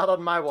said, not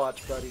on my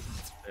watch, buddy.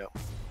 Yep.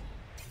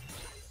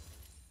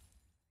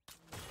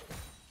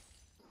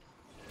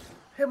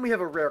 And we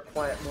have a rare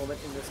quiet moment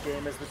in this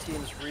game as the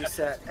teams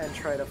reset and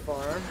try to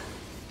farm.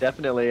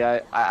 Definitely.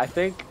 I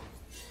think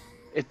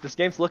this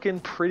game's looking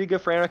pretty good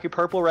for Anarchy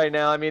Purple right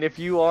now. I mean, if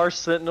you are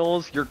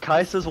Sentinels, your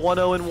Kai'Sa's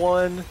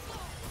 1-0-1.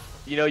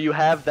 You know, you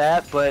have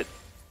that, but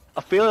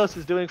Aphelios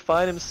is doing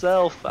fine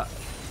himself.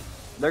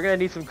 They're going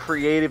to need some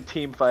creative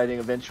team fighting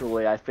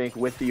eventually, I think,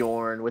 with the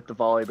Ornn, with the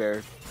Volley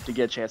Bear, to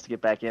get a chance to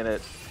get back in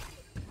it.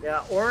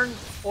 Yeah,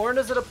 Ornn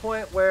is at a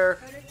point where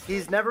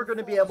he's never going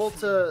to be able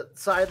to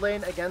side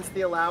lane against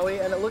the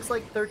Alawi, and it looks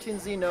like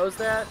 13Z knows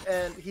that,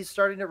 and he's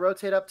starting to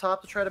rotate up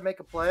top to try to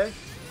make a play.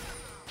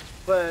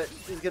 But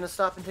he's going to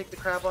stop and take the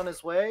crab on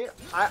his way.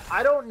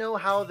 I don't know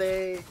how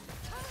they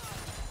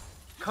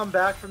come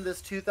back from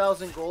this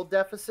 2,000 gold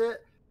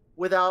deficit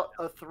without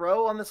a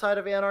throw on the side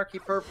of Anarchy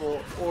Purple,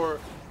 or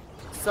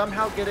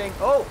somehow getting...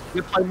 Oh!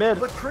 You play mid.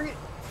 But Kree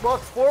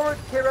walks forward,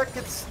 K-Rek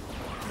gets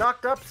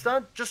knocked up,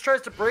 stunned, just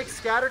tries to break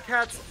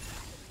Scattercat's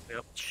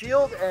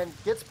shield and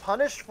gets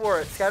punished for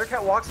it.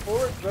 Scattercat walks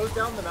forward, throws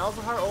down the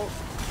Malzahar ult,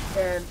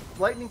 and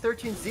Lightning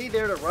 13Z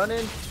there to run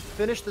in,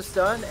 finish the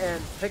stun,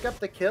 and pick up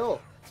the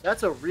kill.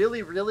 That's a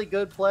really, really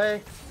good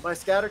play by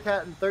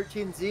Scattercat and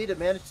 13Z to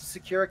manage to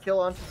secure a kill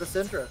onto the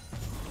Syndra.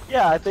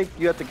 Yeah, I think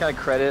you have to kind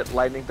of credit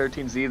Lightning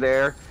 13Z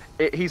there.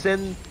 He's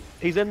in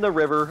the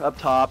river up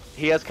top.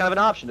 He has kind of an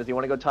option. Does he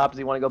want to go top? Does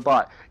he want to go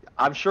bot?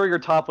 I'm sure your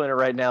top laner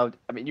right now,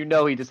 I mean, you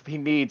know he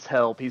needs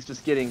help. He's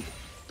just getting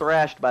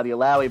thrashed by the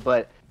Alawi,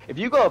 but if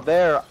you go up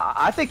there,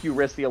 I think you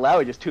risk the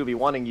Alawi just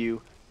 2v1ing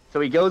you. So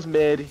he goes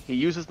mid, he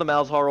uses the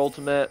Malzahar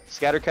ultimate,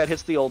 Scattercat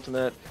hits the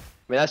ultimate.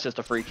 I mean, that's just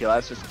a free kill.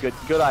 That's just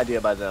good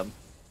idea by them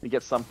to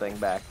get something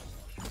back.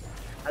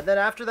 And then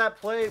after that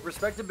play,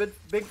 Respected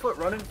Bigfoot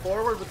running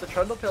forward with the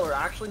Trundle Pillar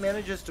actually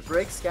manages to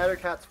break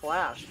Scattercat's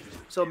flash.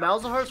 So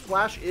Malzahar's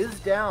flash is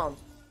down,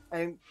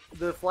 and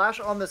the flash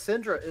on the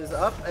Syndra is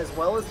up, as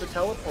well as the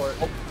teleport.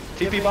 Oh,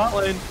 TP bot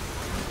lane.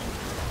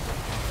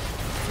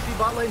 TP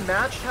bot lane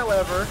matched,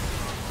 however.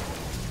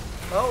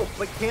 Oh,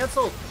 but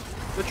canceled.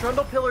 The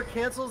Trundle Pillar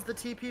cancels the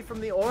TP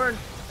from the Ornn,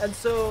 and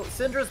so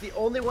Syndra's the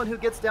only one who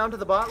gets down to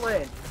the bot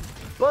lane.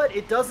 But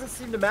it doesn't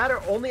seem to matter.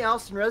 Only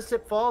Alston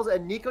Reztip falls,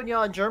 and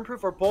Nikonya and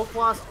Germproof are both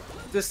lost,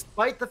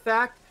 despite the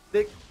fact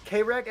that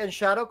K-Rek and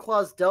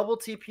Shadowclaw's double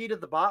TP to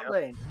the bot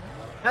lane.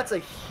 That's a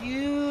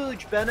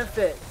huge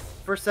benefit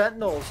for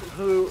Sentinels,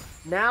 who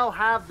now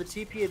have the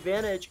TP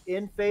advantage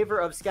in favor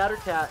of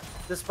Scattercat,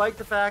 despite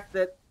the fact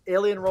that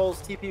Alien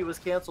Roll's TP was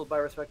canceled by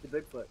Respected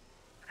Bigfoot.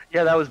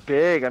 Yeah, that was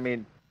big. I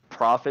mean,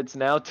 Prophet's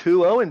now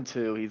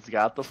 2-0-2. He's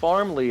got the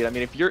farm lead. I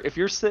mean, if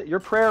your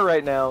prayer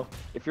right now,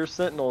 if you're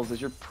Sentinels, is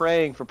you're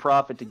praying for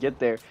Prophet to get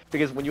there,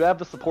 because when you have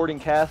the supporting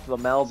cast of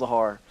a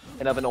Malzahar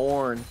and of an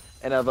Ornn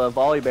and of a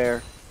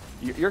Volibear,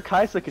 your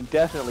Kai'Sa can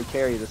definitely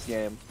carry this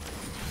game.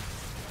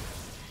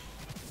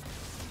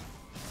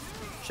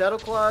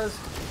 Shadowclaw's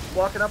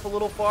walking up a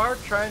little far,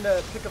 trying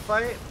to pick a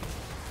fight,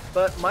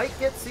 but might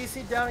get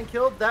CC'd down and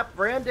killed. That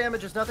brand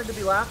damage is nothing to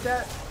be laughed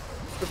at.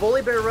 The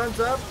Volibear runs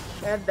up,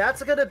 and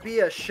that's going to be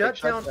a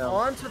shutdown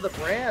onto the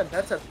brand.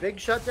 That's a big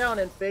shutdown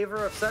in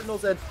favor of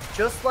Sentinels, and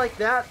just like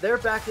that, they're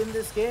back in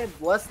this game.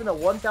 Less than a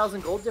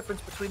 1,000 gold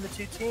difference between the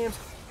two teams.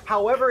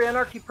 However,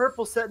 Anarchy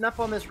Purple setting up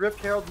on this Rift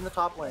Herald in the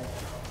top lane.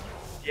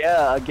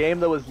 Yeah, a game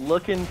that was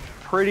looking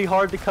pretty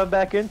hard to come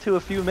back into a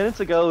few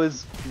minutes ago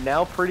is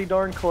now pretty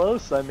darn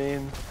close. I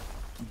mean,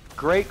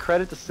 great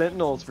credit to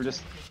Sentinels for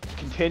just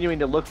continuing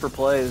to look for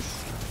plays.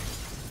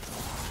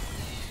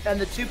 And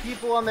the two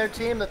people on their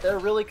team that they're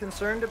really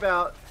concerned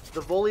about,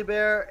 the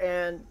Volibear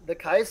and the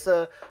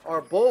Kai'Sa,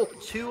 are both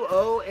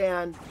 2-0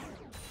 and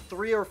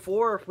 3 or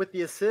 4 with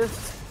the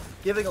assists,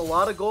 giving a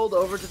lot of gold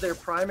over to their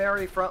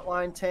primary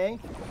frontline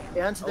tank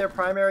and to their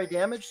primary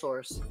damage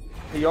source.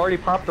 He already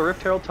popped the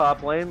Rift Herald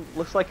top lane.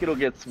 Looks like it'll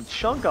get some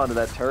chunk onto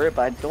that turret,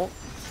 but I don't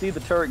see the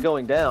turret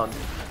going down.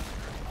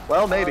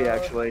 Well, maybe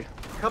actually.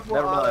 A couple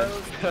of autos,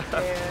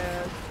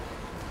 and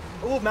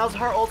ooh,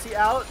 Malzahar ulti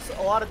out,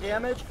 a lot of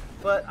damage,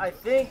 but I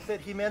think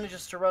that he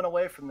manages to run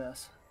away from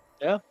this.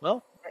 Yeah,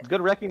 well, it's good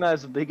to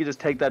recognize that he could just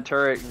take that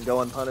turret and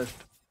go unpunished.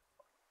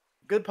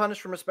 Good punish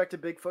from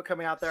Respected Bigfoot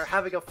coming out there,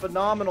 having a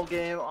phenomenal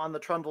game on the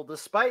Trundle,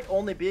 despite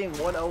only being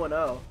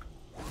 1-0-0.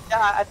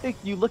 Yeah, I think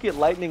you look at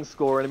Lightning's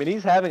score, and I mean,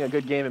 he's having a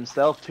good game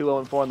himself,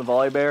 2-0-4 on the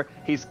Volibear.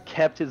 He's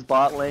kept his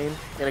bot lane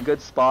in a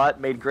good spot,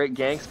 made great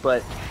ganks,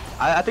 but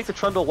I think the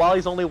Trundle, while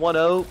he's only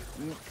 1-0,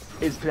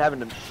 is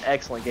having an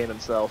excellent game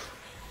himself.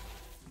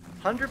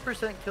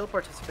 100% kill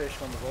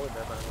participation on the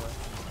Volibear, by the way.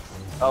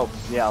 Oh,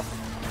 yeah.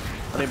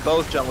 I mean,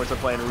 both junglers are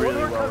playing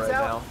really well right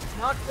now.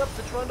 Knocks up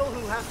the Trundle,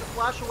 who has to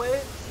flash away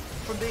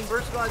from being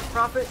bursted by his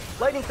Prophet.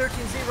 Lightning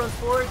 13Z runs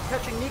forward,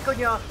 catching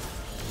Nikonya,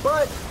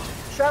 but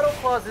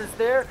Shadowclaws is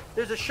there.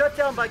 There's a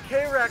shutdown by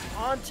K-Rek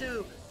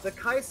onto the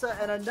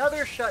Kai'Sa, and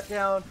another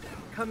shutdown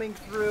coming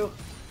through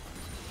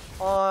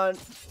on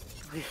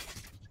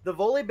the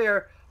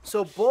Volibear.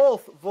 So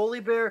both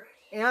Volibear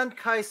and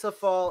Kai'Sa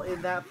fall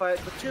in that fight.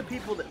 The two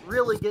people that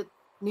really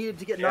needed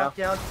to get knocked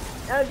down.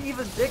 And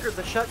even bigger,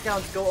 the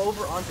shutdowns go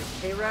over onto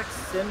K-Rek,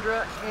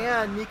 Syndra,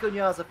 and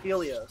Nikonya's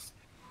Aphelios.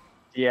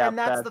 Yeah, and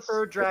that's the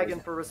third dragon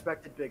for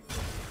Respected Bigfoot.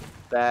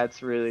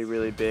 That's really,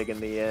 really big in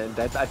the end.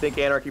 I think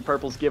Anarchy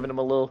Purple's giving him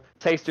a little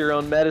taste of your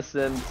own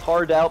medicine. It's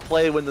hard to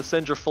outplay when the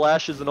Syndra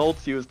flashes and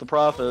ults you as the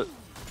Prophet.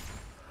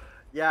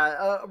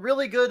 Yeah, a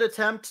really good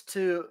attempt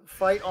to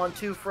fight on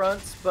two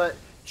fronts, but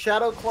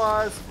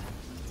Shadowclaws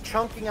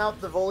chunking out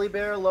the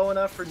Volibear low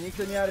enough for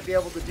Nikonya to be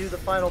able to do the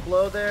final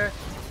blow there.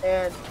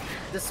 And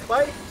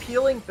despite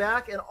peeling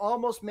back and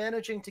almost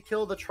managing to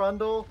kill the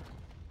Trundle,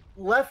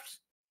 left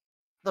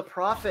the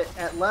Prophet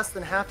at less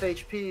than half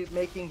HP,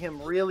 making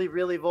him really,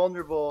 really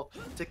vulnerable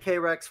to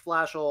K-Rek's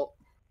flash ult.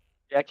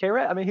 Yeah,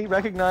 K-Rek, I mean, he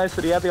recognized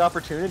that he had the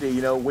opportunity.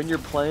 You know, when you're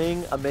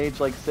playing a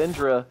mage like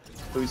Syndra,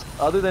 who's,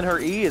 other than her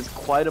E, is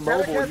quite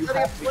immobile. You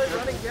have to be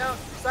running down.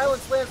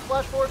 Silence lands,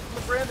 flash forward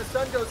from the brand, the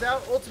sun goes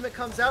out, ultimate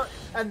comes out,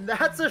 and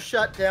that's a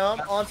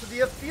shutdown onto the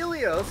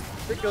Aphelios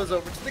that goes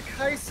over to the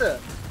Kai'Sa,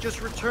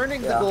 just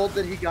returning the gold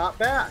that he got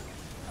back.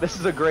 This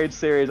is a great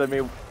series. I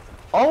mean,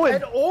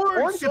 and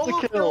Ornn solo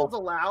kills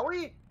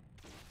Alawi?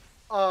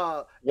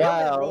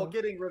 Alien Roll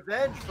getting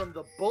revenge from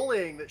the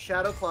bullying that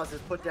Shadowclaws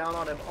has put down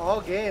on him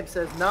all game.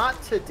 Says, not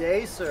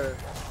today, sir.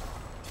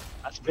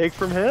 That's big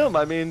from him.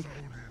 I mean,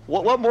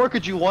 what more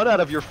could you want out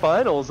of your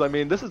finals? I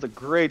mean, this is a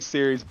great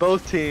series.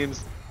 Both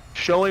teams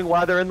showing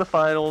why they're in the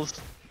finals,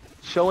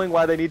 showing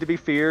why they need to be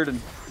feared, and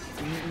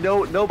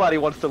nobody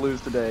wants to lose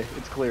today.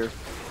 It's clear.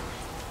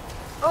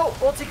 Oh,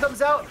 ulti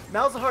comes out.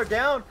 Malzahar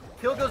down.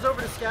 Kill goes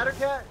over to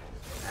Scattercat.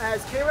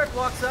 As K-Rek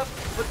walks up,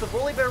 but the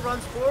Volibear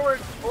runs forward,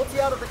 ulti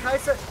out of the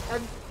Kai'Sa,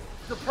 and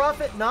the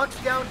Prophet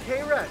knocks down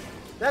K-Rek.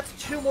 That's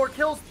 2 more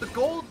kills. The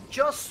gold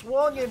just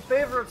swung in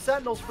favor of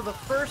Sentinels for the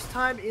first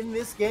time in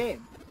this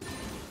game.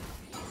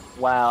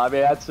 Wow, I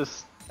mean,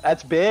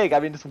 that's big. I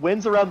mean, just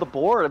wins around the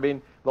board. I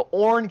mean, the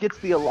Ornn gets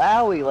the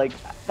Alawi. Like,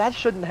 that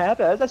shouldn't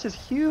happen. That's just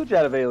huge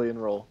out of Alien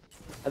Roll.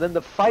 And then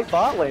the fight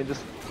bot lane,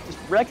 just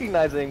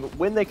recognizing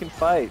when they can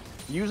fight,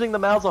 using the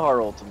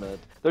Malzahar ultimate.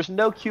 There's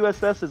no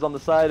QSSs on the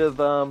side of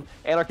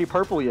Anarchy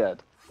Purple yet.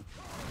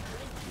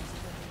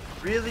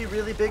 Really,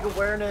 really big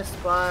awareness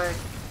by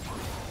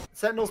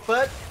Sentinels,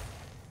 but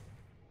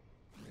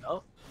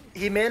Oh.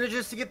 he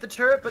manages to get the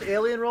turret, but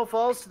Alien Roll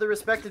falls to the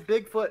respected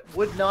Bigfoot.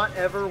 Would not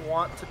ever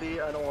want to be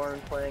an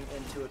Orin playing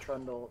into a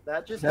Trundle.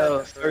 That just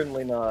No,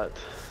 certainly not.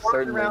 Walking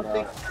Certainly around not.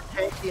 thinking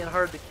you're tanky and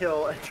hard to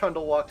kill, and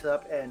Trundle walks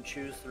up and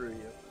chews through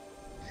you.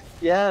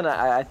 Yeah, and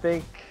I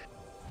think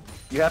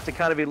you have to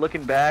kind of be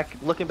looking back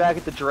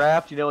at the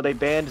draft. You know, they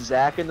banned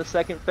Zac in the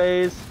second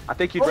phase. I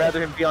think you'd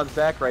rather him be on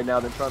Zac right now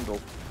than Trundle.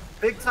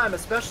 Big time,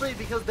 especially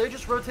because they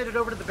just rotated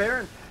over to the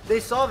Baron. They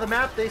saw the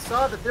map, they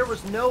saw that there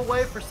was no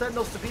way for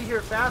Sentinels to be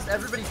here fast.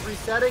 Everybody's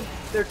resetting,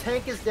 their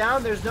tank is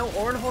down, there's no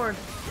Ornhorn.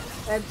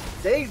 And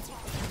they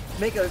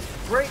make a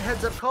great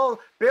heads-up call.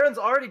 Baron's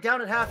already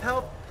down at half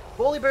health.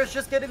 Bully Bear's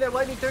just getting their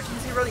Lightning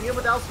 13C running in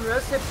with Alcin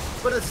Res Tip,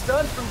 but a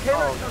stun from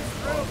K-Rec comes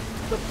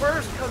through. The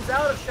burst comes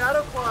out of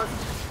Shadow Claws,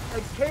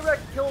 and K-Rec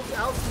kills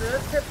Alcin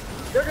Res Tip.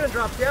 They're gonna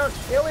drop down.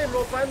 Alien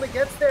Roll finally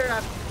gets there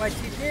by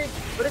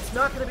TPing, but it's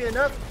not gonna be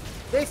enough.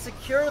 They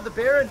secure the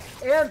Baron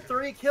and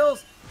 3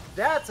 kills.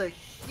 That's a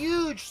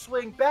huge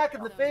swing back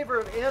in the favor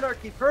of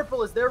Anarchy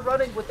Purple as they're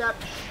running with that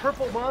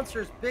purple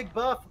monster's big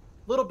buff.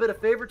 Little bit of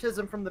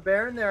favoritism from the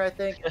Baron there, I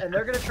think, and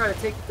they're going to try to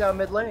take it down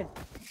mid lane.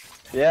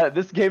 Yeah,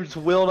 this game just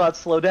will not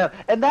slow down.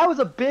 And that was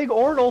a big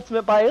Ornn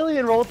ultimate by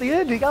Alien Roll at the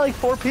end. He got like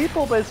 4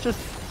 people, but it's just,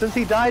 since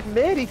he died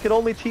mid, he could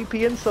only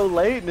TP in so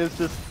late, and it's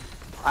just,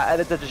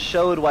 that just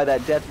showed why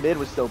that death mid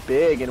was so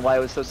big and why it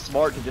was so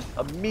smart to just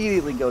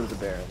immediately go to the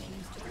Baron.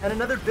 And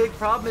another big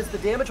problem is the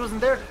damage wasn't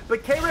there,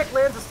 but K-Rec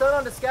lands a stun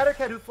onto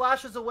Scattercat, who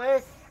flashes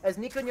away as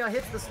Nikonya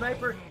hits the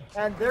sniper,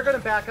 and they're going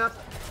to back up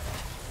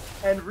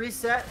and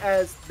reset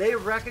as they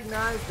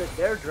recognize that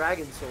their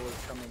Dragon Soul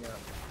is coming up.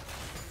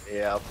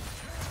 Yeah,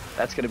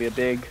 that's going to be a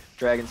big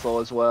Dragon Soul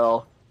as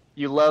well.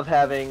 You love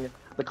having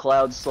the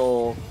Cloud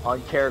Soul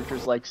on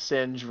characters like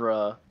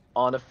Syndra,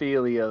 on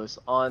Aphelios,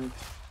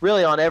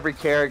 really on every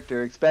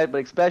character, but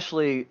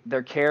especially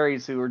their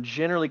carries who are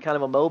generally kind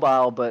of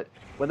immobile, but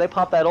when they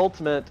pop that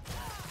ultimate,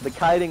 the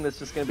kiting that's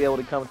just going to be able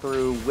to come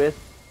through with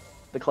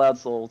the Cloud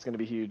Soul is going to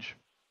be huge.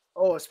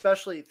 Oh,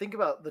 especially, think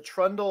about the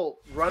Trundle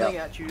running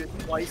at you at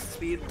twice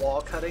speed,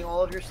 wall cutting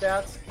all of your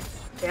stats,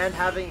 and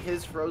having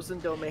his Frozen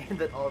Domain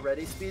that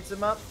already speeds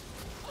him up.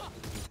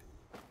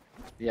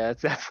 Yeah,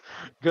 that's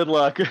good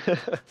luck.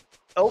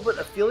 Oh, but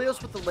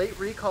Aphelios with the late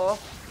recall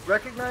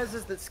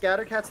recognizes that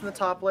Scattercat's in the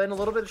top lane, a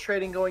little bit of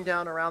trading going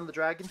down around the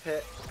Dragon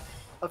Pit.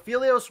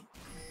 Aphelios,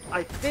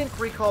 I think,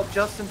 recalled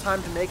just in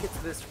time to make it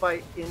to this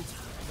fight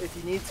if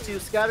he needs to.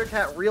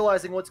 Scattercat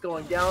realizing what's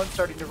going down,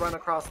 starting to run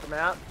across the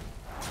map.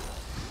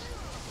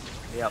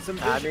 Yep. Some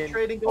vision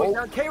trading going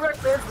down.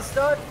 K-Rec lands the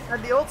stun,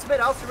 and the ultimate,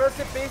 Alcin Res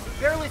Tip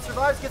barely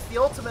survives, gets the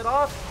ultimate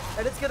off,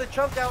 and it's going to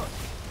chunk out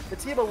the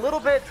team a little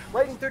bit.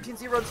 Lightning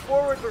 13C runs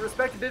forward, but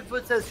respected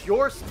Bigfoot says,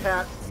 your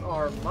stats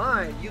are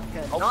mine. You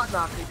cannot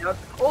knock me down.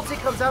 Ulti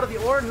comes out of the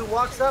Ornn, who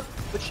walks up,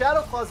 but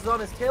Shadow Claws is on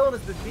his tail and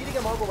has been beating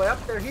him all the way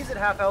up there. He's at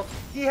half health.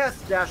 He has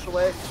to dash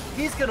away.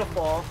 He's going to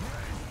fall,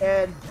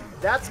 and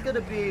that's going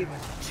to be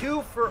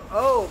 2 for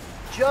 0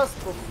 just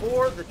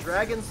before the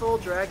Dragon Soul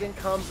Dragon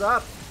comes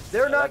up.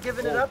 They're not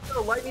giving it up to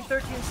the Lightning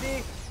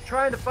 13C.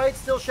 Trying to fight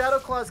still. Shadow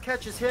Claws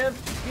catches him.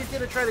 He's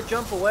going to try to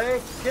jump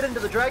away, get into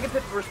the Dragon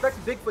Pit, but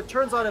respected Bigfoot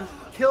turns on him,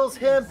 kills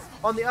him.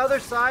 On the other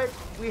side,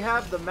 we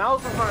have the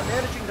Malzahar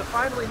managing to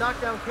finally knock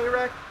down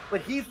K-Rec,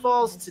 but he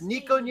falls to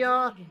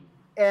Nikonya,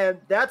 and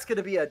that's going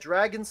to be a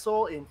Dragon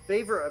Soul in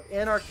favor of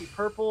Anarchy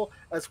Purple,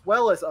 as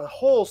well as a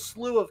whole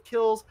slew of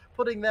kills,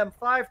 putting them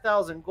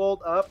 5,000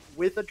 gold up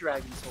with a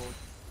Dragon Soul.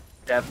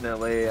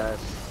 Definitely.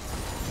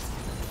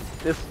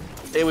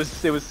 It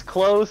was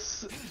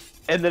close,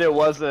 and then it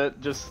wasn't.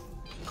 Just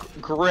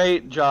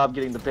great job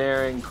getting the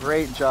Baron,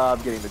 great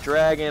job getting the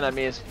Dragon. I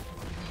mean,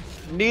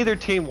 neither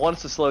team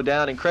wants to slow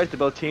down, and credit to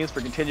both teams for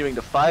continuing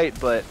to fight,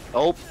 but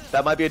oh,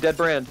 that might be a dead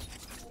brand.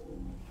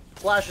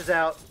 Flashes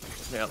out.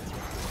 Yeah.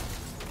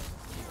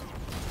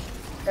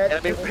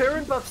 And the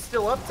Baron buff's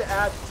still up to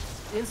add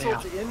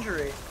insult to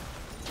injury.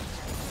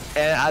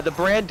 And the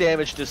brand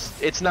damage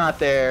it's not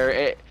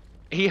there.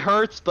 He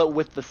hurts, but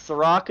with the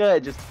Soraka,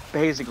 it just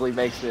basically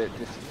makes it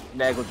just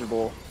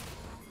negligible.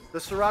 The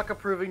Soraka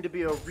proving to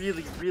be a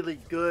really, really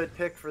good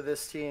pick for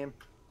this team.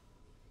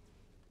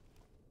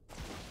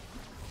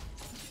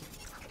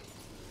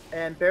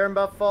 And Baron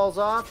buff falls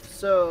off,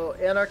 so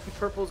Anarchy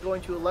Purple is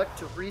going to elect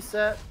to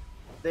reset.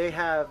 They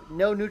have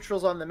no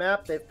neutrals on the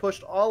map. They've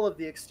pushed all of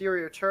the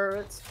exterior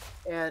turrets,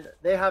 and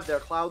they have their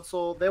Cloud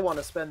Soul. They want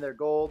to spend their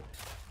gold.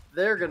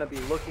 They're going to be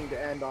looking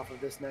to end off of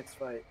this next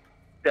fight.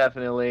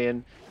 Definitely,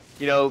 and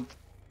you know,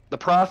 the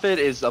Prophet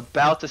is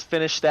about to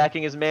finish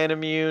stacking his Man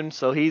Immune,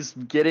 so he's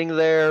getting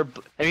there.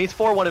 I mean, he's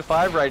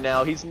 4-1-5 right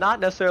now. He's not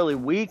necessarily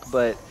weak,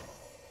 but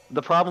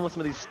the problem with some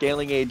of these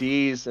scaling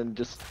ADs and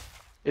just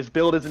his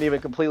build isn't even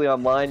completely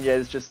online yet.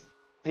 It's just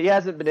he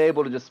hasn't been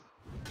able to just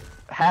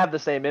have the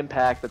same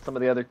impact that some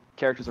of the other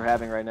characters are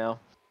having right now.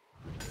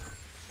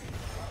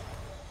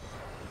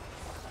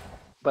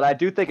 But I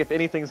do think if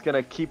anything's going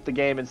to keep the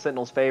game in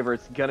Sentinel's favor,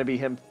 it's going to be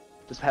him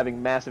just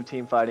having massive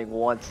team fighting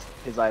once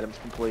his item's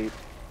complete.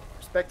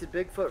 Respected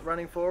Bigfoot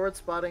running forward,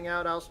 spotting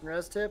out Alston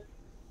Restip,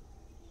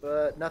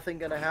 but nothing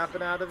going to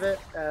happen out of it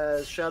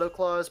as Shadow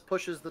Claws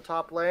pushes the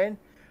top lane,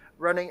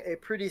 running a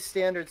pretty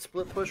standard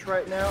split push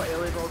right now.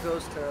 Alien Roll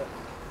goes to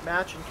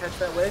match and catch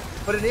that wave,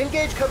 but an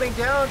engage coming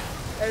down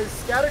as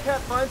Scattercat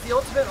finds the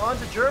ultimate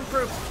onto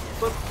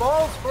Germproof, but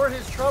falls for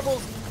his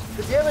troubles.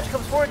 The damage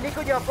comes forward,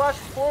 Nico now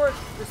flashes forward,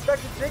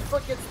 Respected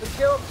Bigfoot gets the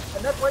kill,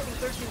 and that's Lightning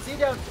 13Z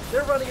down.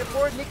 They're running it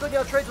forward, Nico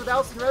now trades with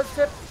Alston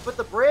Restip, but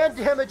the brand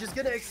damage is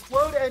going to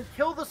explode and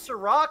kill the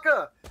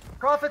Soraka.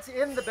 Prophet's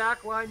in the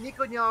back line,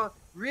 Nico now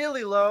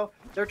really low.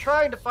 They're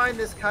trying to find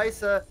this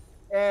Kaisa,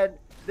 and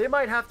they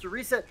might have to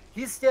reset.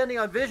 He's standing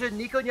on vision.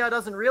 Nico Nya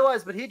doesn't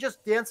realize, but he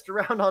just danced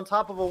around on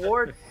top of a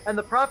ward, and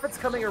the Prophet's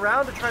coming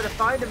around to try to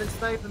find him and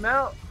snipe him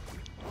out.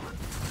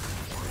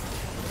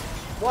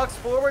 Walks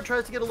forward,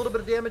 tries to get a little bit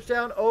of damage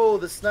down. Oh,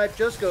 the snipe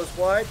just goes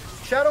wide.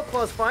 Shadow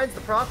Claws finds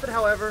the Prophet,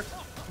 however,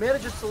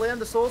 manages to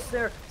land the Soul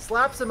Snare,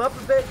 slaps him up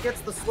a bit,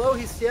 gets the slow.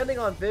 He's standing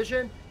on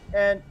vision,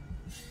 and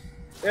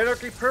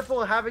Anarchy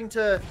Purple having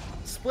to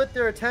split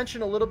their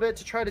attention a little bit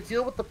to try to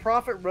deal with the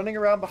Prophet running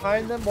around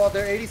behind them while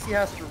their ADC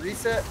has to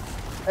reset.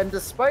 And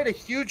despite a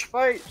huge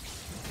fight,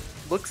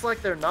 looks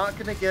like they're not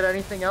going to get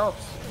anything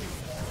else.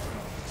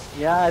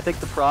 Yeah, I think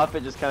the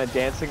Prophet just kind of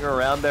dancing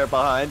around there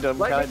behind him,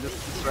 kind of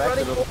just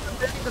distracted him.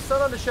 The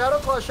sun on the Shadow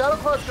Claws. Shadow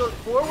Claws goes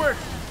forward.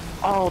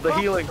 Oh, the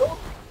healing.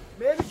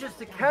 Manages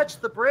to catch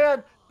the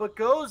brand, but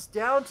goes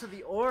down to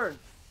the Ornn.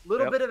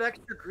 Little bit of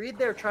extra greed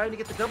there, trying to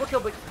get the double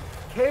kill, but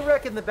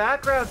K-Rek in the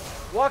background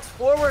walks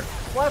forward,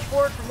 flash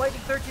forward from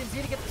Lightning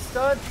 13Z to get the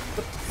stun.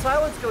 The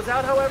silence goes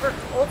out, however.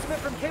 Ultimate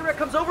from K-Rek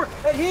comes over,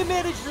 and he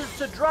manages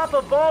to drop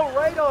a ball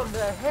right on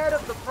the head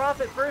of the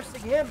Prophet,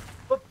 bursting him,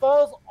 but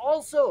falls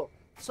also.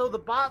 So the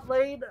bot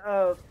lane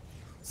of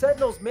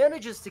Sentinels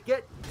manages to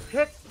get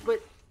picked,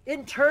 but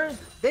in turn,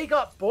 they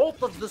got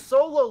both of the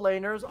solo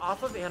laners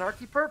off of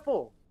Anarchy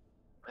Purple.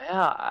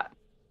 Yeah,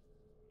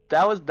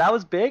 that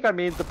was big. I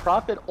mean, the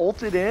Prophet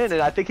ulted in,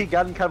 and I think he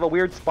got in kind of a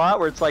weird spot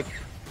where it's like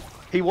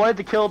he wanted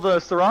to kill the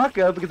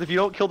Soraka, because if you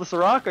don't kill the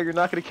Soraka, you're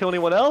not going to kill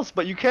anyone else,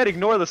 but you can't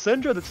ignore the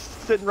Syndra that's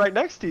sitting right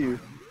next to you.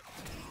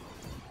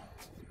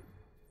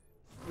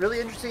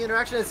 Really interesting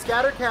interaction as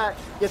Scattercat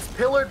gets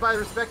pillared by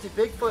Respected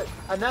Bigfoot,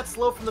 and that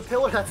slow from the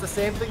pillar, that's the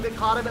same thing that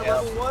caught him at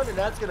level 1, and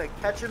that's going to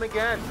catch him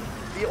again.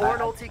 The Ornn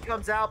ulti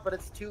comes out, but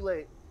it's too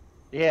late.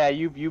 Yeah,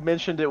 you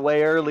mentioned it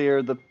way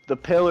earlier. The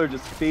pillar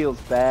just feels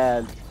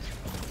bad.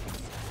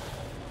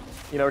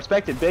 You know,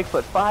 Respected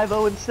Bigfoot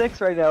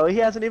 5-0-6 right now. He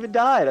hasn't even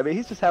died. I mean,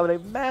 he's just having a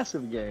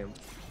massive game.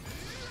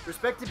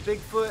 Respected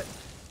Bigfoot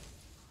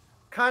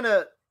kind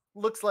of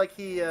looks like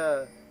he's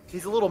a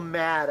little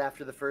mad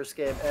after the first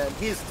game, and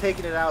he's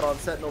taking it out on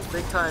Sentinels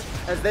big time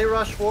as they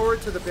rush forward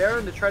to the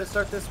Baron to try to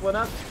start this one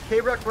up.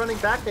 K-Rek running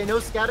back. They know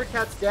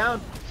Scattercat's down.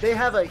 They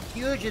have a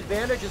huge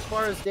advantage as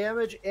far as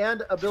damage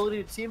and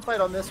ability to teamfight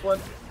on this one.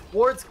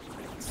 Wards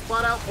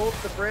spot out both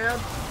the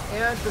Brand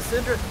and the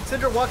Syndra.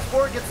 Syndra walks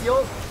forward, gets the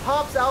ult,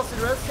 pops Alston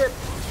Restip.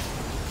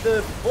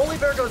 The Bully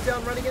Bear goes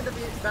down running into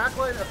the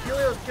backline.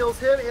 Apelios kills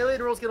him.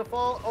 Alien Roll's going to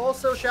fall.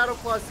 Also, Shadow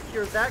Claws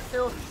secures that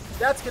kill.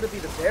 That's going to be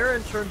the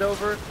Baron turned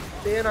over.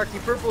 The Anarchy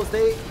Purple, as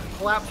they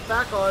collapse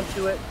back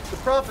onto it. The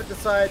Prophet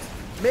decides,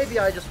 maybe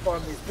I just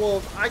farm these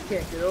wolves. I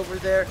can't get over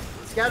there.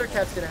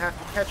 Scattercat's going to have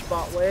to catch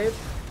bot wave.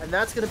 And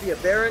that's going to be a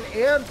Baron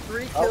and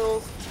 3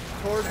 kills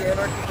towards the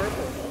Anarchy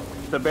Purple.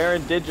 The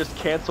Baron did just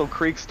cancel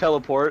Creek's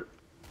teleport.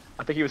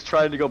 I think he was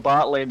trying to go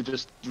bot lane to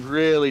just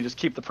really just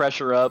keep the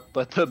pressure up,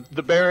 but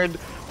the Baron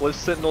was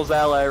Sentinel's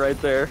ally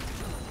right there.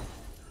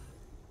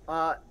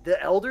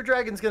 The Elder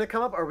Dragon's going to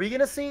come up. Are we going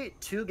to see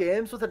 2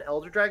 games with an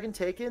Elder Dragon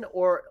taken,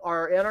 or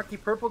are Anarchy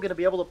Purple going to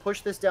be able to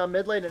push this down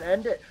mid lane and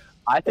end it?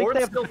 I think they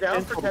have still the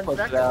down for 10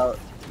 seconds. Out.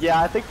 Yeah,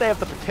 I think they have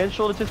the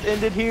potential to just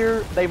end it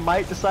here. They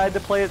might decide to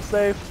play it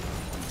safe.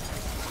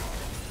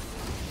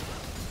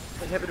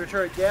 Inhibitor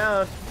turret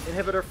down.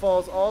 Inhibitor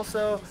falls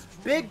also.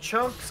 Big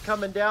chunks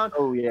coming down.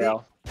 Oh, yeah.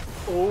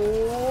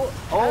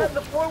 And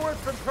the forward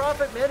from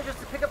Prophet manages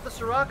to pick up the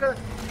Soraka.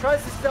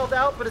 Tries to stealth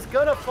out, but is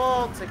going to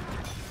fall to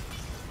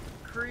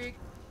Creek.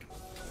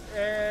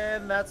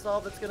 And that's all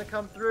that's going to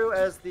come through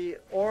as the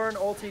Ornn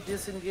ulti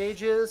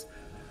disengages.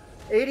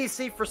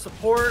 ADC for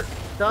support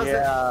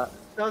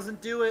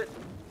doesn't do it.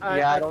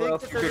 I don't know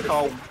if you could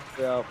call.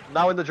 Yeah,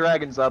 not when the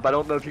Dragon's up. I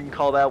don't know if you can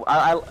call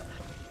that.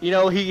 You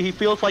know, he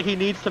feels like he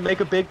needs to make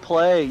a big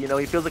play. You know,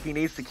 he feels like he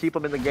needs to keep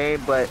him in the game,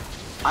 but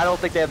I don't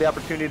think they have the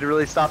opportunity to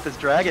really stop this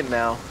Dragon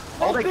now.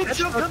 Big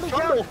jump coming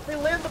down. They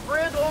land the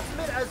Brand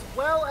ultimate as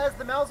well as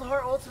the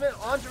Malzahar ultimate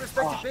onto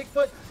Respected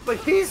Bigfoot, but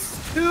he's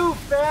too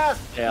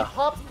fast. Yeah. He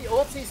pops the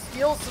ulti,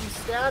 steals some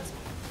stats,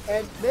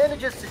 and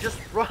manages to just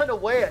run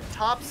away at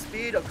top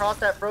speed across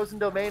that frozen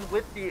domain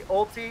with the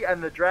ulti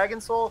and the Dragon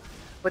Soul.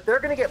 But they're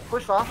going to get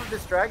pushed off of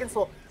this Dragon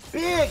Soul.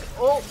 Big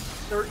ult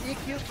or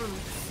EQ from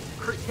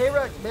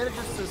K-Rek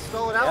manages to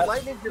spell it out. Yep.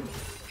 Lightning to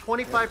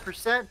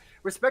 25%.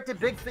 Respected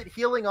Bigfoot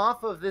healing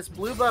off of this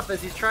blue buff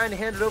as he's trying to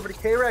hand it over to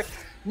K-Rek.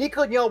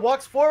 Nico Nyel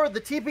walks forward.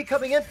 The TP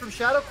coming in from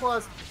Shadow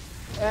Claws.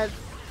 And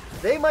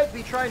they might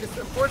be trying to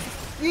force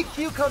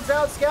EQ comes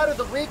out, Scatter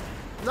the weak,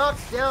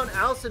 knocks down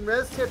Alcin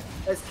Reztip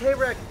as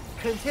K-Rec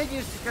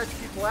continues to catch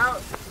people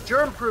out.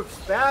 Germproof's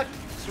back,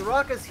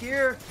 Soraka's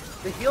here,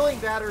 the healing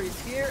battery's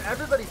here,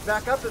 everybody's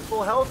back up at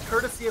full health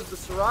courtesy of the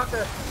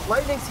Soraka.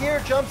 Lightning's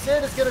here, jumps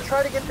in, is going to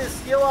try to get this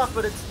steal off,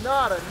 but it's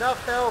not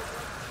enough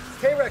health.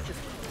 K-Rec just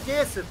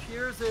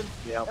disappears in.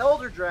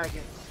 Elder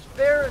Dragon,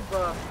 Baron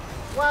buff,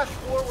 flash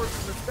forward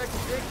from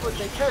respected Bigfoot,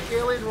 they catch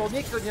Alien Roll,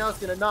 Nico Now's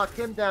going to knock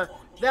him down.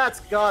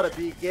 That's gotta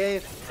be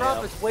game.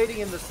 Prophet's waiting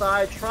in the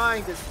side,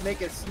 trying to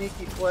make a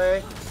sneaky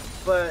play,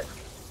 but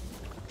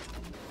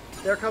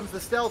there comes the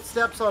stealth,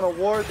 steps on a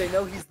ward, they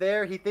know he's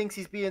there, he thinks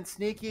he's being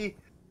sneaky.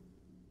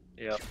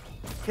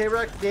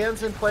 K-Rec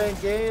Danson playing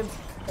games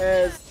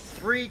as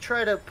 3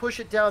 try to push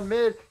it down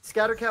mid.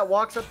 Scattercat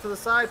walks up to the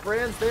side,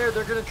 Brand's there,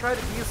 they're gonna try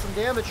to deal some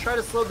damage, try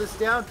to slow this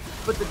down,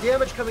 but the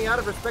damage coming out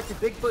of respected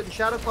Bigfoot and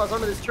Shadow Claws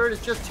onto this turret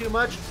is just too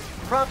much.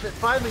 Prophet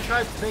finally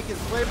tries to make his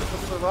play, but the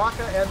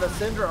Soraka and the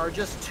Syndra are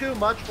just too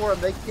much for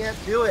him. They can't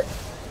do it.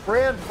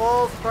 Brand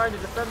falls, trying to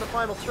defend the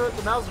final turret.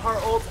 The Malzahar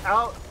ults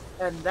out,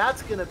 and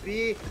that's going to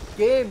be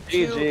game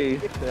 2.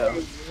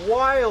 GG. A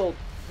wild,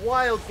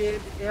 wild game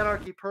to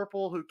Anarchy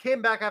Purple, who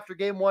came back after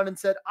game 1 and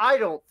said, I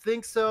don't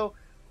think so.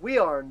 We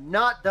are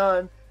not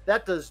done.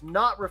 That does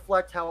not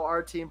reflect how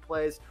our team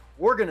plays.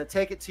 We're going to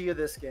take it to you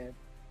this game.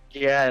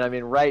 Yeah, and I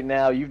mean, right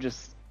now, you've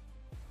just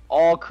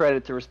all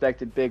credit to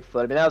respected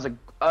Bigfoot. I mean, that was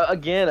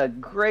again a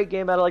great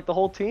game out of like the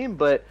whole team,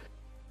 but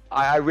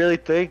I really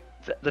think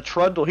the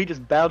Trundle, he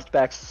just bounced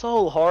back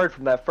so hard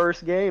from that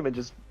first game and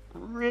just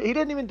he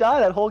didn't even die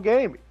that whole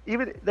game.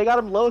 Even they got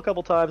him low a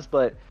couple times,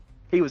 but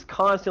he was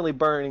constantly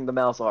burning the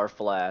Malzahar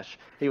flash.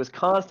 He was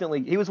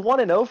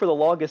 1-0 for the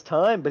longest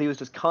time, but he was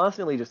just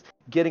constantly just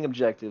getting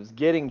objectives,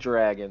 getting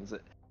dragons.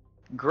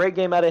 Great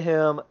game out of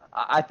him.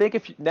 I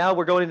think now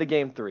we're going into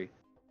game 3.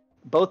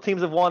 Both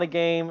teams have won a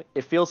game.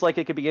 It feels like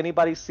it could be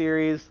anybody's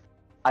series.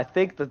 I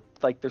think that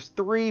there's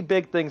 3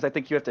 big things I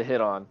think you have to hit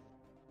on.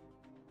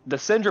 The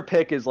Syndra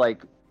pick is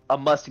like a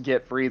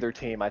must-get for either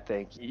team, I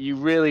think. You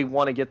really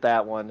want to get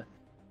that one.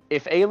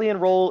 If Alien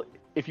Roll,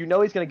 if you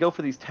know he's going to go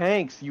for these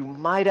tanks, you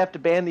might have to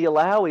ban the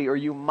Alawi, or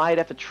you might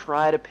have to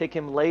try to pick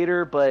him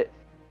later, but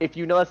if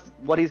you know that's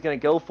what he's going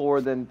to go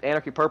for, then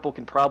Anarchy Purple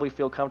can probably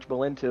feel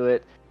comfortable into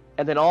it.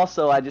 And then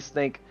also, I just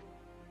think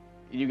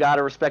you got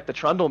to respect the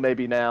Trundle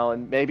maybe now,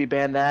 and maybe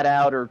ban that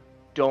out, or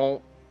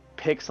don't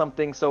pick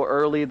something so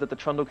early that the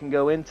Trundle can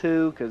go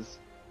into, because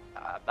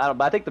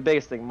I think the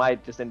biggest thing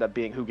might just end up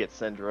being who gets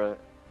Syndra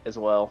as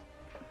well.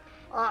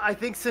 I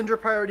think Syndra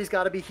priority's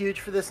got to be huge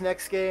for this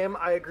next game.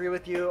 I agree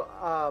with you.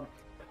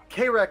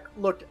 K-Rec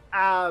looked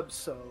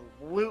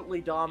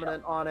absolutely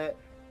dominant on it.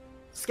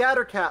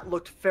 Scattercat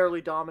looked fairly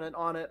dominant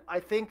on it.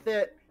 I think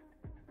that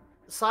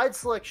side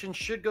selection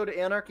should go to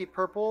Anarchy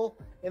Purple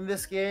in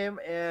this game,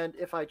 and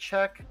if I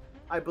check,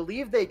 I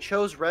believe they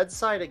chose red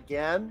side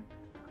again,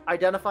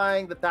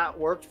 identifying that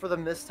worked for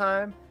them this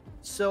time.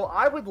 So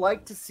I would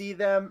like to see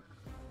them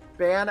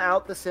ban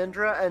out the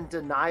Syndra and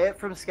deny it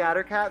from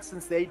Scattercat,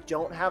 since they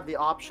don't have the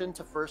option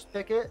to first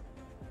pick it.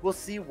 We'll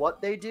see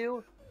what they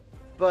do,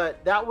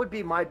 but that would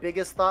be my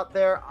biggest thought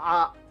there.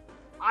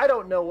 I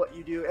don't know what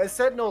you do. As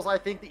Sentinels, I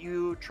think that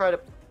you try to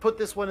put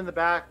this one in the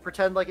back,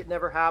 pretend like it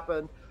never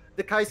happened.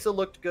 The Kaisa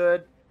looked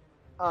good.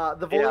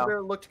 The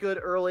Volibear looked good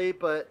early,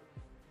 but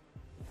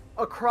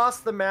across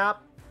the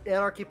map,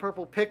 Anarchy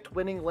Purple picked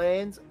winning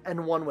lanes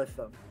and won with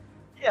them.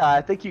 Yeah,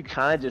 I think you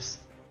kind of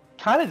just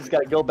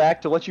got to go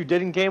back to what you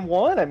did in game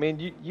 1. I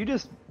mean,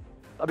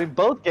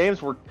 both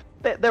games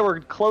there were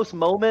close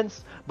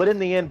moments, but in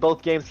the end,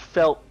 both games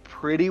felt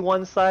pretty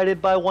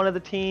one-sided by one of the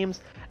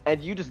teams,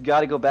 and you just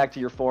got to go back to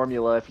your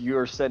formula if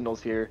you're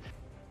Sentinels here.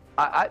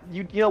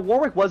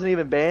 Warwick wasn't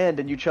even banned,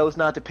 and you chose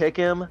not to pick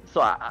him,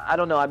 so I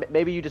don't know.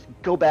 Maybe you just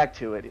go back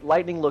to it.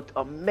 Lightning looked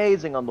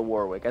amazing on the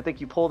Warwick. I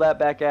think you pull that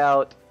back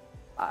out.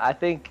 I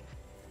think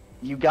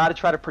you got to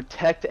try to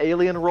protect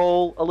Alien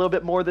Roll a little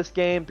bit more this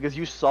game, because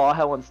you saw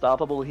how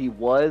unstoppable he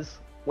was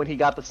when he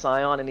got the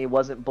Scion and he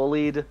wasn't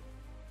bullied.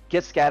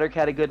 Get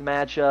Scattercat a good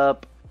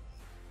matchup.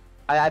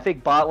 I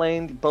think bot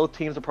lane, both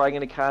teams are probably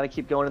going to kind of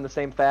keep going in the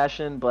same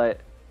fashion,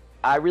 but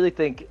I really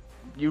think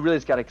you really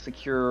just got to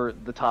secure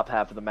the top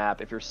half of the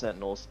map if you're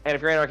Sentinels. And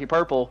if you're Anarchy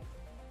Purple,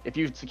 if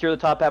you secure the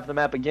top half of the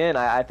map again,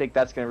 I think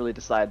that's going to really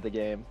decide the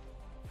game.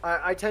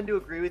 I tend to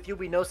agree with you.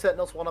 We know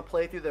Sentinels want to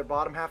play through their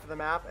bottom half of the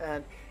map,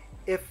 and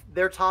if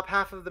their top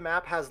half of the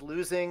map has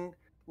losing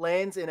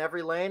lanes in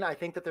every lane, I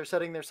think that they're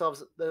setting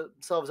themselves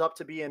up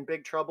to be in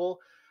big trouble.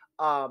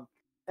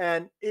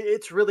 And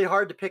it's really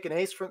hard to pick an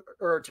ace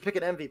to pick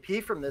an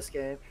MVP from this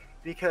game,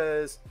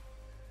 because,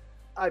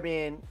 I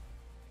mean,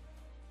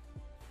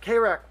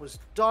 K-Rec was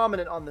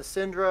dominant on the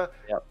Syndra,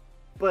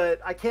 but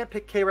I can't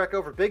pick K-Rec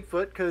over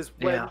Bigfoot, because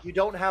when you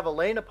don't have a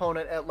lane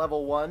opponent at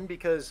level 1,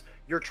 because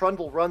your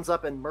Trundle runs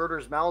up and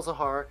murders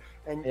Malzahar,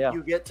 and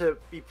you get to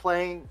be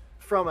playing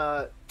from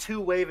a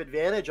 2-wave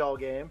advantage all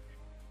game,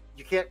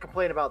 you can't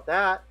complain about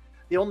that.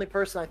 The only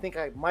person I think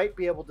I might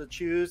be able to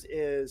choose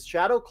is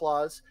Shadow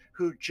Claws,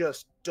 who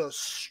just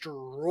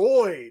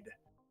destroyed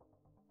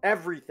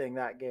everything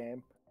that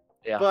game.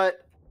 Yeah.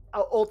 but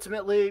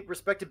ultimately,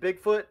 Respected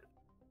Bigfoot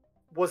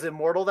was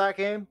immortal that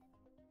game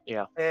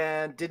Yeah.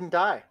 and didn't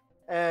die.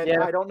 And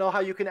Yeah. I don't know how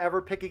you can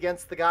ever pick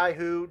against the guy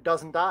who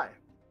doesn't die.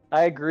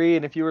 I agree.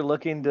 And if you were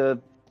looking to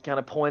kind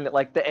of point at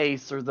like the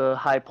ace or the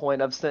high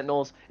point of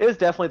Sentinels, it was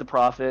definitely the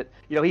Prophet.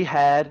 You know, he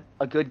had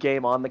a good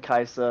game on the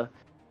Kaisa,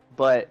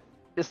 but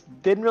just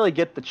didn't really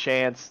get the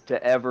chance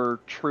to ever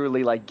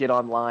truly like get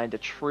online to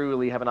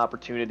truly have an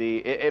opportunity.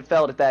 It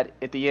felt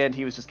at the end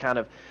he was just kind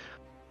of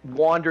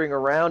wandering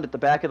around at the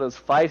back of those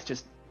fights,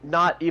 just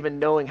not even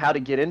knowing how to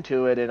get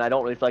into it, and I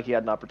don't really feel like he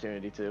had an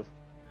opportunity to.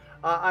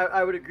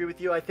 I would agree with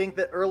you. I think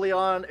that early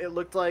on it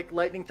looked like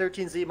Lightning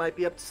 13Z might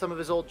be up to some of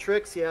his old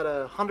tricks. He had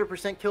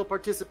 100% kill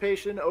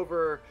participation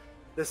over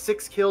the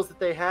 6 kills that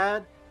they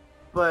had,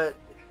 but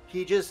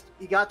he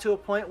got to a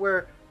point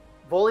where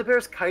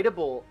Volibear's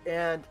kiteable,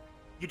 and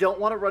you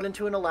don't want to run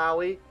into an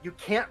Alawi. You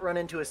can't run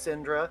into a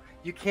Syndra.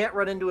 You can't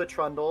run into a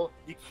Trundle.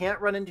 You can't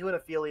run into an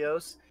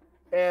Aphelios.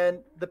 And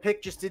the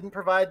pick just didn't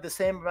provide the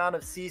same amount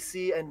of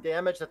CC and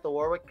damage that the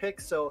Warwick pick.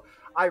 So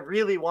I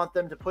really want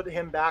them to put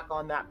him back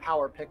on that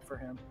power pick for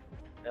him.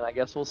 And I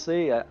guess we'll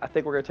see. I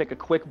think we're going to take a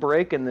quick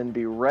break and then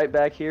be right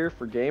back here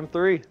for Game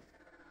 3.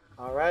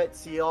 All right,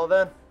 see you all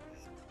then.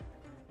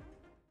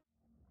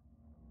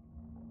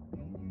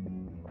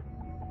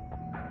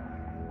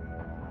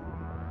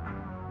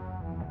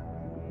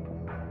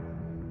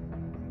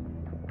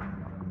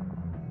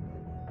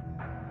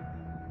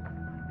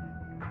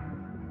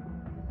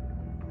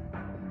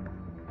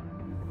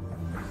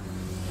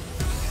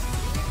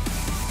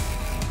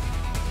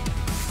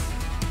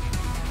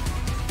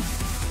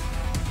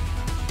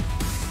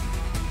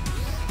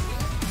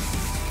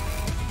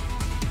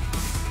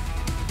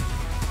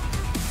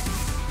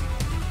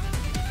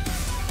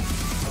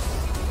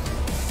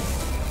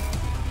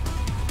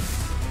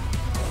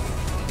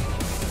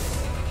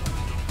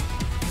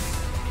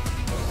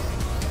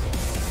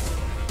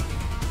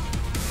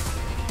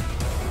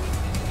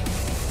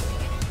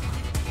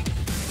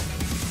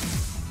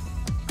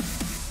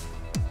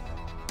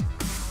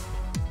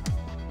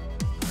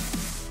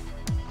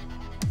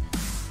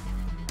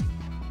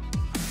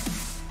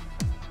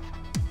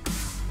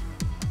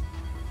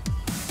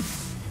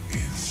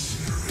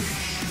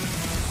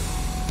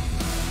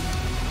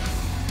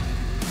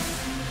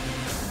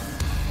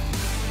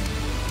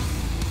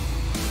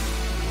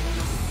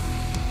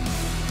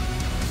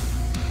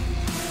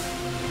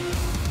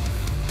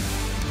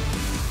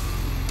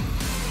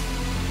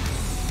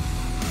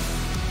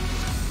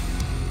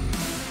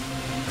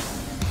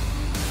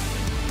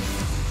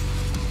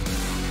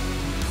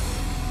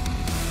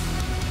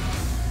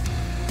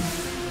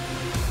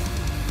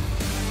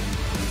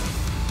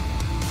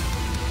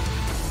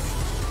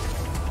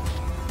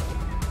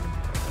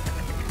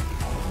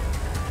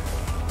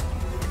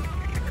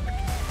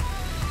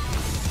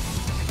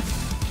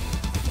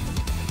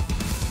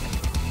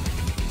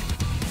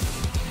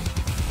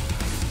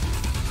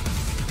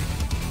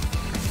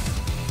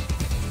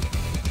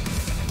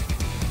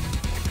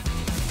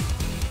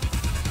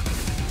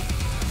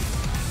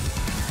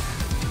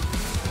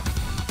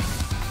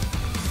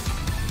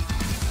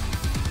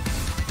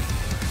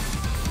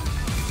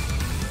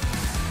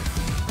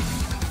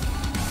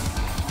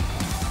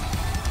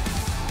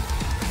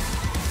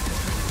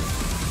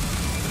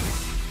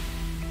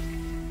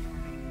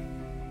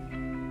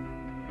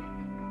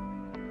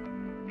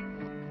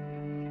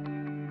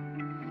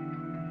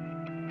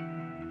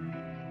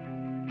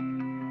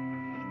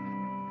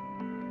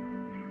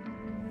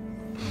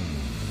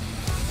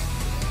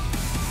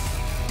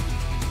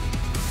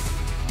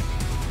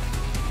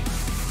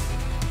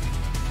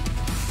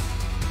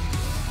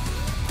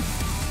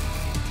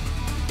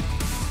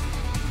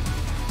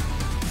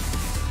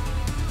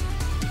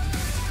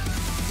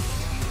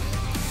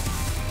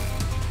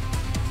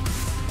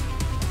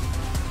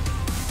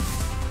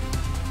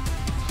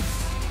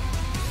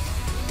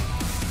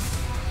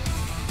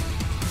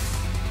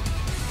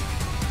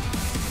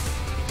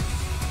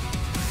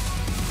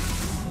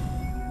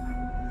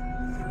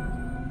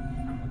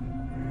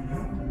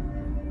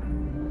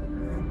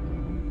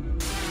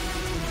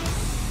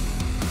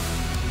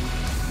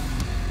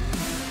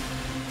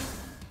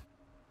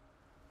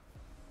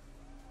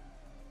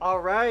 All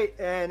right,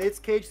 and it's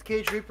Cage the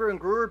Cage Reaper and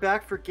Brewer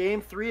back for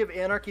Game 3 of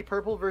Anarchy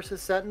Purple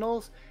versus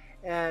Sentinels.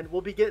 And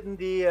we'll be getting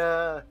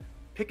the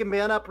pick and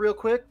ban up real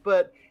quick,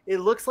 but it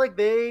looks like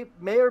they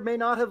may or may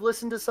not have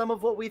listened to some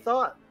of what we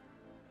thought.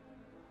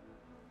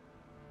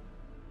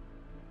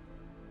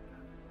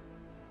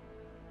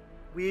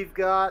 We've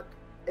got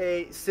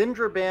a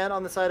Syndra ban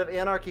on the side of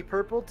Anarchy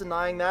Purple,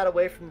 denying that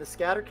away from the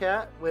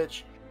Scattercat,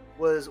 which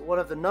was one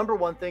of the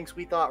 #1 things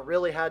we thought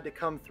really had to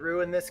come through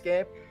in this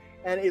game.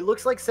 And it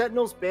looks like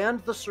Sentinels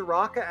banned the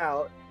Soraka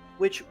out,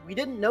 which we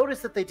didn't notice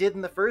that they did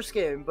in the first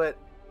game, but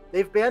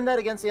they've banned that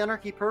against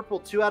Anarchy Purple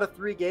 2 out of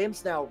 3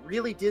 games now.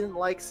 Really didn't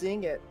like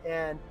seeing it,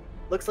 and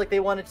looks like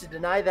they wanted to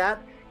deny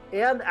that.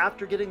 And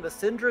after getting the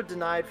Syndra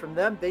denied from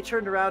them, they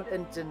turned around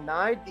and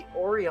denied the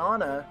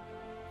Orianna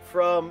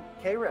from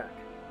K-Rec.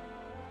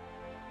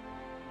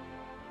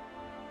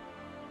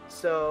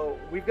 So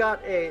we've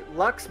got a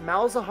Lux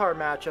Malzahar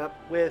matchup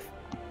with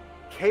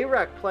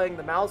K-Rec playing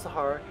the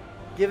Malzahar,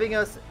 giving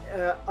us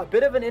a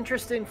bit of an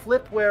interesting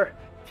flip where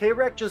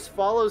K-Rec just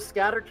follows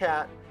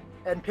Scattercat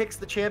and picks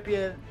the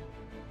champion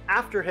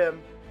after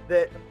him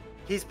that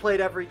he's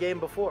played every game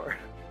before.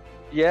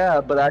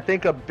 Yeah, but I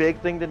think a big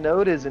thing to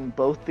note is in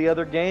both the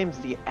other games,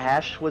 the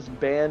Ashe was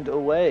banned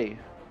away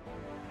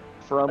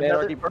from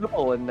Anarchy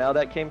Purple, and now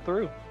that came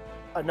through.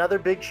 Another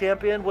big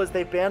champion was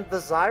they banned the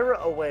Zyra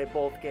away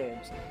both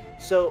games.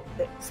 So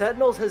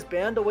Sentinels has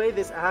banned away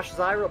this Ashe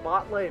Zyra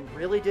bot lane,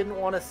 really didn't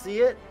want to see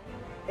it,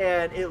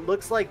 and it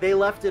looks like they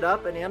left it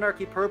up, and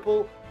Anarchy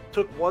Purple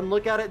took one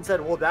look at it and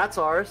said, well, that's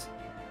ours.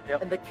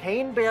 Yep. And the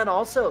Kayn ban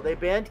also, they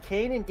banned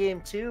Kayn in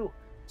game 2.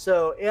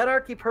 So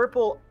Anarchy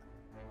Purple,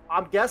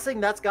 I'm guessing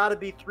that's got to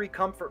be 3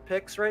 comfort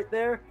picks right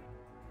there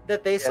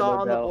that they saw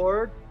on the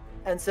board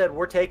and said,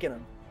 we're taking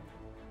them.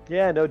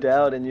 Yeah, no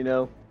doubt. And, you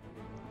know,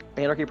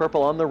 Anarchy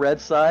Purple on the red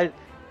side,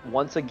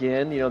 once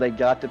again, you know, they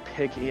got to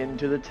pick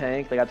into the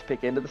tank. They got to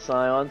pick into the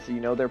Scion, so, you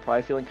know, they're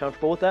probably feeling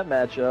comfortable with that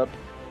matchup.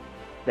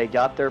 They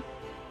got their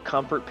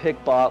comfort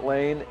pick bot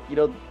lane. You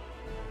know,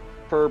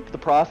 for the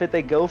Prophet,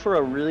 they go for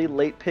a really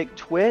late pick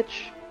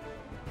Twitch,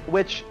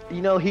 which,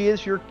 you know, he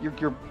is you're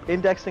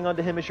indexing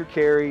onto him as your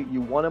carry. You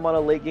want him on a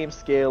late game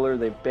scaler.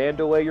 They've banned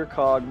away your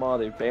Kog'Maw.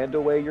 They've banned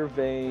away your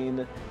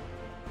Vayne.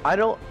 I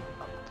don't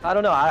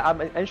know.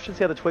 I'm interested to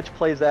see how the Twitch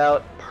plays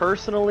out.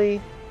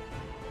 Personally,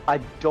 I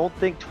don't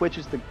think Twitch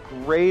is the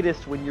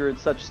greatest when you're in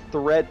such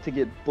threat to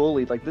get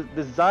bullied. Like,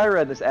 the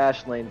Zyra in this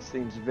Ashe lane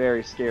seems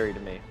very scary to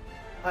me.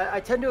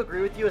 I tend to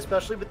agree with you,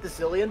 especially with the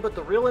Zilean, but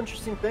the real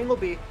interesting thing will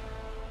be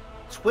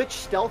Twitch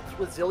stealth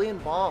with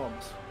Zilean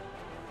bombs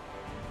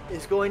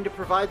is going to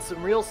provide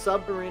some real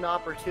submarine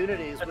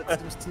opportunities with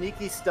some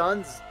sneaky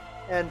stuns,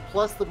 and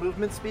plus the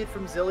movement speed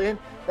from Zilean.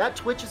 That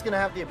Twitch is going to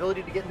have the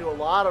ability to get into a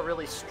lot of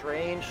really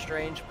strange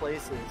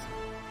places.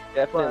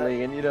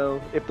 Definitely, and you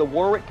know, if the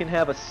Warwick can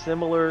have a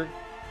similar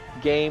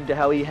game to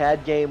how he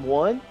had game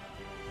 1,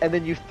 and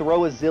then you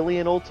throw a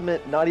Zilean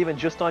ultimate not even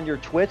just on your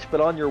Twitch,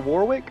 but on your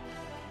Warwick,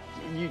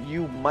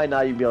 you might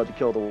not even be able to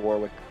kill the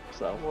Warwick.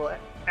 So. Well,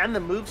 and the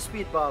move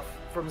speed buff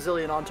from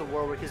Zilean onto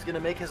Warwick is going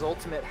to make his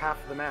ultimate half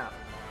the map.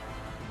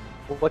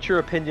 What's your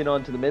opinion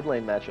on to the mid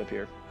lane matchup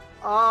here?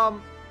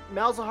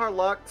 Malzahar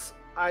Lux,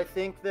 I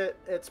think that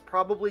it's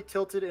probably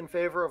tilted in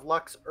favor of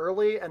Lux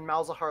early and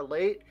Malzahar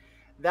late.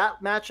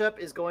 That matchup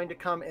is going to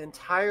come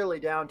entirely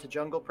down to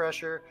jungle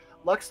pressure.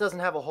 Lux doesn't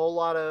have a whole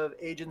lot of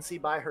agency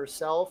by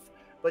herself,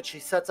 but she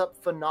sets up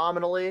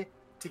phenomenally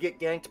to get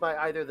ganked by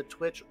either the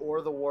Twitch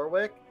or the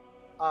Warwick.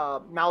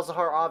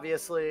 Malzahar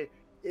obviously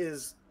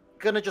is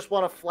going to just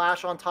want to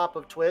flash on top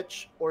of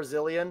Twitch or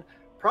Zilean.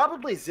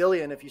 Probably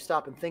Zilean if you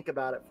stop and think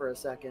about it for a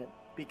second,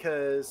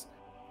 because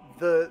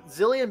the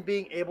Zilean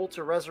being able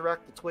to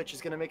resurrect the Twitch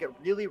is going to make it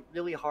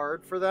really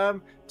hard for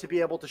them to be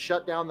able to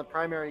shut down the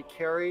primary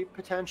carry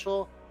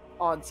potential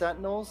on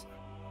Sentinels.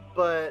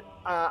 But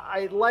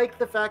I like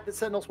the fact that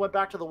Sentinels went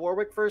back to the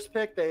Warwick first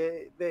pick.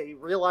 They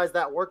realized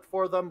that worked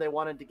for them. They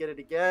wanted to get it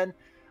again.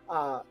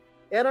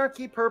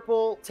 Anarchy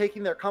Purple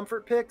taking their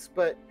comfort picks,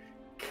 but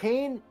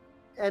Kayn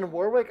and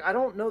Warwick, I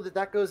don't know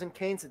that goes in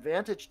Kayn's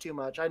advantage too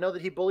much. I know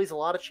that he bullies a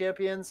lot of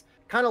champions.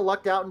 Kind of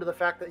lucked out into the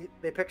fact that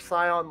they picked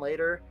Scion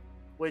later,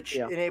 which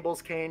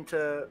enables Kayn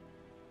to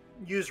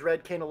use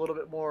Red Kayn a little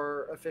bit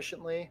more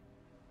efficiently.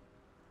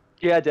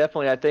 Yeah,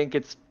 definitely. I think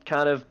it's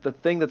kind of the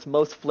thing that's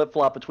most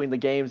flip-flop between the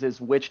games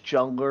is which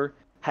jungler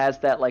has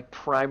that like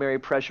primary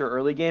pressure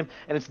early game,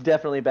 and it's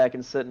definitely back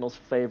in Sentinel's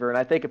favor. And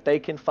I think if they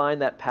can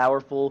find that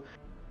powerful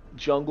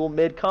jungle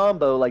mid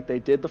combo like they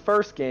did the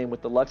first game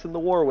with the Lux and the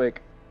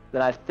Warwick,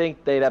 then I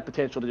think they'd have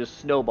potential to just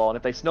snowball. And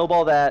if they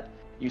snowball that,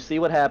 you see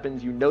what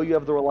happens. You know you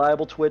have the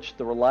reliable Twitch,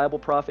 the reliable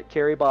Prophet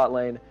carry bot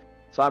lane.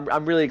 So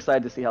I'm really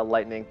excited to see how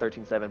Lightning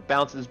 13-7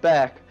 bounces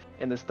back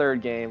in this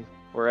third game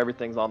where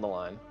everything's on the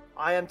line.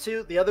 I am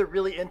too. The other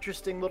really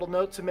interesting little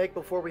note to make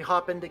before we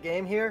hop into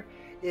game here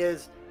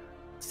is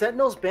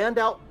Sentinels banned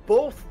out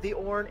both the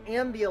Ornn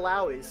and the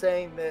Alawi,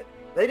 saying that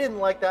they didn't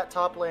like that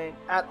top lane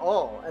at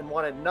all and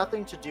wanted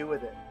nothing to do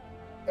with it.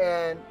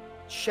 And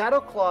Shadow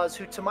Claws,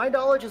 who to my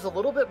knowledge is a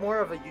little bit more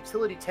of a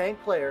utility tank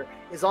player,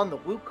 is on the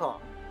Wukong.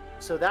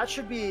 So that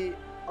should be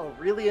a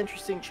really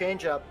interesting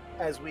change-up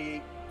as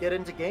we get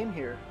into game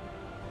here.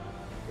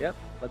 Yep,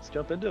 let's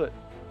jump into it.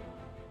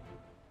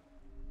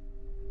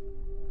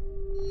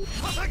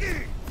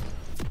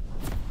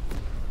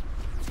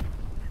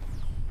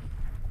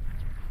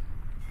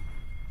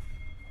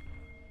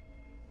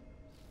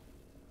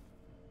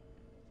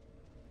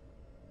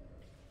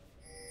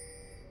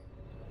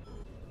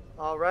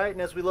 All right,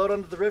 and as we load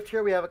onto the Rift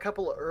here, we have a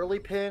couple of early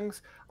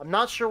pings. I'm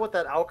not sure what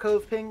that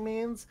alcove ping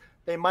means.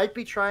 They might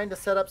be trying to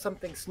set up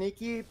something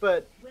sneaky,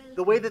 but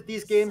the way that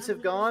these games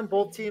have gone,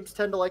 both teams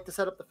tend to like to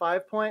set up the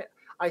 5-point.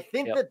 I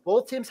think that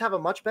both teams have a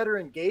much better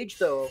engage,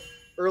 though,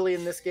 early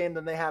in this game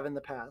than they have in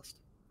the past.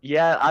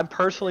 Yeah, I'm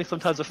personally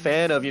sometimes a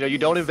fan of, you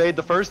don't invade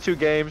the first 2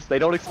 games. They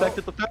don't expect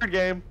it the third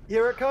game.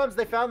 Here it comes.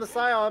 They found the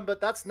Scion,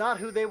 but that's not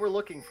who they were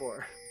looking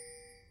for.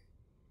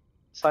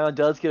 Scion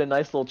does get a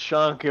nice little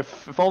chunk.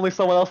 If only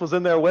someone else was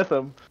in there with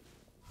him.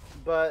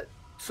 But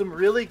some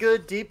really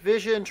good deep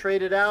vision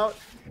traded out,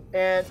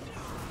 and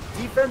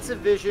defensive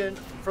vision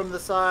from the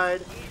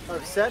side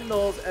of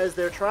Sentinels as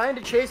they're trying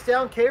to chase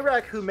down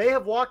K-Rack, who may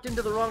have walked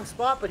into the wrong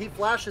spot, but he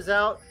flashes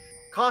out,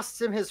 costs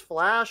him his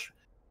flash,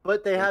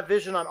 but they have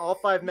vision on all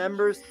 5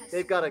 members.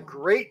 They've got a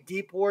great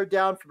deep ward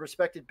down from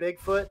respected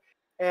Bigfoot,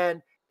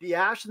 and the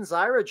Ash and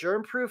Zyra,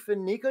 Germproof,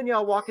 and Nico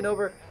Nyal walking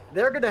over,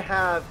 they're going to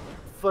have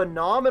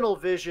phenomenal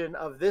vision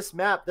of this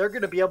map. They're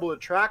going to be able to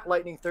track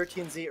Lightning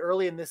 13Z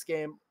early in this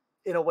game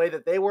in a way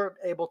that they weren't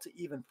able to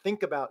even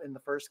think about in the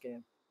first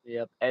game.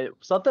 Yep. And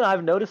something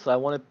I've noticed I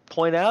want to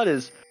point out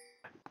is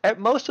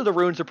most of the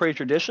runes are pretty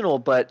traditional,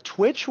 but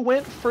Twitch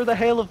went for the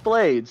Hail of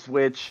Blades,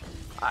 which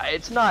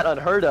it's not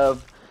unheard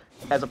of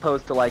as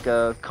opposed to like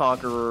a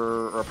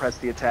Conqueror or a Press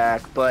the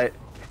Attack, but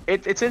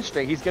it's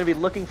interesting. He's going to be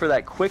looking for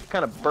that quick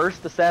kind of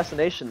burst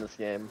assassination this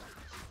game.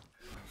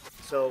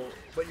 So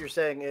what you're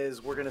saying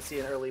is we're going to see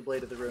an early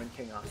Blade of the Ruin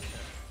King on.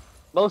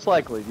 Most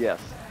likely, yes.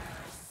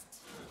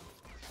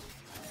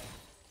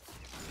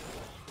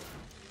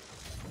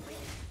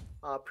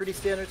 Pretty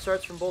standard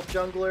starts from both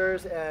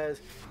junglers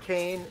as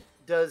Kane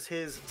does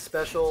his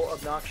special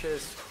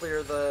obnoxious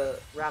clear the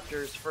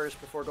Raptors first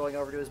before going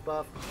over to his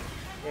buff.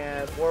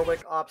 And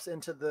Warwick opts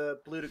into the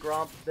blue to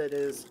Gromp that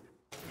is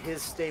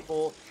his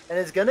staple and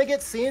is going to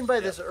get seen by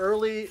this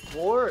early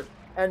ward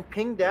and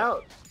pinged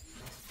out.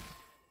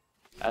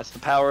 That's the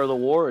power of the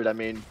ward. I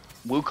mean,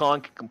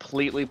 Wukong can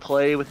completely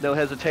play with no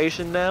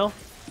hesitation now.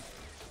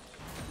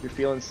 You're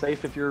feeling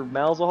safe if you're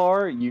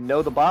Malzahar. You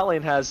know the bot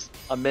lane has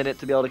a minute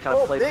to be able to kind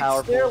of play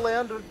powerful. Big snare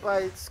landed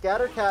by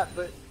Scattercat,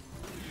 but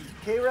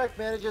K-Rack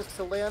manages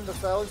to land the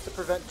silence to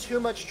prevent too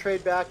much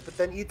trade back, but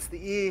then eats the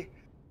E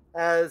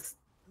as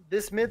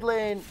this mid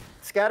lane,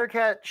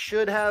 Scattercat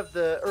should have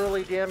the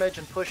early damage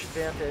and push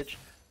advantage,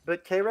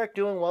 but K-Rack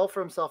doing well for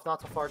himself not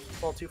to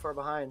fall too far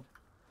behind.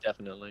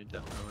 Definitely.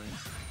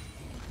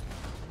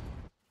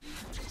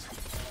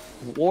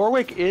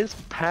 Warwick is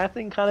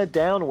pathing kind of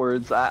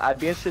downwards. I'd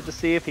be interested to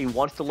see if he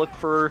wants to look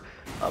for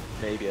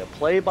maybe a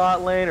play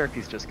bot lane or if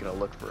he's just going to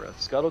look for a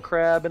Scuttle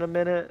Crab in a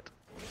minute.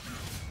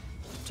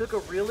 Took a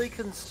really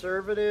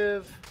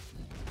conservative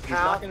path. He's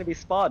not going to be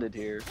spotted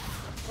here.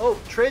 Oh,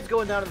 trade's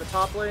going down in the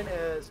top lane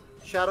as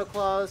Shadow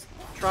Claws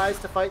tries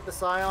to fight the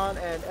Scion,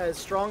 and as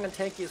strong and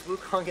tanky as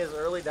Wukong is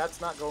early, that's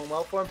not going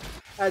well for him.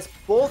 As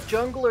both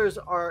junglers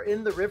are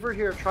in the river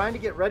here trying to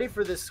get ready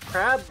for this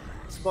crab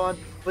spawn,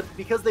 but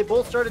because they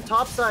both started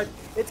topside,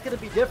 it's going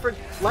to be different.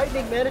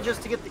 Lightning manages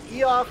to get the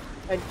E off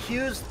and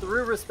Qs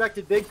through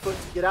respected Bigfoot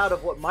to get out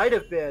of what might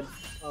have been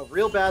a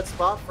real bad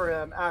spot for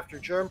him after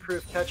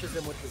Germproof catches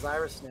him with the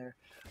Zyra Snare.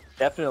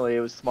 Definitely,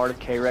 it was smart of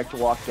K-Rack to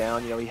walk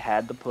down. You know, he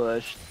had the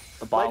push.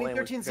 The bot lane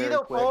was very quick. Lightning 13Z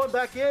though, following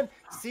back in,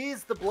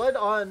 sees the blood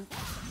on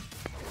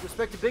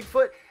respected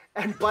Bigfoot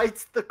and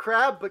bites the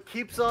crab, but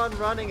keeps on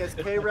running as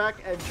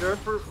K-Rack and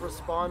Germproof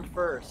respond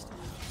first.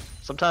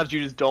 Sometimes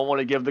you just don't want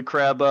to give the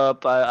crab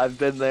up. I've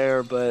been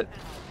there, but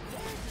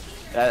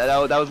that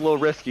was a little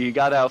risky. He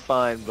got out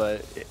fine,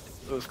 but it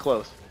was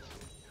close.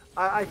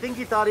 I think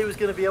he thought he was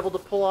going to be able to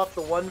pull off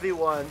the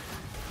 1v1,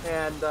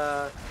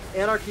 and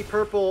Anarchy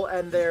Purple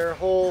and their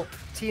whole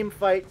team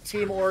fight,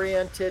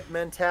 team-oriented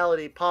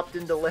mentality popped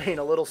into lane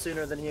a little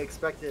sooner than he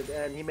expected,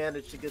 and he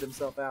managed to get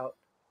himself out.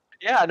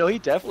 Yeah, no, he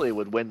definitely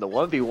would win the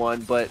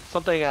 1v1, but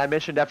something I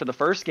mentioned after the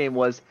first game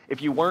was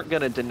if you weren't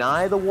going to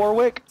deny the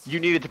Warwick, you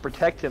needed to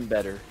protect him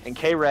better. And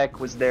K-Rack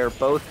was there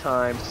both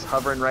times, just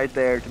hovering right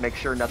there to make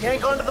sure nothing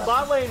Gank onto the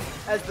bot lane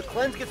as the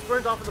cleanse gets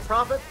burned off of the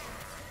Prophet,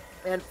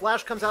 and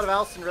Flash comes out of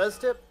Alston Res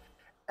Tip,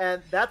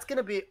 and that's going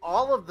to be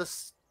all of the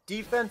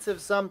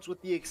defensive sums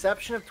with the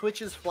exception of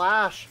Twitch's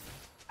Flash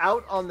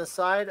out on the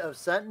side of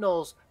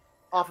Sentinels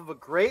off of a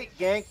great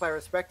gank by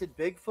respected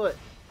Bigfoot,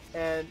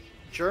 and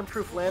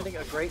Germproof landing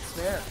a great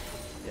snare.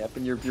 Yep,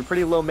 and you're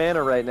pretty low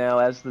mana right now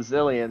as the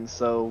Zillion,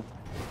 so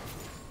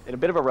in a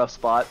bit of a rough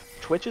spot.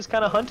 Twitch is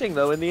kind of hunting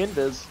though in the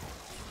invis.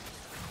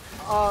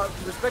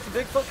 Respected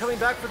Bigfoot coming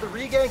back for the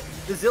regank.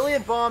 The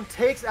Zillion bomb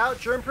takes out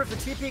Germproof. The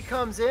TP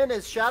comes in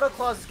as Shadow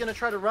Claws is going to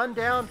try to run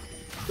down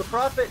the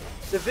Prophet.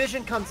 The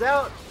Vision comes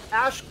out.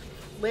 Ash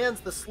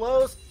lands the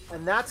slows,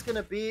 and that's going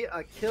to be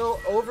a kill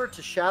over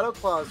to Shadow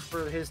Claws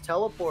for his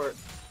teleport.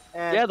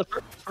 And yeah, the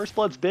first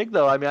blood's big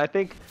though. I mean, I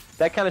think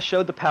that kind of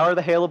showed the power of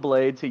the Hail of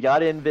Blades. He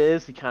got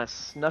invis, he kind of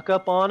snuck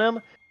up on him,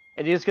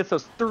 and he just gets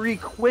those 3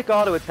 quick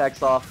auto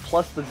attacks off,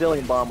 plus the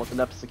Zillion bomb was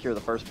enough to secure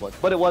the first blood.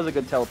 But it was a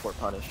good teleport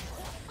punish.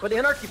 But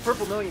Anarchy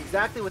Purple knowing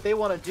exactly what they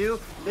want to do,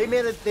 they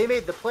made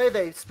the play,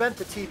 they spent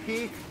the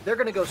TP, they're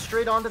going to go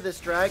straight onto this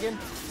dragon.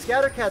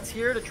 Scattercat's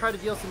here to try to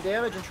deal some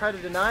damage and try to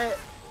deny it,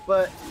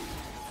 but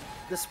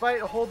despite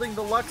holding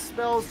the Lux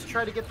spells to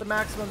try to get the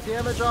maximum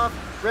damage off,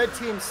 Red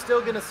Team's still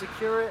going to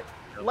secure it.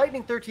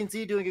 Lightning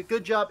 13Z doing a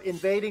good job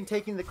invading,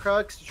 taking the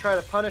Krugs to try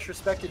to punish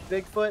respected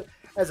Bigfoot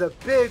as a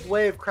big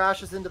wave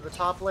crashes into the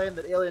top lane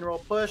that Alien Roll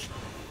pushed.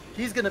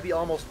 He's going to be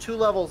almost 2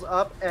 levels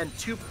up and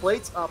 2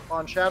 plates up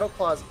on Shadow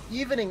Claws,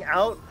 evening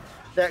out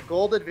that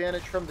gold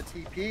advantage from the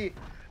TP.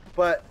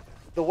 But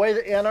the way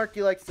that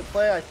Anarchy likes to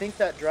play, I think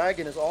that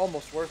dragon is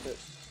almost worth it.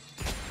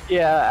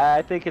 Yeah,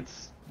 I think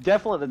it's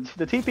definitely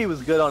the TP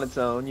was good on its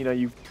own. You know,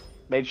 you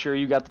made sure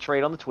you got the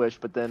trade on the Twitch,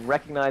 but then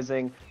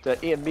recognizing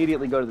to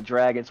immediately go to the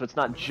dragon, so it's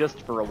not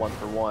just for a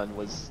 1-for-1,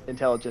 was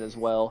intelligent as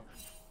well.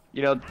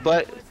 You know,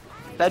 but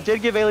that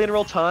did give Alien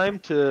Roll time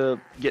to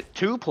get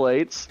 2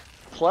 plates,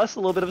 plus a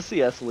little bit of a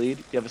CS lead.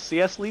 You have a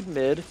CS lead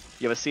mid,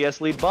 you have a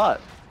CS lead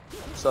bot.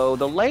 So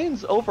the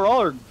lanes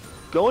overall are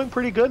going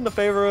pretty good in the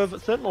favor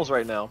of Sentinels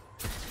right now.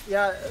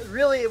 Yeah,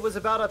 really, it was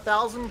about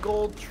 1,000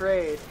 gold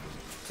trade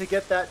to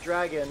get that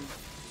dragon.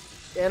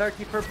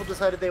 Anarchy Purple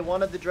decided they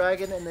wanted the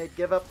dragon and they'd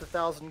give up the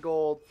 1,000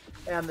 gold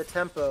and the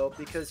tempo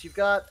because you've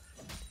got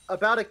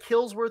about a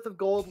kill's worth of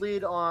gold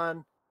lead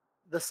on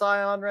the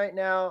Scion right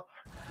now.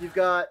 You've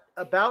got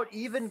about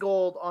even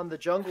gold on the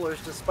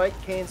junglers despite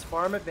Kane's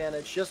farm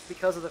advantage just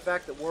because of the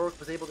fact that Warwick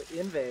was able to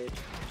invade.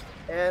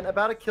 And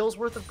about a kill's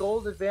worth of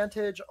gold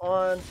advantage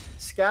on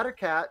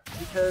Scattercat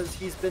because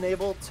he's been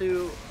able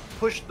to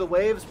push the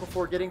waves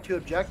before getting to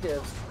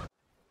objectives.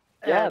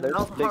 Yeah, and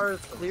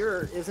Malzahar's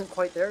clear isn't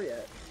quite there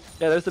yet.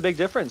 Yeah, there's the big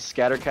difference.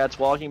 Scattercat's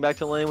walking back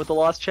to lane with the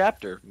Lost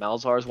Chapter.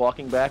 Malzahar's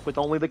walking back with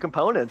only the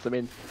components. I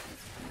mean,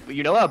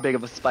 you know how big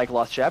of a spike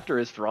Lost Chapter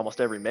is for almost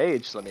every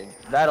mage. So, I mean,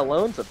 that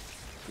alone's a...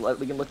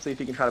 Let's see if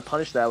he can try to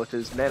punish that with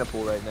his mana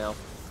pool right now.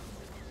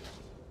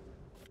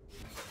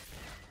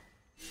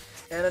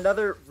 And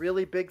another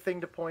really big thing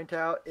to point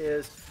out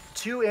is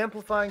 2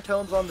 amplifying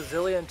tones on the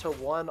Zilean to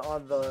 1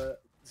 on the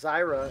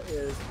Zyra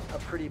is a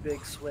pretty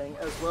big swing,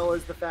 as well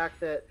as the fact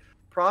that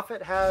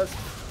Prophet has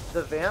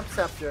the Vamp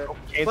Scepter.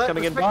 Kane's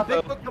coming in bot,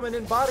 though. Bigfoot coming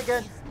in bot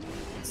again.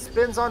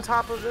 Spins on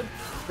top of him.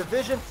 The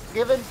vision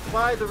given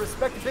by the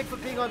respected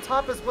Bigfoot being on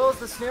top, as well as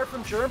the snare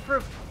from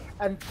Germproof.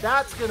 And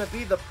that's going to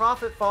be the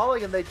Prophet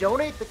falling, and they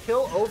donate the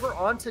kill over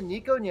onto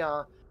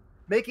Nikonya,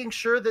 making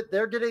sure that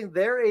they're getting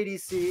their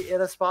ADC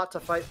in a spot to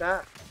fight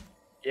back.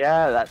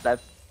 Yeah, that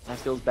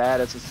feels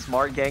bad. It's a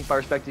smart gank by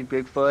respecting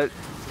Bigfoot.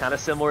 It's kind of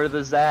similar to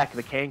the Zac.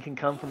 The Kane can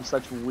come from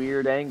such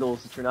weird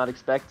angles that you're not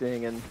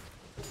expecting, and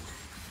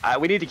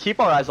we need to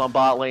keep our eyes on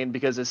bot lane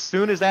because as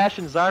soon as Ashe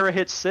and Zyra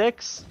hit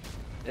 6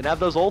 and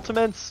have those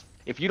ultimates,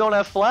 if you don't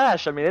have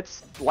flash, I mean,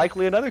 it's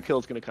likely another kill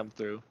is going to come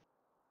through.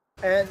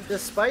 And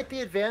despite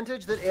the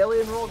advantage that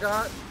Alien Roll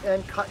got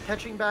and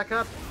catching back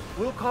up,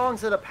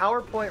 Wukong's at a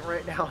power point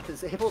right now and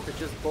is able to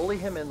just bully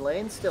him in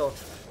lane still.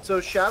 So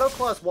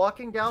Shadowclaw's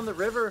walking down the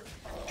river,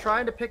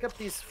 trying to pick up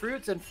these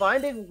fruits and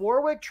finding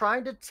Warwick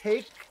trying to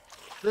take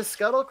the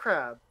Scuttle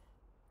Crab.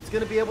 He's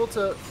going to be able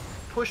to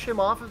push him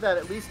off of that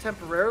at least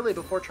temporarily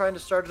before trying to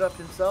start it up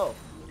himself.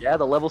 Yeah,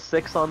 the level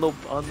 6 on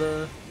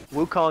the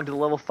Wukong to the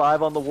level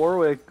 5 on the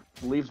Warwick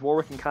leaves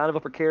Warwick in kind of a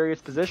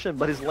precarious position,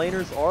 but his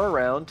laners are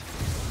around.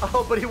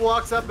 Oh, but he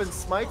walks up and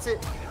smites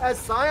it as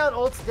Scion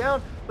ults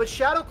down, but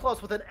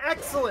Shadowclaws with an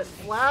excellent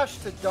flash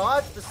to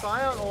dodge the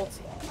Scion ults.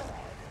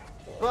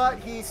 But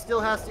he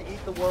still has to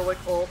eat the Warwick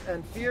ult,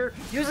 and Fear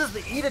uses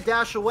the E to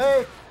dash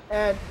away,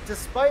 and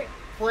despite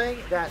playing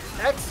that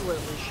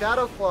excellently,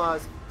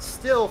 Shadowclaws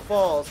still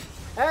falls.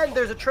 And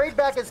there's a trade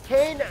back as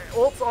Kane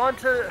ults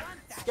onto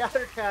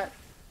Scattercat,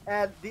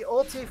 and the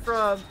ulti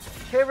from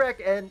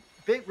K-Rek and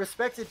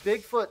respected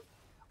Bigfoot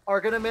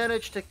are going to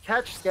manage to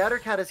catch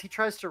Scattercat as he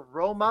tries to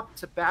roam up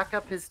to back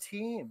up his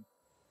team.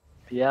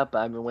 Yep,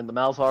 I mean, when the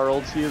Malzahar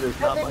ults you, there's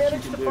not much you can do. And they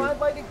managed to find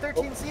Lightning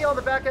 13Z on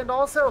the back end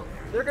also.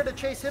 They're going to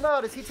chase him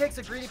out as he takes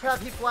a greedy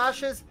path. He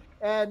flashes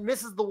and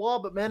misses the wall,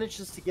 but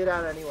manages to get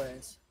out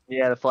anyways.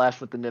 Yeah, the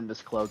flash with the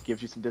Nimbus Cloak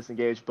gives you some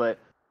disengage, but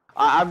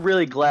I'm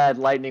really glad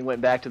Lightning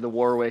went back to the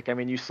Warwick. I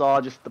mean, you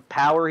saw just the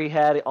power he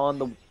had on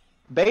the...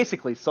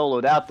 Basically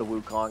soloed out the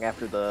Wukong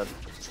after the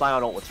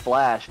Scion ult was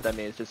flashed. I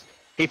mean, it's just...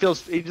 He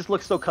just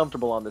looks so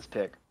comfortable on this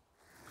pick.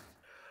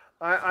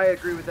 I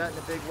agree with that in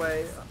a big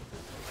way.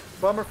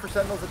 Bummer for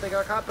Sentinels that they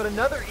got caught, but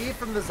another E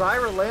from the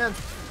Zyra lands.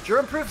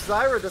 Germproof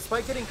Zyra,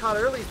 despite getting caught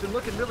early, has been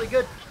looking really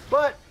good,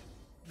 but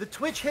the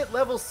Twitch hit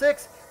level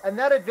 6, and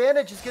that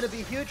advantage is going to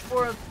be huge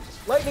for him.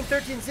 Lightning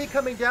 13Z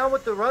coming down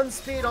with the run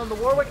speed on the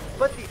Warwick,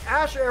 but the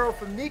Ash Arrow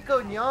from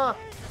Nikonya,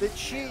 that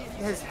she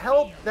has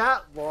held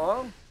that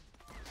long.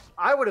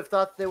 I would have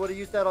thought they would have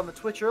used that on the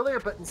Twitch earlier,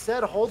 but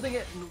instead holding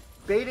it and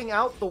baiting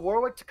out the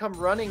Warwick to come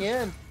running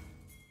in.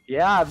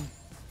 Yeah,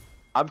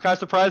 I'm kind of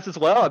surprised as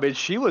well. I mean,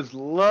 she was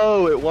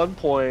low at one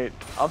point.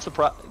 I'm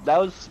surprised. That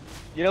was,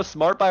 you know,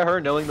 smart by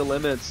her, knowing the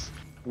limits,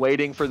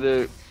 waiting for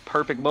the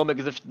perfect moment,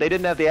 because if they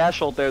didn't have the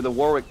Ash ult there, the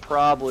Warwick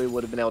probably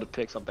would have been able to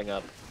pick something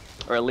up,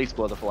 or at least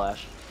blow the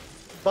flash.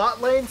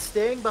 Bot lane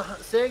staying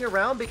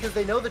around because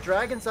they know the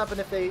dragon's up,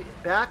 and if they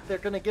back, they're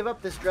going to give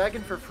up this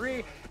dragon for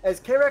free. As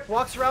K-Rek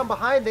walks around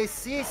behind, they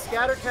see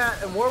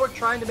Scattercat and Warwick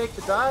trying to make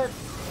the dive.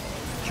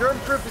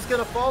 Germproof is going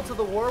to fall to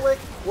the Warwick.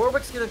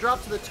 Warwick's going to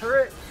drop to the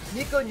turret.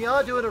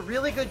 Nikonya doing a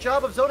really good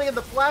job of zoning in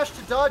the flash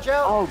to dodge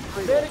out.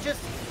 Oh, manages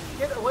to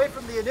get away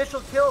from the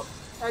initial kill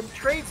and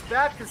trades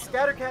back because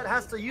Scattercat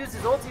has to use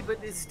his ulti,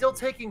 but is still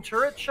taking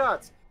turret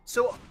shots.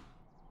 So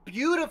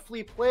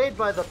beautifully played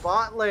by the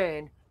bot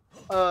lane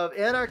of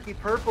Anarchy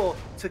Purple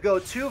to go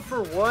 2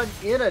 for 1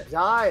 in a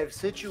dive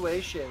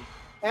situation.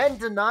 and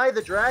deny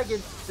the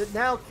dragon that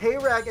now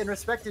K-Rag and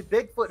respected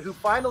Bigfoot, who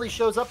finally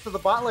shows up to the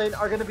bot lane,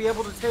 are going to be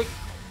able to take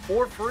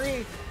for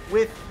free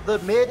with the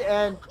mid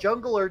and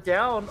jungler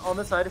down on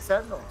the side of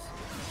Sentinels.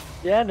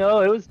 Yeah,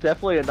 no, it was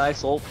definitely a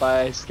nice ult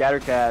by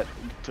Scattercat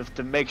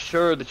to make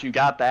sure that you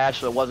got the Ashe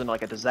so it wasn't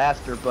like a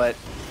disaster, but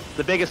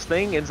the biggest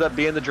thing ends up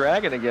being the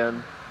dragon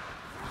again.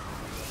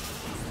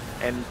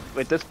 And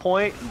at this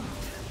point,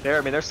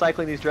 they're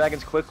cycling these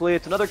dragons quickly.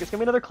 It's gonna be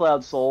another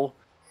Cloud Soul,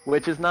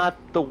 which is not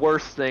the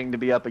worst thing to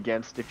be up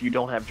against if you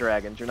don't have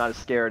dragons. You're not as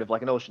scared of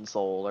like an Ocean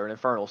Soul or an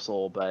Infernal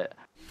Soul, but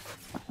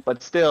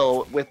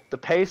still, with the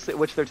pace at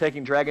which they're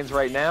taking dragons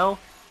right now,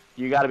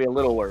 you got to be a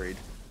little worried.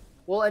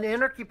 Well, and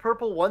Anarchy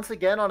Purple once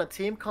again on a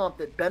team comp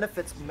that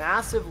benefits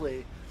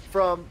massively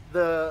from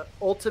the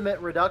ultimate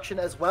reduction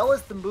as well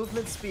as the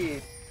movement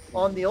speed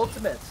on the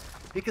ultimates,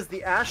 because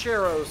the Ashe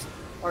arrows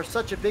are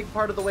such a big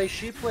part of the way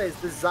she plays.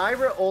 The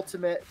Zyra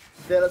ultimate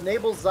that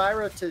enables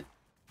Zyra to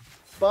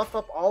buff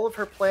up all of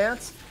her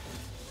plants.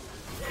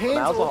 Kane's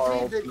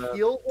ultimate that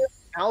heals her.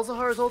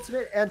 Malzahar's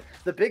ultimate, and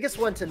the biggest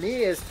one to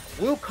me is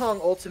Wukong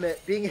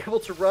ultimate being able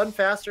to run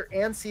faster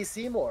and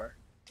CC more.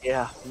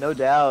 Yeah, no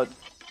doubt.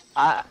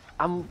 I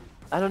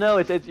don't know.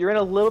 You're in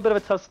a little bit of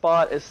a tough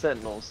spot as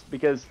Sentinels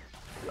because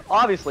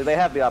obviously they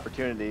have the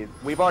opportunity.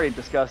 We've already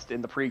discussed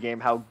in the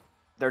pregame how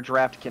their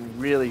draft can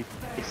really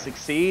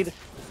succeed.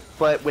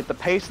 But with the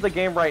pace of the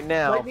game right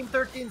now... Lightning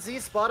 13Z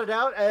spotted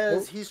out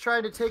as he's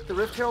trying to take the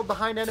Rift Herald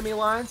behind enemy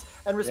lines,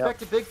 and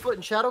respected Bigfoot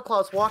and Shadow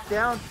Claws walk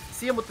down.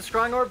 See him with the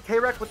Scrying Orb,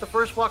 K-Rek with the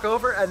first walk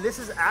over, and this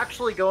is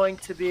actually going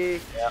to be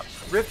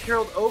Rift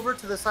Herald over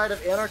to the side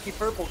of Anarchy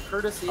Purple,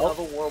 courtesy of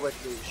a Warwick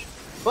leash.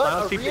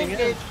 But a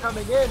re-engage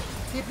coming in.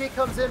 TP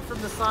comes in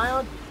from the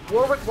Scion.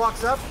 Warwick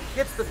walks up,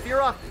 gets the Fear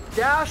off,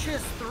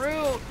 dashes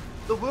through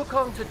the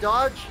Wukong to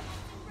dodge,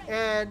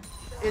 and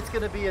it's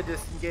going to be a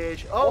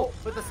disengage. Oh,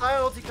 but the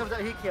Scion ulti comes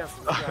out. He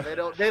cancels. Yeah,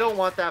 they don't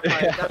want that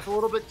fight. That's a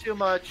little bit too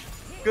much.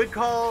 Good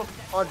call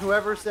on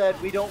whoever said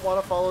we don't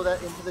want to follow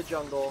that into the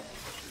jungle.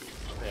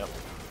 Yeah.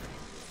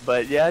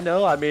 But yeah,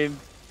 no, I mean,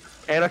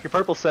 Anarchy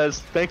Purple says,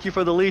 thank you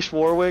for the leash,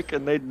 Warwick,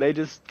 and they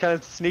just kind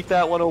of sneak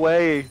that one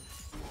away.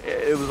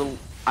 It was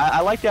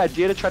I like the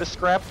idea to try to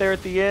scrap there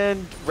at the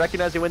end,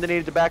 recognizing when they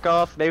needed to back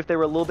off. Maybe if they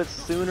were a little bit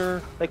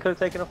sooner, they could have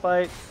taken a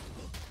fight.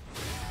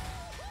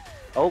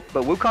 Oh,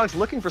 but Wukong's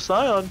looking for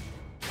Scion.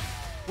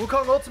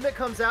 Wukong ultimate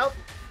comes out.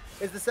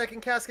 Is the second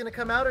cast going to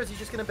come out, or is he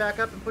just going to back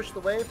up and push the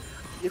wave?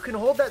 You can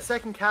hold that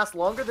second cast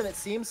longer than it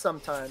seems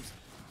sometimes.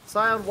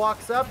 Scion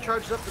walks up,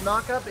 charges up the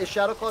knockup. Is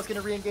Shadowclaw going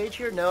to re-engage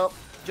here? No.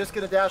 Just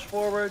going to dash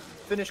forward,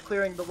 finish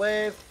clearing the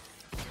wave.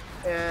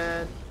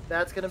 And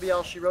that's going to be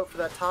all she wrote for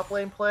that top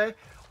lane play.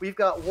 We've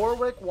got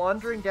Warwick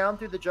wandering down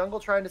through the jungle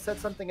trying to set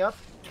something up.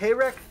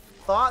 K-Rek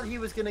thought he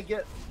was going to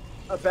get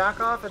a back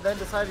off and then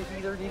decided he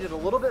either needed a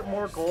little bit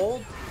more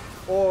gold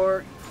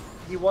or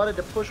he wanted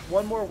to push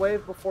one more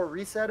wave before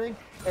resetting.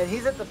 And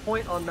he's at the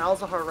point on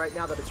Malzahar right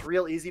now that it's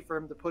real easy for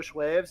him to push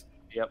waves.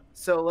 Yep.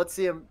 So let's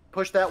see him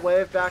push that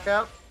wave back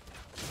out.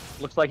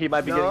 Looks like he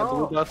might be getting a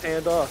blue buff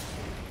hand off.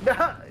 He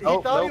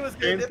thought he was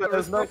going to, but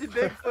respected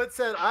Bigfoot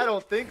said, I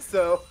don't think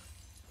so.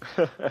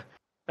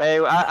 Hey,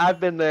 I've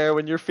been there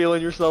when you're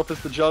feeling yourself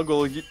as the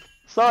jungle.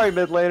 Sorry,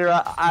 mid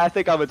laner, I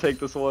think I'm going to take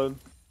this one.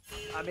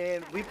 I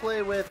mean, we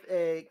play with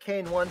a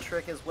Kayn 1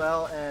 trick as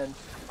well, and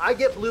I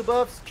get blue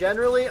buffs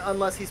generally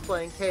unless he's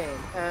playing Kayn,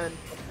 and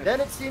then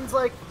it seems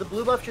like the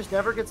blue buff just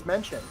never gets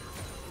mentioned.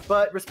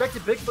 But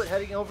respected Bigfoot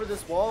heading over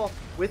this wall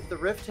with the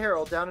Rift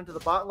Herald down into the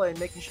bot lane,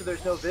 making sure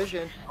there's no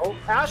vision. Oh,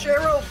 Ashe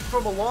Arrow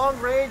from a long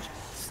range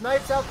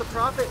snipes out the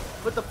Prophet,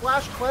 but the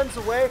flash cleanse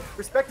away.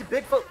 Respected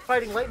Bigfoot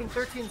fighting Lightning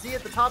 13Z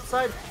at the top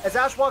side as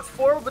Ashe walks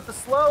forward with the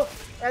slow,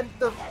 and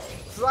the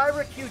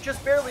Zyra Q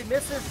just barely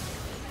misses.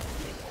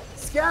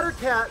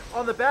 Scattercat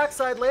on the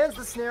backside lands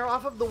the snare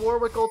off of the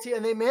Warwick ulti,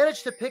 and they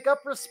managed to pick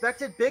up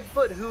respected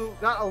Bigfoot, who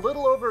got a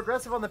little over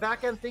aggressive on the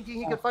back end, thinking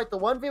he could fight the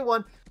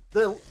 1v1.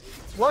 The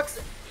Lux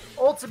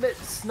ultimate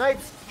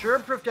snipes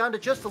Germproof down to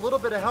just a little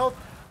bit of health,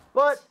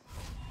 but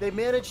they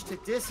managed to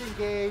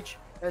disengage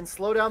and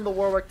slow down the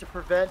Warwick to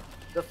prevent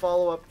the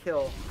follow-up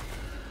kill.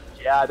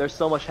 Yeah, there's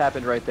so much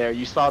happened right there.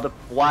 You saw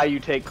why you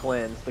take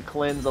cleanse. The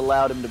cleanse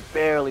allowed him to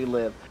barely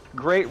live.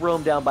 Great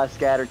roam down by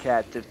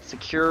Scattercat to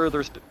secure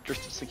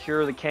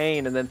the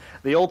Kayn, and then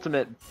the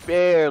ultimate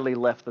barely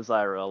left the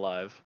Zyra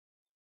alive.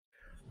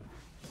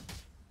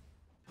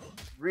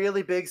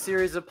 Really big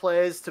series of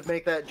plays to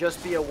make that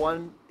just be a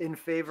one in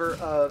favor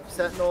of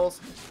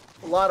Sentinels.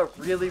 A lot of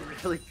really,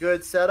 really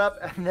good setup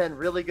and then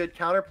really good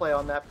counterplay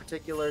on that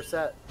particular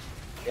set.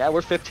 Yeah,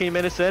 we're 15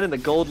 minutes in and the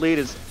gold lead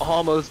is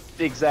almost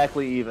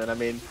exactly even. I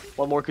mean,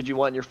 what more could you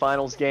want in your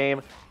finals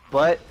game?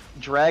 But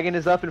Dragon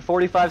is up in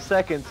 45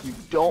 seconds. You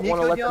don't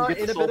want to let them get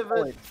the soul point. In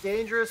a bit of a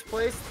dangerous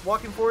place,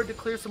 walking forward to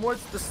clear some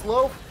wards. The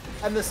slow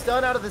and the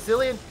stun out of the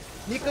Zillion.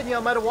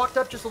 Nikunya might have walked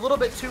up just a little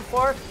bit too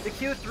far. The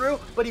Q through,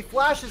 but he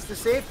flashes to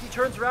safety,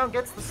 turns around,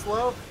 gets the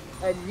slow.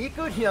 And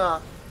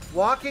Nikunya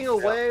walking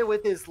away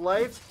with his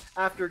life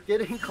after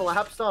getting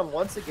collapsed on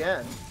once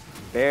again.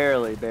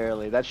 Barely,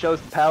 barely. That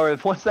shows the power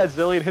of once that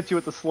Zillion hits you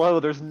with the slow,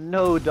 there's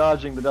no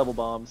dodging the double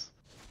bombs.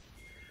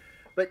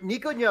 But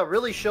Nikonya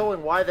really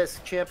showing why this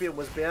champion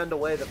was banned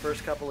away the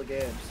first couple of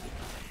games.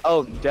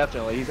 Oh,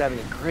 definitely. He's having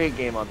a great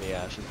game on the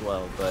Ashe as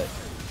well, but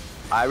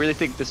I really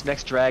think this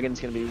next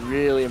Dragon's going to be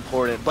really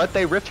important. But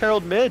they Rift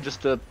Herald mid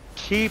just to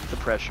keep the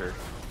pressure.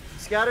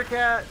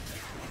 Scattercat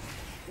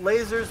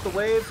lasers the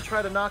wave to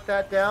try to knock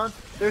that down.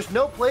 There's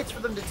no plates for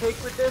them to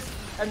take with this,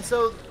 and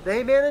so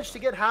they managed to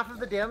get half of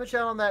the damage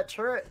out on that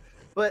turret.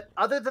 But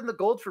other than the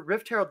gold for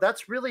Rift Herald,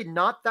 that's really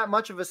not that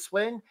much of a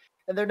swing.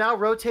 And they're now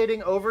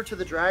rotating over to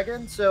the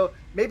Dragon, so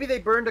maybe they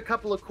burned a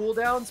couple of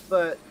cooldowns,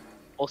 but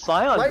well,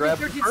 Sion Lightning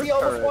grabbed the 13C first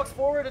almost turret. walks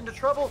forward into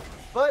trouble,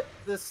 but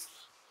this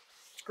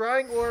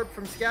Scrying Orb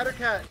from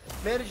Scattercat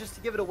manages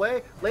to give it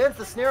away, lands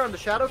the snare onto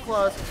Shadow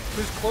Claws,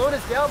 whose clone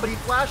is down, but he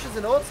flashes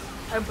and ults,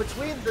 and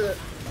between the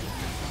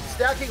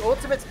stacking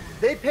ultimates,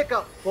 they pick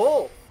up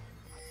both.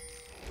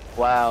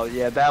 Wow,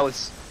 yeah, that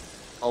was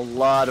a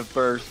lot of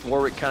burst.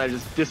 Warwick kind of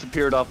just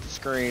disappeared off the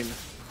screen.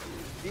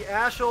 The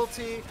Ashe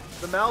ulti,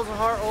 the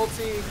Malzahar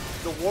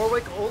ulti, the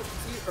Warwick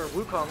ulti, or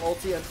Wukong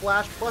ulti, and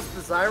Flash, plus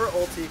the Zyra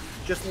ulti,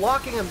 just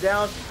locking him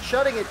down,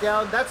 shutting it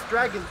down. That's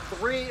Dragon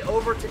 3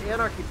 over to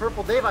Anarchy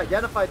Purple. They've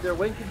identified their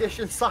win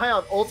condition.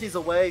 Sion ultis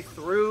away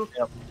through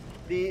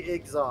the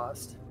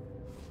exhaust.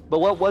 But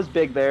what was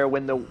big there,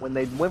 when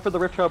they went for the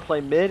Rift Herald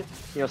play mid,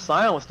 you know,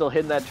 Sion was still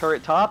hitting that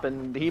turret top,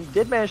 and he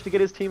did manage to get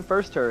his team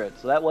first turret,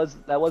 so that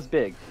was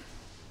big.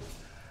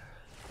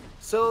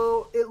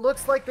 So it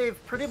looks like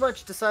they've pretty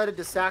much decided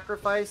to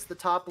sacrifice the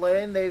top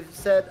lane. They've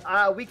said,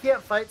 we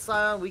can't fight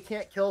Sion, we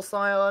can't kill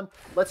Sion.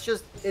 Let's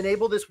just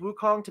enable this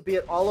Wukong to be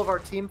at all of our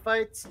team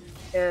fights.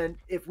 And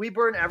if we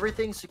burn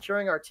everything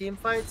securing our team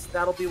fights,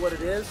 that'll be what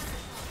it is.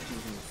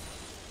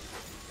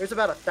 There's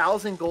about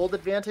 1,000 gold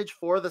advantage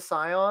for the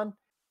Sion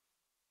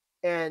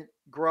and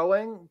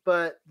growing,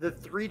 but the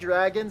 3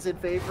 dragons in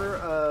favor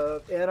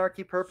of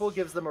Anarchy Purple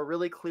gives them a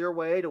really clear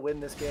way to win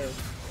this game.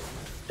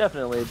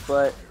 Definitely,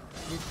 but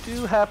you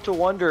do have to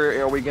wonder,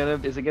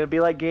 is it gonna be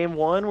like game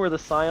 1 where the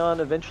Sion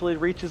eventually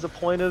reaches a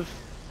point of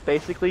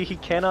basically he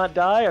cannot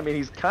die? I mean,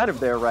 he's kind of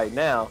there right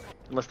now,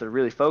 unless they're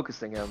really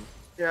focusing him.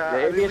 Yeah,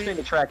 it'd be interesting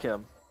to track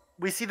him.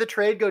 We see the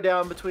trade go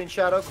down between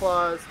Shadow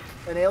Claws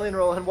and Alien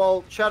Roll, and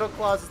while Shadow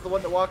Claws is the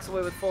one that walks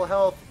away with full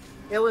health,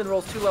 Alien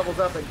Roll's 2 levels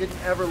up and didn't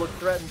ever look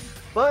threatened.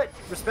 But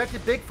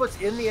Respected Bigfoot's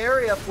in the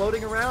area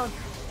floating around,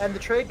 and the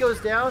trade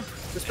goes down.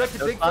 Respected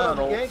Bigfoot on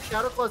the gank,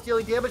 Shadow Claw's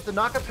dealing damage, the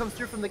knockup comes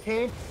through from the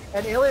Kane,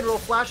 and Alien Roll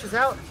flashes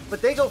out,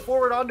 but they go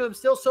forward onto him,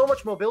 still so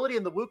much mobility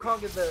in the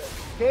Wukong and the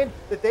Kane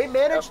that they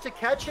manage to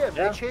catch him.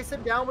 They chase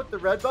him down with the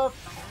red buff,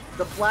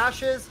 the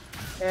flashes,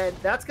 and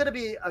that's going to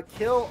be a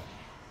kill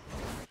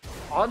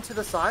onto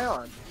the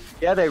Sion.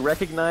 Yeah, they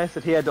recognized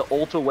that he had to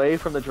ult away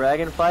from the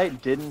dragon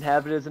fight, didn't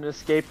have it as an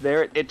escape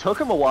there. It took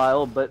him a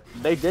while, but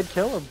they did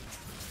kill him.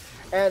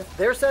 And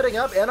they're setting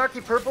up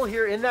Anarchy Purple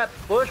here in that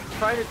bush,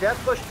 trying to death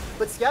push,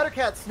 but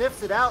Scattercat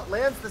sniffs it out,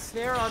 lands the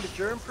snare onto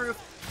Germproof,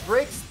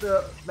 breaks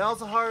the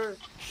Malzahar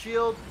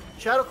shield,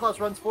 Shadow Claws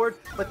runs forward,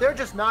 but they're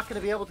just not going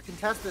to be able to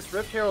contest this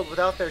Rift Herald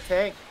without their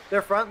tank.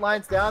 Their front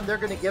line's down, they're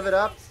going to give it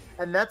up,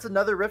 and that's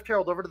another Rift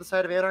Herald over to the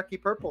side of Anarchy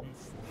Purple.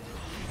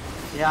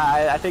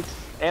 Yeah, I think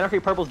Anarchy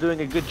Purple's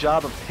doing a good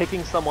job of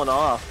picking someone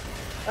off.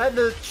 And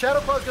the Shadow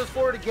Claws goes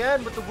forward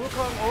again with the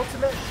Wukong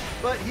ultimate,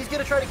 but he's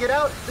going to try to get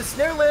out. The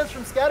snare lands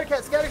from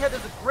Scattercat. Scattercat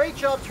does a great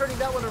job turning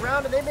that one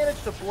around, and they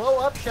manage to blow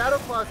up Shadow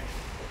Claws.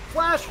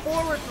 Flash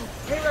forward from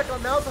K-Rek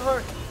on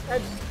Malzahar,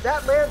 and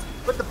that lands,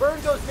 but the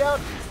burn goes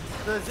down.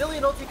 The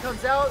Zillion ulti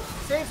comes out,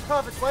 saves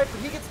Prophet's life,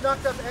 but he gets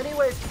knocked up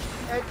anyways,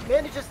 and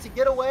manages to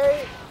get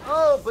away.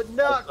 Oh, but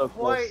not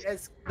quite,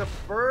 as the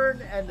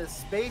burn and the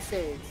space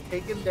aids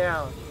take him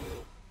down.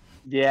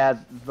 Yeah,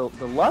 the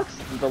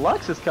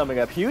Lux is coming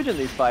up huge in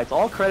these fights.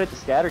 All credit to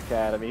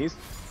Scattercat. I mean,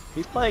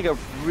 he's playing a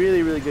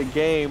really good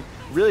game,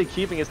 really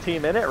keeping his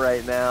team in it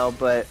right now.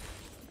 But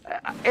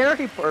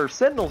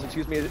Sentinels,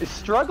 excuse me, is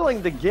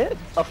struggling to get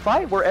a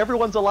fight where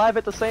everyone's alive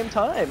at the same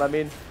time. I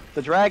mean,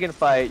 the dragon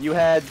fight, you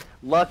had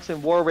Lux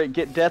and Warwick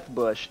get death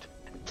bushed.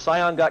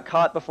 Sion got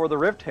caught before the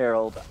Rift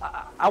Herald.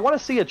 I want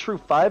to see a true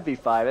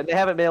 5v5, and they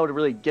haven't been able to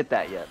really get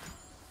that yet.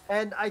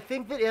 And I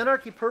think that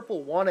Anarchy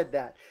Purple wanted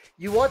that.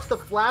 You watch the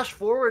flash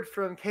forward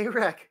from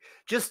K-Rek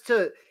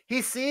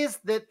he sees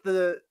that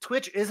the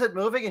Twitch isn't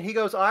moving and he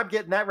goes, I'm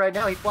getting that right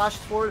now. He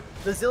flashes forward.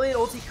 The Zillion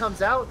ulti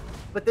comes out,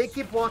 but they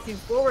keep walking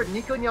forward.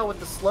 Nikonya with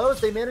the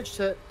slows, they manage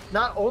to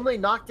not only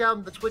knock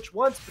down the Twitch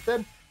once, but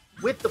then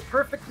with the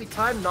perfectly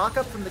timed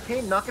knockup from the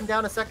King, knock him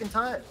down a second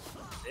time.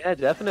 Yeah,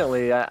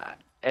 definitely.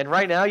 And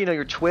right now, you know,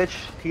 your Twitch,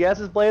 he has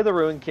his Blade of the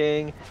Ruin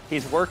King.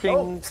 He's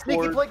working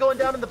sneaky play going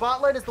down in the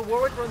bot lane as the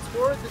Warwick runs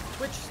forward. The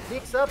Twitch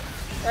sneaks up,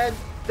 and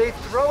they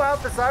throw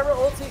out the Zyra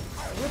ulti.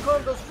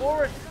 Wukong goes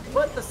forward,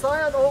 but the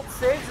Sion ult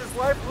saves his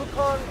life.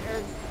 Wukong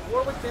and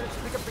Warwick manage to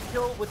pick up the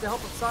kill with the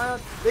help of Sion.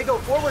 They go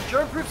forward.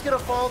 Germproof's going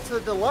to fall to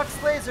the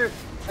Lux Laser,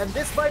 and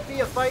this might be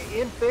a fight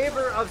in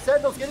favor of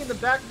Sentinels, getting them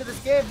back into this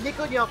game.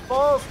 Nikonya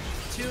falls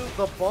to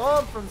the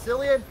bomb from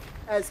Zillion,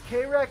 as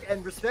K-Rec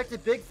and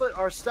respected Bigfoot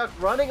are stuck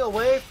running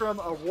away from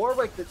a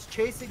Warwick that's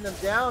chasing them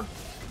down.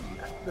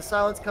 The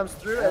silence comes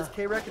through as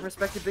K-Rec and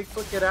respected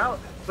Bigfoot get out.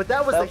 But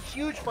that was a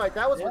huge fight.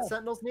 That was what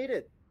Sentinels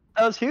needed.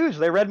 That was huge.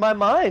 They read my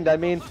mind. I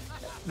mean,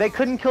 they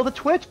couldn't kill the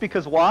Twitch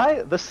because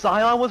why? The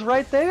Scion was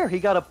right there. He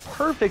got a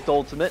perfect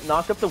ultimate,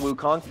 knocked up the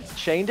Wukong,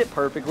 chained it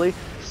perfectly.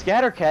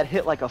 Scattercat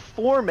hit like a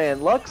 4-man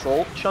Lux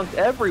ult, chunked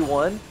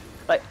everyone.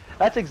 Like,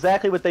 that's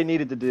exactly what they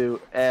needed to do.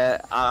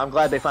 I'm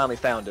glad they finally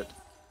found it.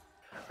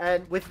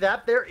 And with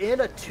that, they're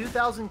in a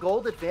 2,000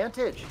 gold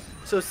advantage.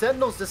 So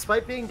Sentinels,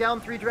 despite being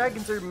down 3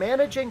 dragons, are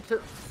managing to,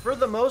 for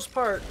the most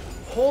part,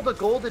 hold a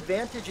gold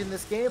advantage in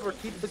this game or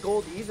keep the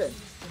gold even.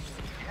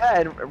 Yeah,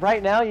 and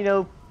right now, you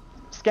know,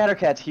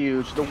 Scattercat's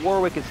huge. The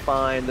Warwick is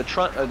fine. The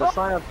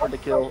Scion's hard to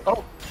kill.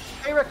 Oh,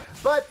 K-Rec,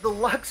 but the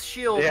Lux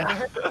shield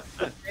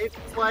saved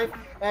his life.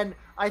 And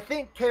I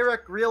think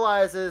K-Rec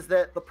realizes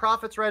that the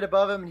Prophet's right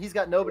above him and he's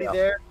got nobody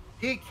there.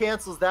 He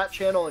cancels that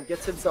channel and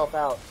gets himself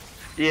out.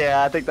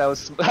 Yeah, I think that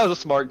was a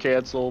smart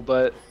cancel,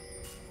 but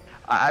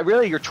I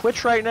really, your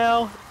Twitch right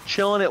now,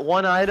 chilling at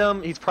 1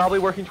 item. He's probably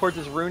working towards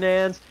his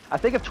Runans. I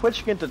think if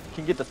Twitch can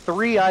get to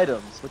 3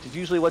 items, which is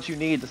usually what you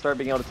need to start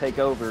being able to take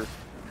over,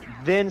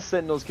 then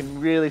Sentinels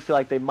can really feel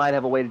like they might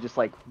have a way to just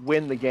like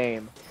win the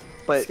game.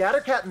 But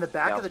Scattercat in the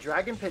back of the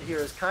Dragon Pit here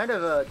is kind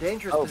of a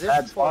dangerous position.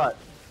 Bad spot.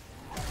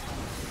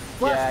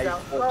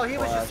 Oh, he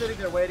was just sitting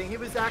there waiting. He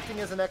was acting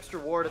as an extra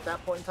ward at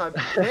that point in time.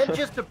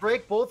 Manages to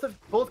break both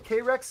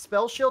K-Rec's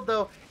spell shield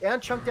though,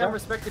 and chunk down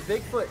respected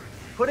Bigfoot,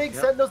 putting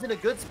Sentinels in a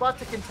good spot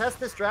to contest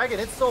this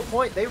dragon. It's still a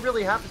point. They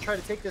really have to try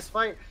to take this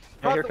fight.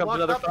 And here comes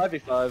another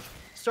 5v5.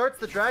 Starts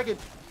the dragon.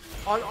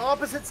 On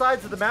opposite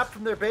sides of the map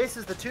from their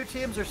bases, the 2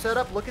 teams are set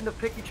up looking to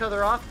pick each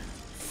other off.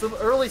 Some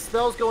early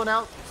spells going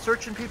out,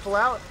 searching people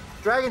out.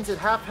 Dragon's at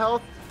half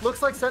health.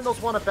 Looks like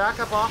Sentinels want to back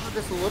up off of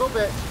this a little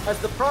bit as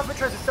the Prophet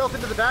tries to stealth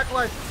into the back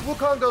line.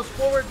 Wukong goes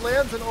forward,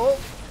 lands an ult.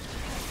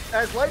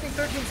 As Lightning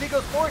 13Z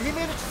goes forward, he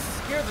manages to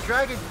secure the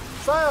dragon.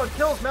 Scion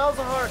kills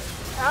Malzahar.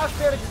 Ash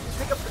manages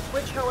to pick up the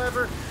Twitch,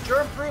 however.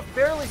 Germproof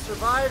barely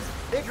survives.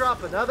 They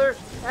drop another.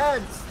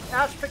 And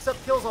Ash picks up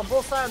kills on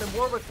both Scion and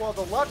Warwick while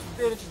the Lux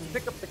manages to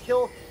pick up the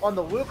kill on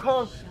the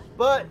Wukong.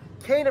 But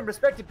Kane and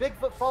respected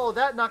Bigfoot follow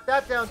that, knock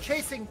that down,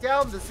 chasing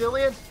down the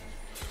Zillion.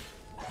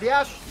 The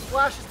Ash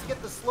flashes to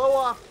get the slow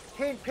off.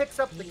 Kane picks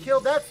up the kill.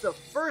 That's the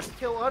first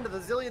kill onto the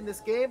Zillion this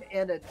game,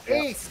 and an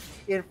ace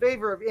in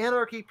favor of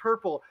Anarchy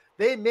Purple.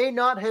 They may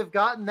not have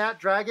gotten that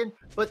dragon,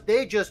 but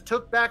they just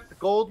took back the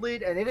gold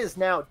lead, and it is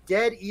now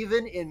dead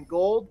even in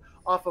gold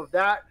off of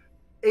that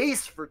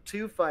ace for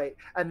 2 fight,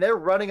 and they're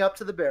running up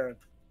to the Baron.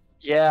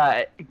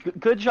 Yeah,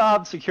 good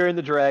job securing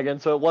the dragon,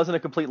 so it wasn't a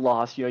complete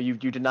loss. You know, you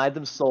denied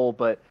them soul,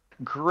 but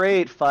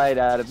great fight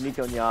out of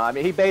Nico Nya. I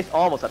mean, he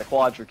almost had a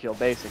quadra kill,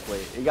 basically.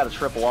 He got a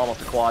triple, almost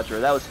a quadra.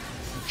 That was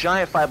a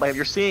giant fight by him.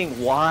 You're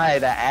seeing why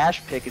the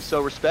Ash pick is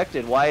so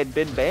respected, why it had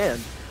been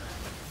banned.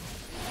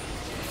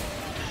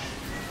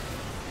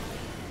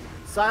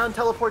 Scion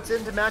teleports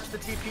in to match the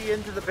TP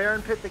into the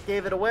Baron pit that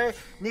gave it away.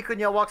 Nico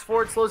Nya walks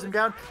forward, slows him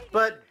down,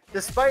 but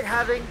despite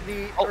having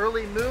the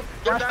early move,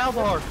 Flash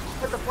Malzahar.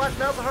 But the Flash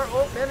Malzahar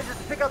ult manages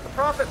to pick out the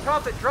Prophet.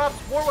 Prophet drops,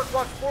 Warwick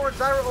walks forward,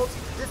 Zyra ults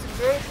to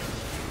disengage,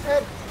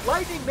 and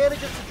Lightning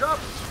manages to drop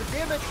the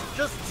damage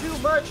just too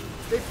much.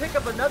 They pick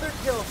up another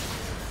kill.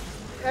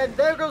 And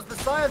there goes the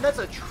Scion. That's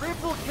a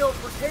triple kill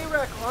for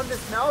K-Rec on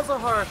this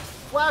Malzahar.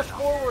 Flash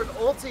forward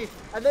ulti,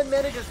 and then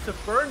manages to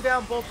burn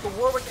down both the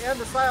Warwick and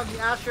the Scion. The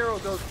Ash Arrow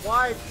goes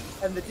wide,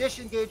 and the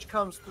disengage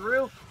comes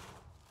through.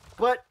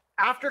 But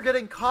after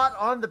getting caught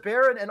on the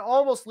Baron and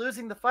almost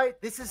losing the fight,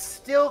 this is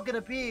still going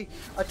to be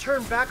a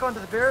turn back onto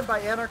the Baron by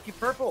Anarchy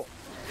Purple.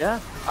 Yeah,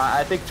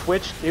 I think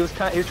Twitch, he was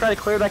trying to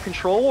clear that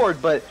control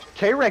ward, but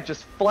K-Rec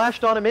just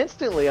flashed on him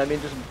instantly. I mean,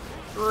 just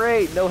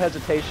great, no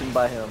hesitation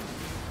by him.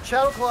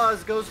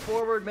 Shadowclaws goes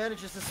forward,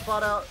 manages to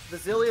spot out the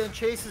Zillion,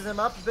 chases him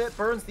up a bit,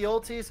 burns the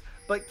ultis,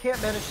 but can't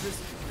manage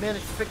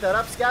to pick that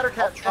up.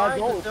 Scattercat trying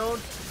to zone.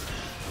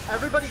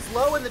 Everybody's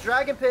low in the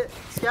Dragon Pit.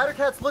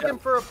 Scattercat's looking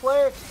for a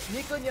play.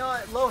 Nico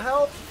Nya at low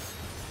health.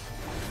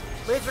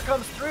 Laser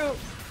comes through.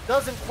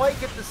 Doesn't quite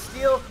get the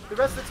steal. The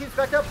rest of the team's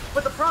backed up,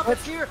 but the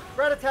Prophet's here.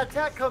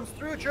 Rat-a-tat-tat comes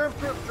through.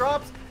 Germproof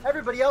drops.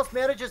 Everybody else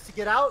manages to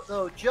get out,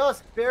 though,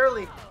 just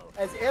barely,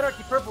 as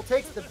Anarchy Purple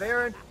takes the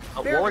Baron.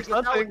 Warwick's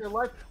gets out with their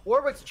life.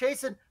 Warwick's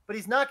chasing, but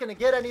he's not going to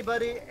get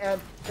anybody,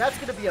 and that's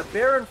going to be a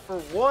Baron for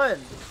 1,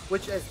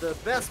 which is the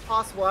best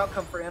possible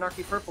outcome for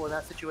Anarchy Purple in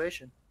that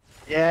situation.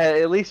 Yeah,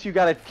 at least you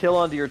got a kill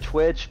onto your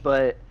Twitch,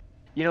 but,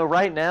 you know,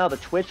 right now the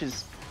Twitch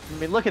is, I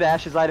mean, look at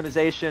Ash's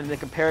itemization and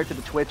compare it to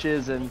the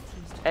Twitch's, and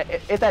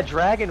at that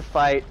dragon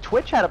fight,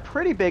 Twitch had a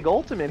pretty big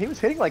ultimate. He was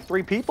hitting like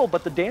 3 people,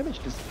 but the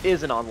damage just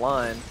isn't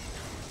online.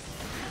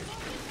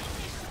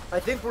 I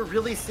think we're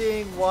really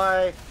seeing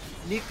why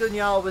Nico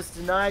Nya was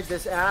denied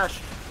this Ash.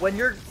 When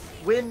your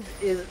win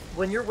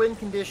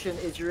condition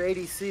is your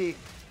ADC,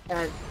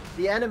 and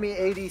the enemy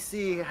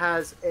ADC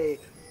has a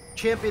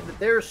champion that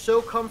they're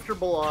so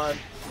comfortable on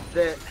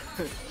that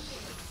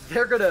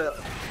they're gonna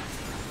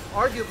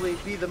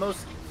arguably be the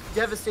most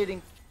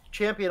devastating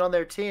champion on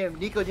their team,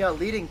 Nico Nya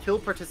leading kill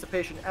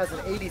participation as an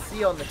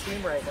ADC on the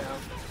team right now.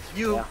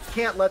 You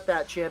can't let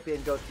that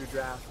champion go through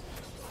draft.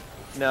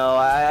 No,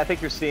 I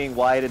think you're seeing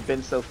why it had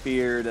been so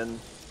feared, and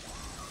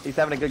he's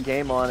having a good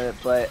game on it.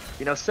 But,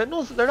 you know,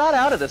 Sentinels, they're not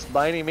out of this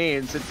by any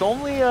means. It's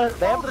only they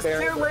have the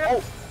spear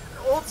land.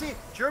 Ulti,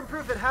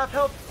 germ-proof at half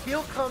health.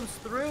 Heal comes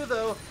through,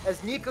 though,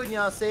 as Nico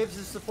Nya saves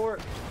his support.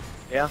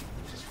 Yeah.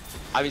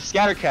 I mean,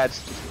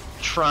 Scattercat's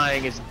just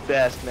trying his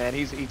best, man.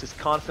 He's just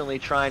constantly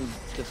trying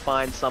to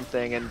find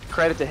something, and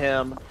credit to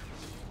him.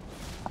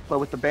 But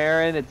with the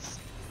Baron,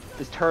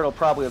 his turret will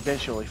probably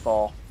eventually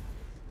fall.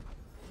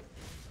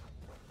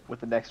 With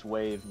the next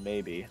wave,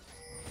 maybe.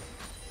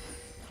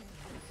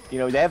 You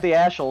know, they have the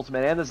Ashe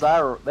ultimate and the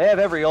Zyra. They have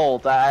every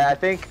ult. I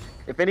think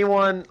if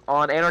anyone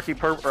on Anarchy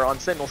Purple or on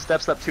Sentinel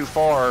steps up too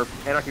far,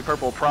 Anarchy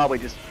Purple will probably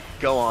just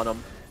go on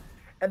them.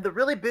 And the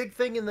really big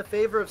thing in the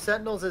favor of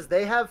Sentinels is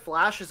they have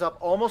flashes up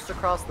almost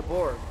across the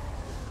board.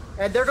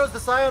 And there goes the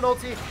Sion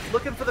ulti,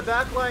 looking for the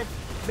backline,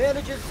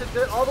 manages to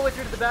get all the way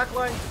through to the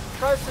backline,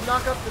 tries to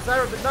knock up the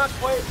Zyra, but not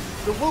quite.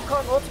 The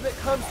Wukong ultimate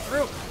comes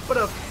through, but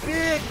a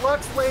big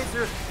Lux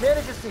laser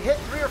manages to hit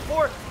 3 or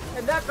 4,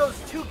 and that goes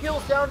 2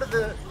 kills down to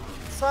the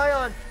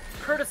Sion,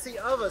 courtesy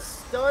of a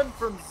stun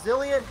from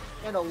Zilean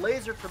and a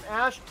laser from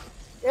Ashe.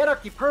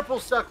 Anarchy Purple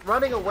stuck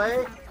running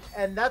away,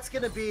 and that's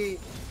going to be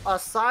a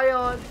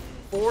Sion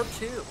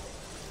 4-2.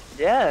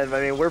 Yeah,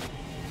 I mean, we're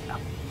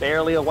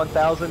barely a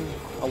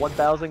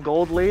 1,000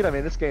 gold lead. I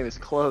mean, this game is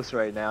close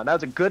right now. That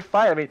was a good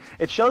fight. I mean,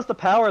 it shows the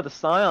power of the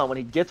Sion when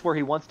he gets where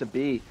he wants to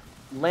be.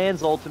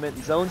 Lands ultimate,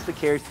 zones the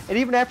carries, and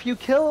even after you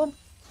kill him,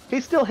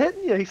 he's still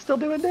hitting you. He's still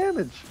doing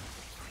damage.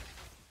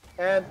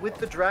 And with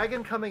the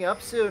Dragon coming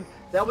up soon,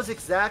 that was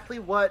exactly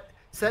what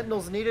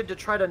Sentinels needed to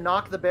try to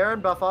knock the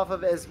Baron buff off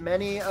of as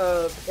many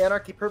of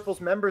Anarchy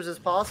Purple's members as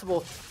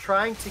possible,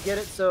 trying to get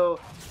it so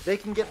they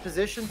can get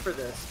positioned for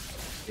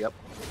this. Yep.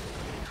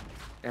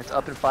 And it's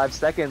up in 5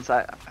 seconds.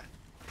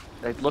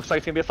 It looks like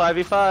it's going to be a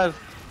 5v5.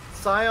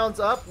 Sion's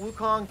up.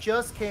 Wukong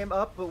just came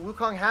up, but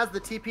Wukong has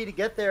the TP to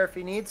get there if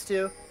he needs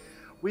to.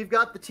 We've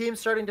got the team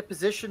starting to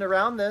position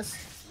around this.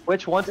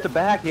 Twitch wants to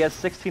back. He has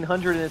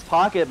 1,600 in his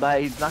pocket,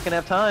 but he's not going to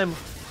have time.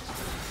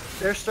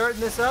 They're starting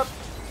this up,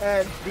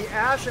 and the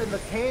Ashe and the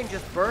Kayn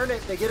just burn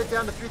it. They get it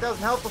down to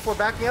 3,000 health before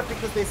backing up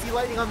because they see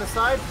lightning on the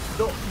side.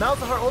 The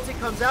Malzahar ulti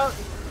comes out.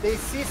 They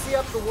CC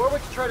up the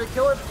Warwick to try to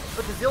kill him,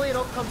 but the Zilean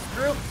ult comes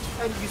through,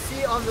 and you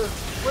see on the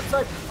flip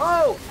side,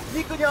 oh!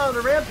 Nico Nya on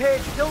the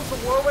rampage kills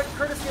the Warwick,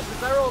 courtesy of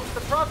the Zyra ult.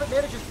 The Prophet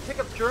manages to pick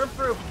up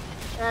germ-proof,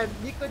 and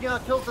Nico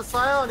Nya kills the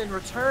Sion in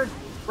return.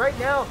 Right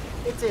now,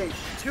 it's a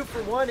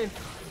 2-for-1 in...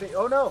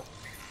 Oh no.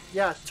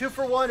 Yeah,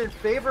 2-for-1 in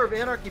favor of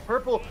Anarchy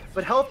Purple,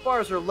 but health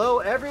bars are low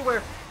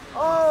everywhere.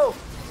 Oh!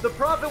 The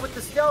Prophet with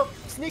the stealth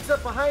sneaks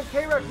up behind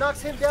K-Rex,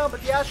 knocks him down,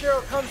 but the Ashe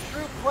arrow comes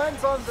through,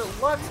 cleanse on the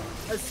Lux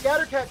as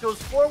Scattercat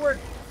goes forward.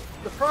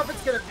 The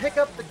Prophet's gonna pick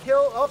up the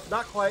kill. Oh,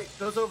 not quite.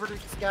 Goes over to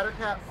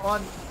Scattercat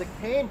on the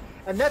Kayn,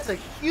 and that's a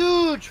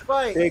huge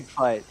fight. Big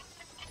fight.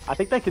 I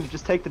think they can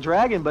just take the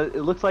Dragon, but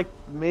it looks like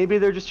maybe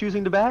they're just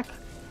choosing to back.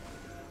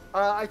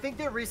 I think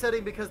they're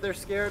resetting because they're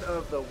scared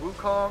of the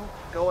Wukong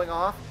going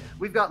off.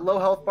 We've got low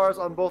health bars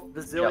on both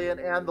the Zilean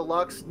and the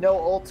Lux. No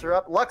ults are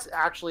up. Lux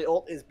actually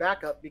ult is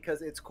back up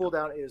because its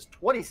cooldown is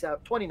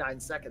 29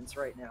 seconds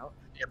right now.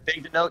 Yeah,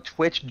 big to note,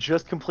 Twitch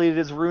just completed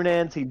his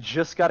Runeans. He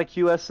just got a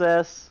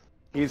QSS.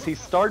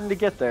 He's starting to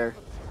get there.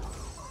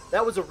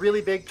 That was a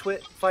really big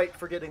fight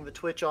for getting the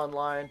Twitch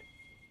online.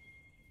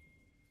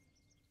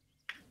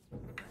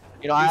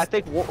 You know, I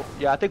think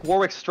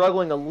Warwick's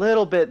struggling a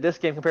little bit this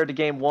game compared to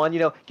game 1. You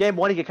know, game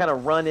 1 he could kind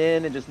of run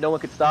in and just no one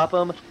could stop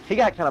him. He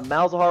got kind of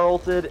Malzahar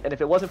ulted, and if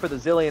it wasn't for the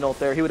Zilean ult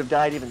there, he would have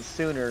died even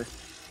sooner.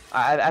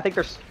 I think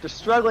they're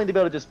struggling to be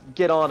able to just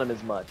get on him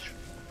as much.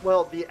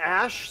 Well, the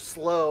Ashe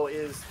slow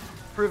is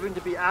proving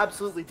to be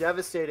absolutely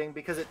devastating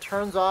because it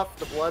turns off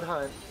the Blood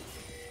Hunt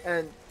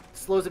and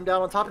slows him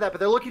down on top of that. But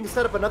they're looking to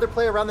set up another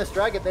play around this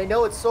Dragon. They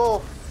know it's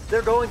Soul.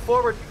 They're going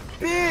forward.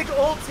 Big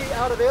ulti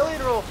out of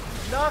Alien Roll.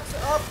 Knocks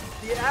up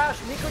the Ashe.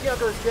 Nico Nya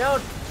goes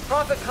down.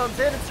 Prophet comes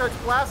in and starts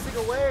blasting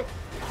away.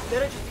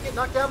 Manages to get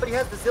knocked down, but he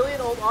has the Zilean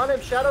ult on him.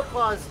 Shadow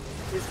Claws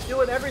is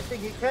doing everything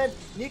he can.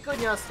 Nico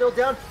Nya still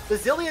down. The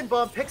Zilean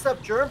bomb picks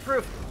up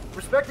germ-proof.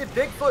 Respected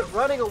Bigfoot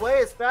running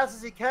away as fast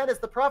as he can as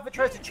the Prophet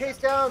tries to chase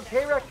down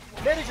K-Rex,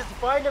 manages to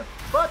find him,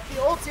 but the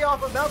ulti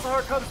off of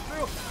Malzahar comes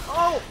through.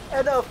 Oh,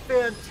 and a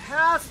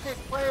fantastic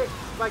play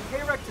by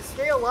K-Rex to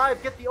stay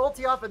alive, get the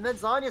ulti off, and then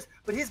Zanya's,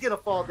 but he's going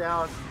to fall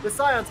down. The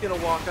Sion's going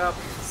to walk up,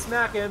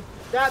 smack him,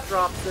 that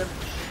drops him.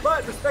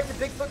 But Respected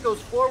Bigfoot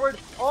goes forward,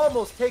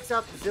 almost takes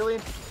out the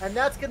Zilean, and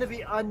that's going to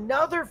be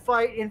another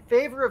fight in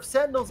favor of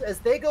Sentinels as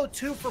they go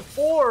 2 for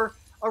 4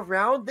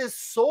 around this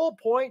Soul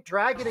Point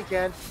Dragon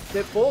again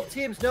that both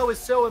teams know is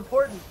so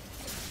important.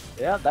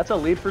 Yeah, that's a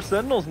lead for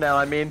Sentinels now.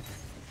 I mean,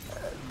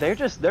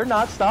 they're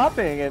not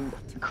stopping, and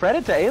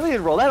credit to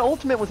Alien Roll. That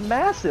ultimate was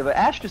massive.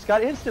 Ashe just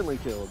got instantly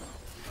killed.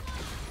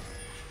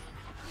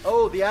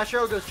 Oh, the Ashe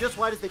arrow goes just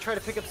wide as they try to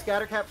pick up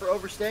Scattercat for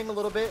overstaying a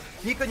little bit.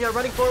 Nico Nya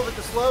running forward with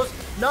the slows.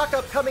 Knock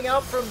up coming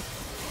out from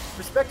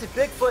Respected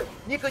Bigfoot,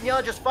 Nico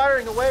Nyan just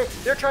firing away.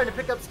 They're trying to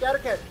pick up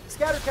Scattercat.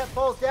 Scattercat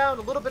falls down,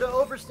 a little bit of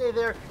overstay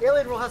there.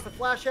 Alien Roll has to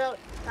flash out.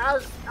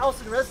 As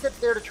Alcin Reztip's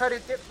there to try to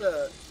get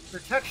the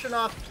protection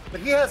off,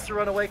 but he has to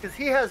run away because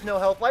he has no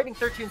health. Lightning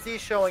 13Z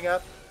showing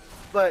up,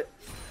 but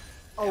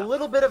a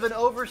little bit of an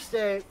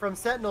overstay from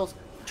Sentinels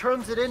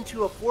turns it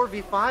into a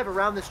 4v5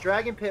 around this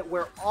Dragon Pit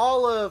where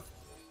all of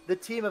the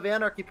team of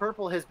Anarchy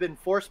Purple has been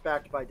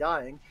force-backed by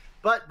dying.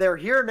 But they're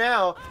here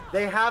now.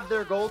 They have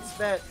their gold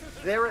spent.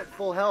 They're at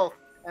full health.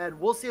 And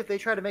we'll see if they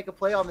try to make a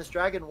play on this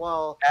dragon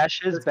while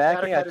Ash is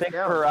backing, I think,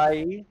 for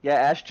IE. Yeah,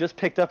 Ash just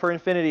picked up her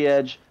Infinity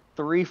Edge.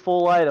 3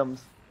 full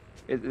items.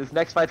 This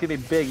next fight's going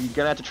to be big. You're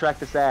going to have to track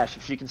this Ash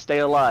if she can stay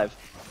alive.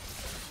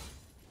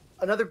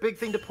 Another big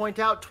thing to point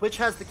out, Twitch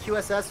has the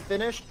QSS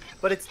finished,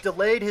 but it's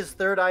delayed his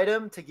 3rd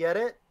item to get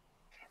it.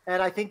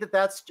 And I think that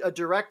that's a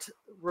direct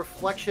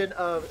reflection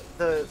of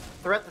the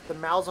threat that the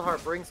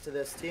Malzahar brings to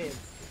this team.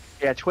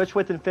 Yeah, Twitch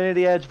with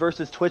Infinity Edge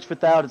versus Twitch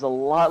without is a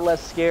lot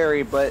less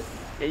scary, but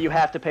you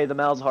have to pay the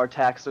Malzahar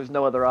tax. There's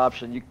no other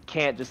option. You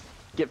can't just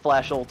get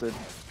flash ulted.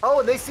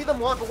 Oh, and they see them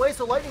walk away,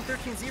 so Lightning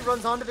 13Z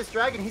runs onto this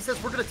dragon. He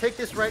says, we're going to take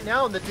this right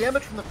now, and the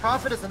damage from the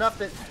Prophet is enough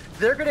that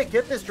they're going to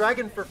get this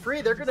dragon for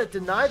free. They're going to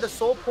deny the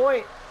soul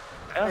point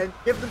and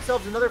give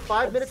themselves another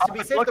 5 minutes to be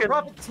safe. The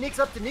Prophet sneaks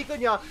up to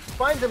Nikonya,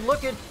 finds him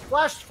looking,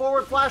 flashes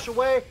forward, flash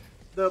away.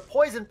 The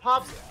poison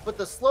pops, but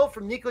the slow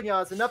from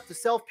Nikonya is enough to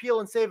self-peel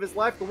and save his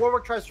life. The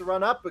Warwick tries to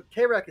run up, but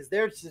K-Rek is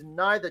there to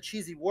deny the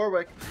cheesy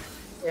Warwick,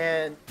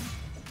 and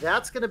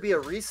that's going to be a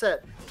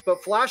reset.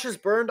 But Flash is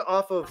burned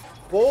off of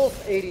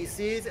both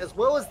ADCs, as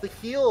well as the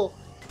heal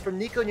from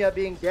Nikonya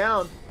being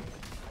down,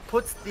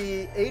 puts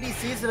the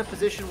ADCs in a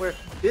position where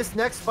this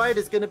next fight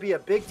is going to be a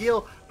big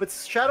deal, but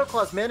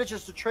Shadowclaws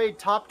manages to trade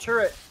top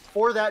turret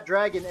for that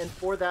dragon and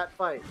for that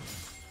fight.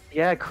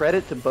 Yeah,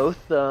 credit to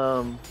both,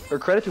 or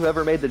credit to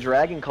whoever made the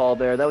dragon call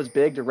there. That was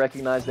big to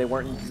recognize they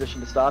weren't in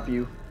position to stop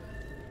you.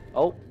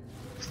 Oh,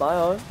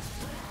 Scion.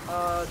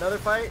 Another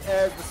fight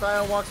as the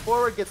Scion walks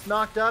forward, gets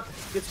knocked up,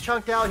 gets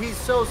chunked out. He's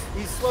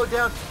slowed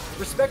down.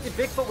 Respected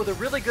Bigfoot with a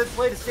really good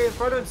play to stay in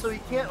front of him so he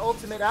can't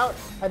ultimate out.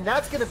 And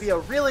that's going to be a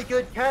really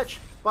good catch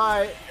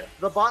by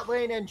the bot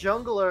lane and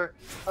jungler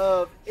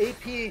of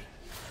AP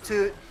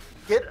to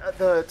get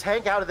the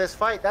tank out of this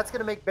fight. That's going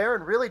to make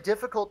Baron really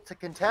difficult to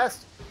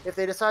contest if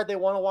they decide they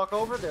want to walk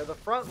over there. The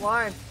front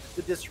line,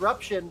 the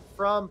disruption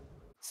from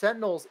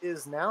Sentinels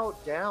is now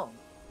down.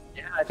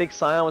 Yeah, I think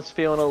Scion was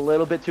feeling a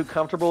little bit too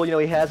comfortable. You know,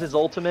 he has his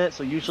ultimate,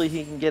 so usually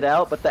he can get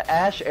out, but the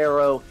Ash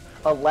arrow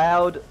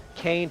allowed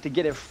Kane to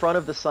get in front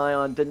of the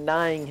Scion,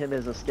 denying him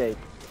his escape.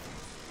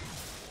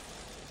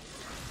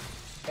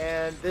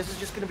 And this is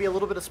just going to be a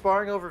little bit of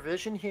sparring over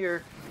vision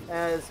here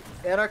as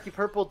Anarchy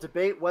Purple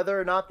debate whether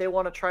or not they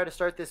want to try to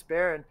start this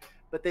Baron,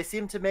 but they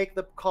seem to make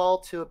the call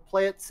to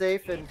play it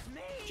safe and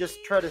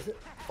just try to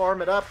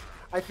farm it up.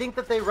 I think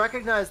that they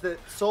recognize that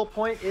Soul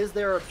Point is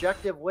their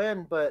objective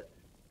win, but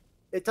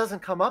it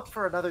doesn't come up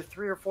for another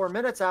 3 or 4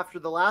 minutes after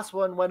the last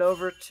one went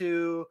over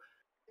to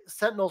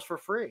Sentinels for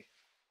free.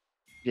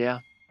 Yeah,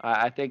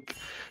 I think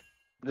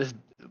this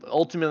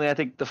ultimately, I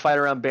think the fight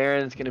around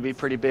Baron is going to be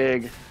pretty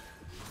big.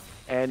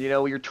 And, you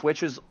know, your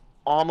Twitch is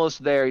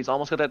almost there. He's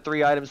almost got that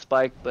 3-item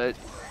spike, but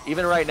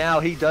even right now,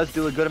 he does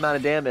do a good amount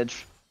of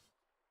damage.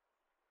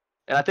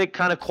 And I think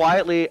kind of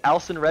quietly,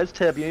 Alcin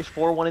Reztip, he's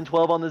 4-1 and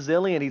 12 on the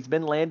Zillion. He's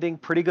been landing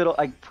pretty good,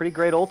 like pretty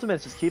great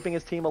ultimates, just keeping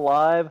his team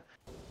alive.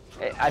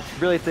 I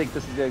really think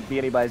this is going to be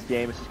anybody's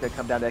game. It's just going to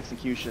come down to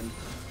execution.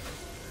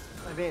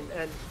 I mean,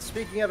 and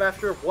speaking of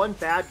after one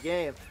bad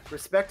game,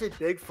 Respected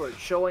Bigfoot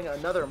showing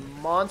another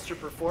monster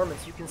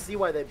performance. You can see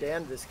why they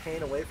banned this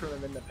Kane away from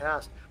him in the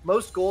past.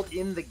 Most gold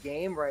in the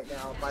game right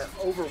now by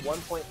over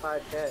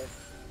 1.5k.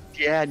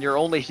 Yeah, and your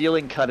only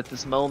healing cut at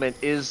this moment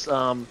is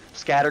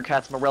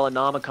Scattercat's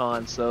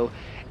Morellonomicon, so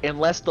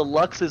unless the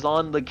Lux is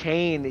on the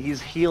Kane,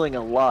 he's healing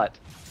a lot.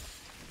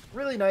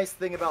 Really nice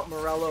thing about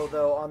Morello,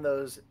 though, on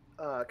those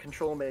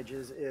control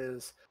mages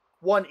is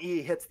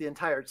 1E hits the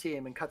entire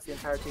team and cuts the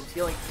entire team's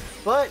healing.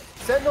 But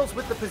Sentinels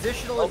with the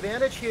positional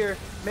advantage here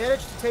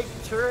managed to take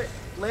the turret,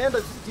 land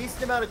a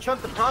decent amount of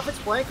chunk. The Prophet's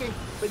flanking,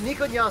 but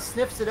Nikonya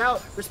sniffs it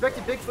out.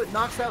 Respected Bigfoot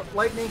knocks out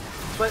Lightning,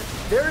 but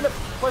they're in a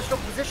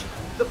questionable position.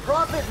 The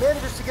Prophet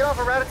manages to get off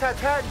a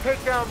rat-a-tat-tat and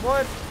take down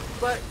one,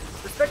 but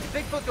Respected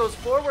Bigfoot goes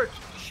forward.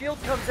 Shield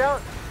comes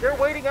out. They're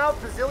waiting out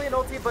Brazilian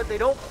ulti, but they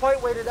don't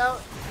quite wait it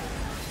out.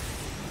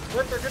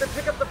 But they're going to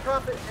pick up the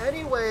Prophet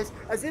anyways,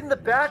 as in the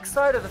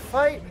backside of the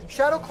fight,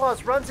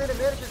 Shadowclaws runs in and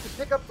manages to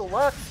pick up the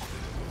Lux.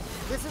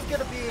 This is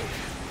going to be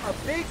a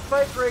big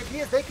fight for AP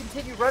as they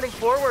continue running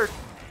forward.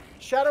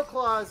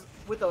 Shadowclaws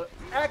with an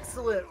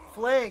excellent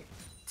flank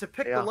to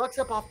pick the Lux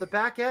up off the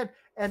back end,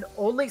 and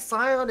only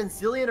Scion and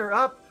Zillion are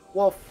up,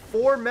 while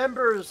 4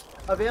 members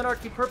of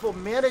Anarchy Purple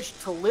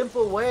managed to limp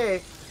away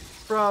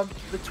from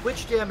the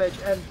Twitch damage,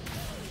 and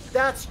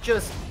that's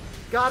just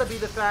gotta be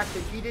the fact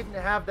that he didn't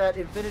have that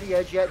Infinity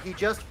Edge yet. He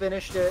just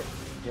finished it.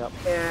 Yep.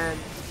 And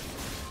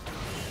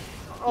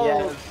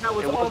yeah, that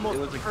was almost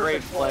it was a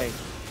great flank.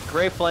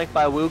 Great flank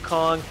by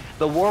Wukong.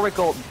 The Warwick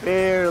ult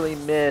barely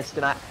missed,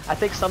 and I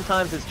think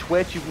sometimes as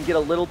Twitch you can get a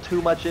little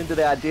too much into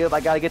the idea of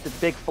I gotta get the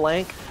big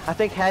flank. I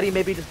think had he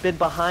maybe just been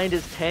behind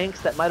his tanks,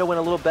 that might have went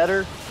a little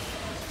better.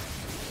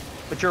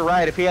 But you're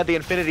right, if he had the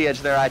Infinity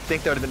Edge there, I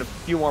think there would have been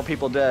a few more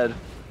people dead.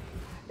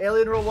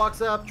 Alien Rule walks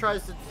up,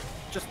 tries to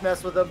just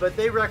mess with him, but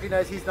they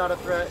recognize he's not a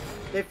threat.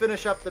 They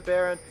finish up the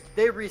Baron.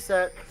 They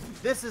reset.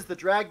 This is the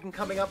Dragon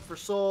coming up for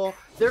Soul.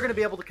 They're going to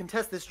be able to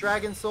contest this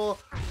Dragon Soul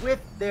with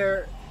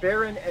their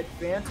Baron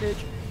advantage.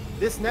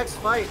 This next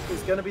fight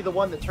is going to be the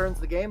one that turns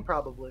the game,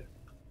 probably.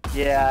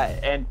 Yeah,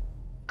 and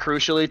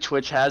crucially,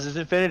 Twitch has his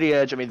Infinity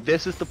Edge. I mean,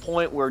 this is the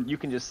point where you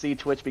can just see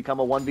Twitch become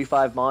a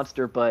 1v5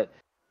 monster, but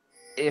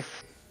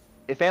if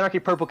Anarchy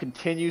Purple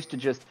continues to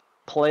just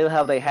play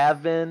how they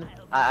have been,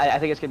 I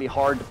think it's going to be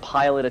hard to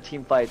pilot a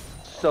team fight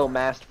so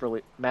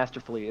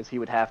masterfully as he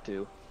would have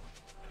to.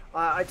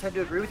 I tend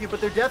to agree with you,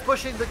 but they're death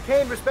pushing the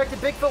Kane. Respected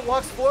Bigfoot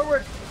walks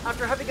forward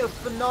after having a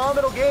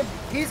phenomenal game.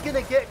 He's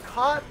going to get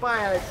caught by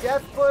a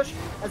death push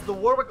as the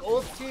Warwick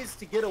ulties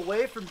to get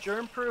away from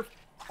Germproof,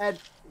 and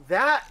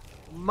that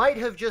might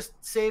have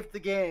just saved the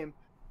game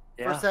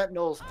for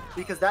Sentinels,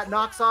 because that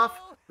knocks off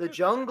the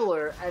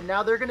jungler, and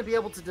now they're going to be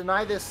able to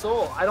deny this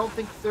soul. I don't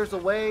think there's a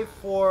way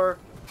for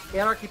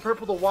Anarchy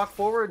Purple to walk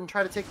forward and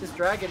try to take this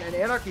dragon, and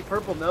Anarchy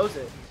Purple knows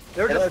it.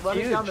 They're just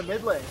running down the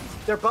mid lane.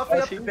 They're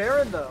buffing up the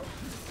Baron, though.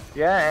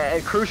 Yeah,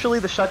 and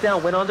crucially, the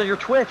shutdown went onto your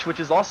Twitch, which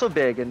is also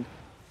big, and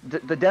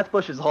the death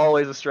push is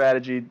always a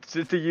strategy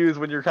to use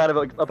when you're kind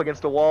of up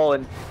against a wall,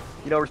 and,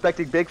 you know,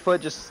 respecting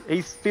Bigfoot,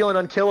 he's feeling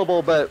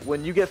unkillable, but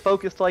when you get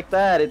focused like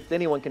that,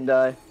 anyone can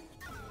die.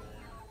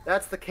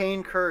 That's the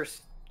Kane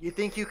curse. You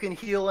think you can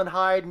heal and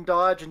hide and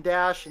dodge and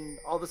dash, and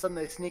all of a sudden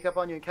they sneak up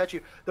on you and catch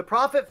you. The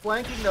Prophet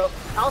flanking, though,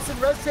 Alcin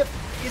Reztip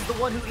is the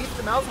one who eats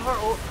the Malzahar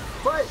ult,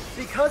 but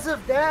because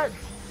of that,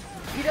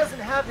 he doesn't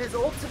have his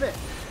ultimate.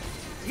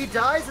 He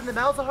dies in the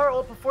Malzahar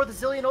ult before the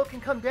Zilean ult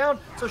can come down,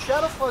 so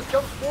Shadowclaw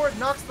jumps forward,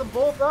 knocks them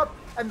both up,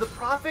 and the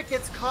Prophet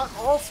gets caught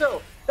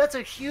also. That's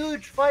a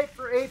huge fight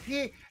for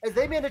AP as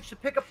they manage to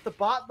pick up the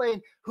bot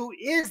lane, who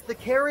is the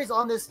carries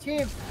on this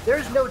team.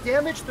 There's no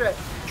damage threat.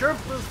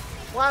 Germproof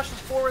flashes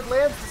forward,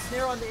 lands the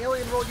snare on the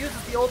Alien Roll,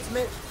 uses the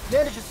ultimate,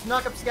 manages to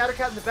knock up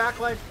Scattercat in the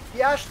backline.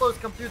 The Ash Slows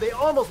come through. They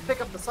almost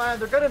pick up the Scion.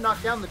 They're going to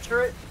knock down the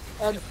turret,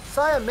 and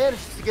Scion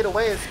manages to get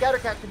away as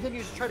Scattercat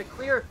continues to try to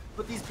clear,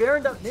 but these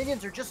Baroned up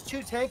minions are just too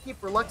tanky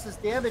for Lux's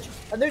damage,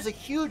 and there's a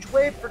huge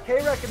wave for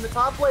K-Rek in the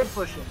top lane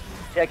pushing.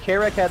 Yeah,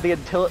 K-Rek had the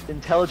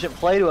intelligent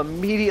play to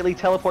immediately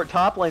teleport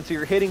top lane, so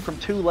you're hitting from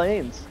 2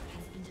 lanes.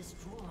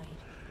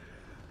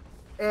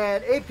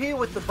 And AP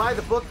with the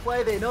by-the-book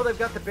play, they know they've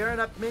got the Baron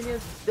up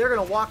minions. They're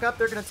going to walk up.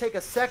 They're going to take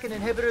a second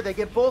inhibitor. They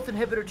get both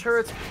inhibitor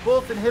turrets,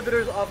 both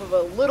inhibitors off of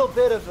a little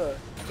bit of a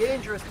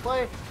dangerous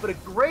play, but a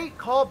great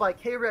call by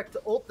K-Rek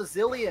to ult the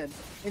Zilean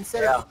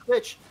instead of the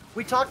Twitch.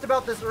 We talked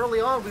about this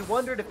early on. We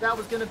wondered if that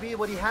was going to be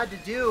what he had to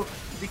do,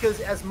 because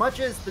as much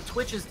as the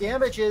Twitch's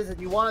damage is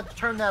and you wanted to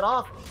turn that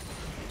off,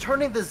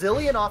 turning the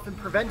Zilean off and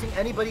preventing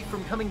anybody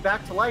from coming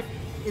back to life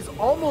is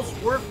almost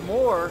worth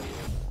more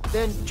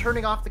than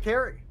turning off the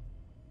carry.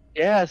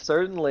 Yeah,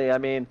 certainly. I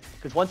mean,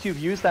 because once you've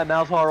used that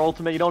Malzahar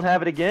ultimate, you don't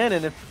have it again,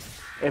 and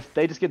if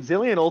they just get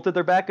Zilean ulted,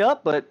 they're back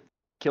up, but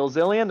kill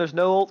Zilean, there's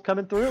no ult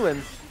coming through,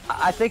 and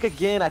I think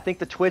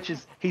the Twitch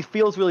he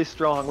feels really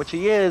strong, which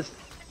he is,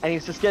 and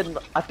he's just getting,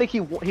 I think he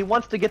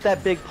wants to get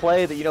that big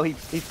play that, you know,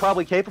 he's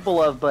probably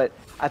capable of, but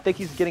I think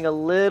he's getting a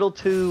little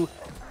too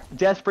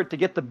desperate to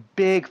get the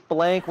big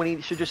flank when he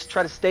should just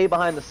try to stay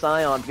behind the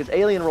Scion, because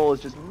Alien Roll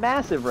is just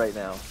massive right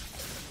now.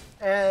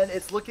 And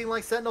it's looking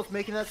like Sentinels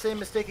making that same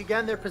mistake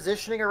again. They're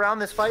positioning around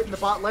this fight in the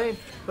bot lane,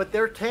 but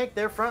their tank,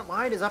 their front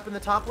line is up in the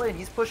top lane.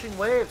 He's pushing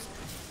waves.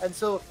 And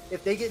so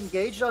if they get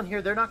engaged on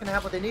here, they're not going to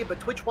have what they need. But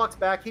Twitch walks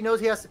back. He knows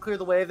he has to clear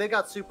the wave. They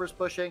got supers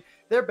pushing.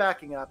 They're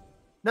backing up.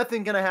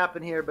 Nothing going to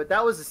happen here, but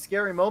that was a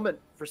scary moment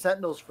for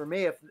Sentinels for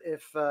me.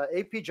 If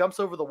AP jumps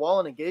over the wall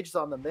and engages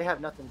on them, they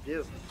have nothing to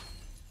do.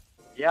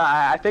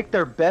 Yeah, I think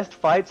their best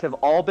fights have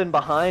all been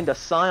behind a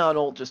Scion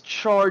ult just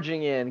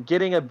charging in,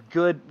 getting a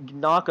good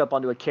knock-up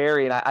onto a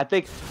carry, and I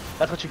think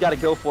that's what you got to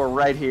go for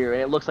right here,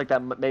 and it looks like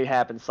that may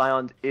happen.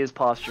 Scion is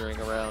posturing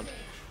around.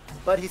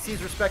 But he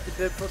sees respected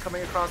Bigfoot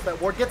coming across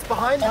that ward, gets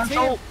behind the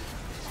team,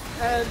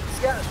 and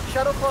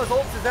Shadowclaw's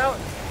ult is out,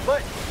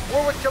 but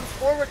Warwick jumps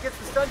forward, gets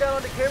the stun down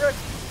onto K-Rek,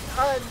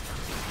 and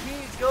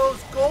he goes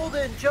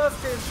golden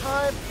just in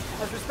time.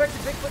 As respected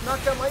Bigfoot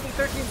knocks down Lightning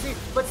 13Z,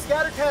 but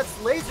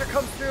Scattercat's laser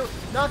comes through,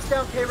 knocks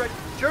down K-Rek.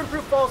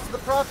 Germproof falls to the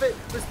Prophet.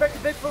 Respected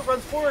Bigfoot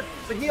runs forward,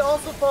 but he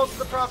also falls to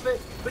the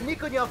Prophet. But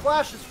Nikonyan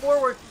flashes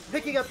forward,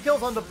 picking up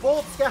kills onto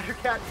both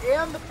Scattercat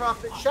and the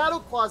Prophet.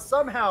 Shadowclaw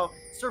somehow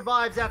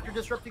survives after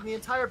disrupting the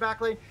entire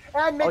back lane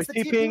and makes the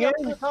TP up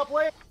to the top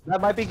lane.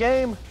 That might be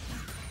game.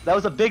 That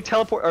was a big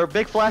teleport or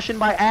big flash in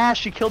by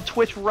Ash. She killed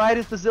Twitch right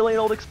as the Zilean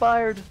ult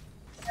expired.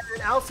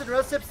 And Alcin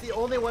Reztip's the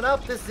only one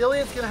up. This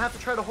Zilean's going to have to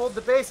try to hold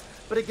the base,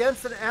 but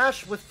against an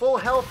Ashe with full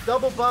health,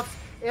 double buffs,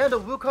 and a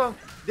Wukong,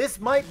 this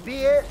might be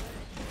it.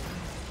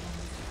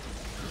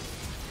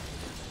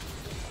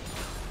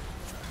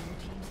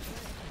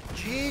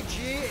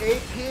 GG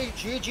AP,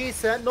 GG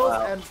Sentinels,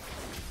 Wow. and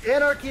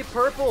Anarchy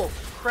Purple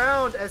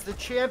crowned as the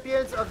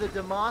champions of the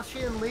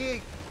Demacian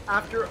League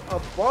after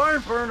a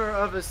barn burner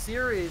of a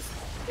series.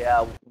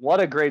 Yeah,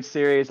 what a great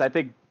series. I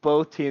think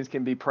both teams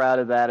can be proud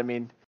of that. I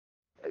mean,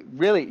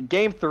 really,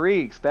 game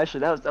 3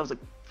 especially, that was a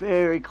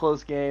very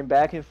close game,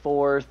 back and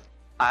forth.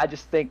 I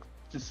just think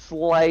just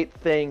slight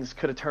things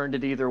could have turned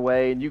it either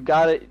way, and you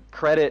got to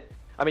credit.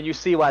 I mean, you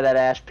see why that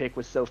Ashe pick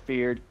was so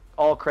feared.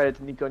 All credit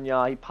to Nico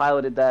Nya. He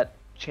piloted that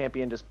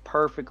champion just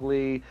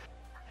perfectly.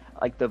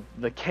 Like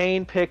the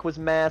Kane pick was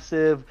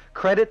massive.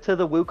 Credit to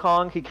the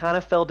Wukong. He kind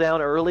of fell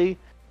down early,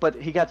 but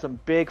he got some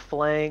big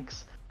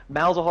flanks.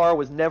 Malzahar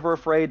was never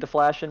afraid to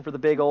flash in for the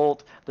big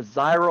ult. The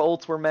Zyra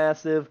ults were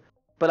massive.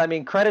 But I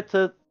mean, credit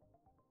to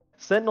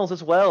Sentinels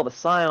as well. The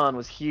Scion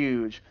was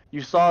huge.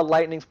 You saw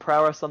Lightning's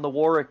prowess on the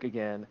Warwick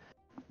again.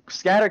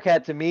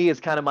 Scattercat to me is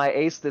kind of my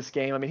ace this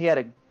game. I mean, he had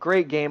a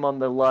great game on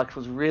the Lux,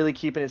 was really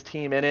keeping his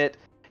team in it.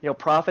 You know,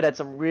 Prophet had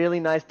some really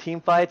nice team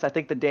fights. I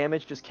think the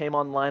damage just came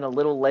online a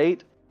little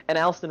late. And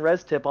Alston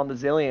Reztip on the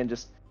Zillion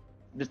just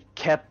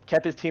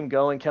kept his team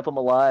going, kept them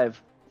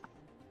alive.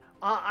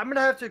 I'm going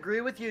to have to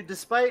agree with you,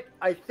 despite,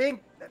 I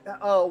think,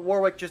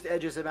 Warwick just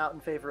edges him out in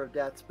favor of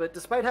deaths. But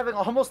despite having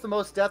almost the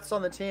most deaths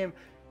on the team,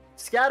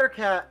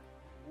 Scattercat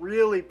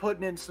really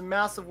putting in some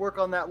massive work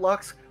on that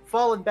Lux,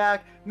 falling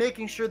back,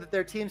 making sure that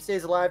their team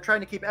stays alive, trying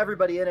to keep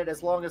everybody in it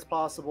as long as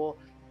possible.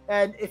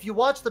 And if you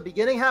watch the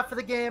beginning half of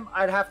the game,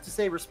 I'd have to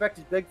say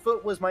Respected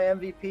Bigfoot was my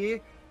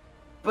MVP.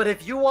 But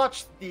if you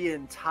watch the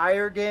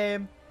entire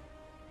game,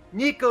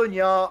 Nico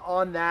Nya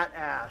on that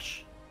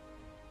Ashe.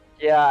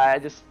 Yeah, I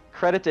just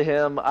credit to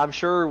him. I'm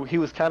sure he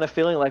was kind of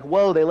feeling like,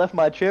 whoa, they left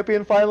my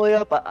champion finally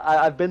up.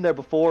 I've been there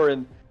before,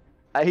 and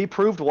he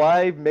proved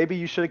why maybe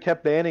you should have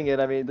kept banning it.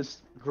 I mean,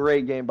 this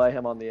great game by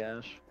him on the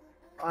Ashe.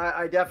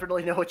 I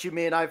definitely know what you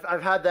mean.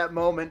 I've had that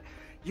moment.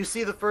 You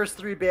see the first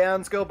 3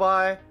 bans go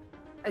by,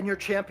 and your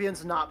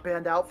champion's not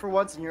banned out for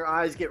once, and your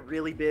eyes get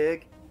really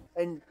big,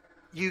 and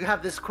you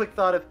have this quick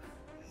thought of,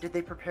 did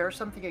they prepare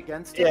something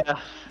against it? Yeah.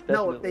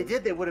 No, if they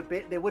did, they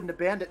wouldn't have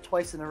banned it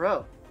twice in a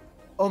row.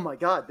 Oh my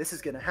God, this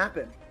is gonna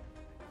happen.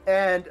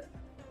 And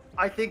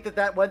I think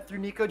that went through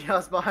Nico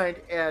Nya's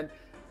mind, and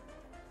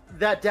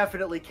that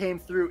definitely came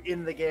through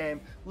in the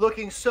game.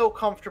 Looking so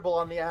comfortable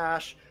on the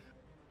Ashe,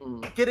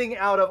 getting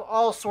out of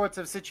all sorts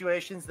of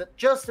situations that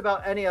just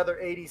about any other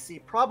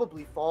ADC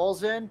probably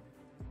falls in.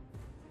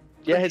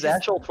 Yeah, his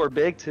Ashe ults were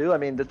big too. I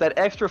mean, that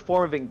extra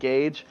form of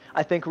engage,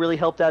 I think, really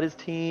helped out his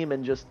team,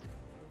 and just,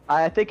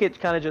 I think it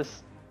kind of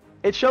just,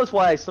 it shows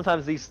why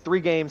sometimes these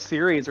 3-game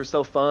series are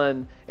so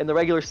fun. In the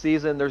regular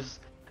season, there's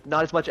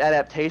not as much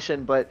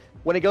adaptation, but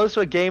when it goes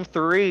to a game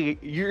 3,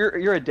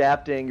 you're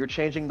adapting, you're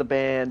changing the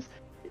bans.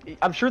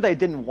 I'm sure they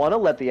didn't want to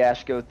let the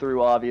Ashe go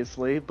through,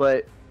 obviously,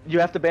 but you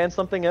have to ban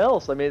something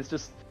else. I mean, it's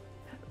just,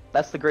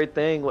 that's the great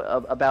thing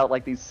about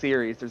like these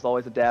series. There's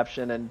always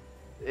adaptation, and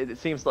it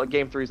seems like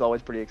game 3 is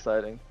always pretty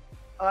exciting.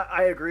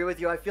 I agree with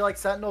you. I feel like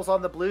Sentinels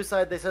on the blue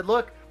side, they said,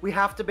 look, we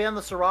have to ban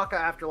the Soraka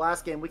after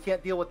last game. We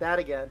can't deal with that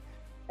again.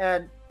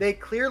 And they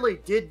clearly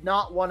did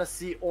not want to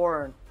see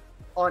Ornn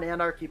on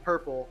Anarchy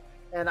Purple.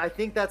 And I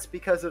think that's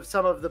because of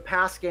some of the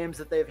past games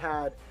that they've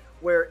had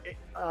where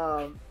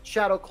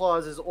Shadow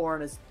Claw's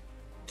Ornn is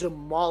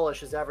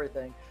demolishes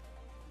everything.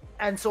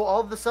 And so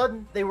all of a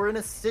sudden, they were in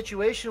a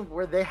situation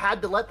where they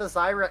had to let the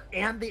Zyra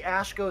and the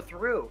Ashe go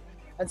through.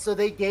 And so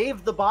they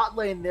gave the bot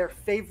lane their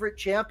favorite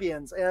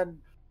champions. And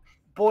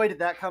boy, did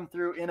that come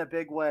through in a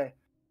big way.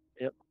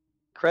 Yep.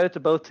 Credit to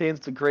both teams.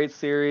 It's a great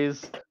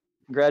series.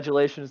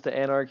 Congratulations to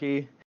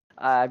Anarchy.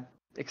 I'm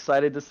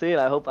excited to see it.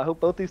 I hope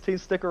both these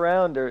teams stick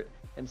around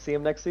and see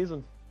them next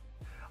season.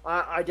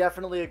 I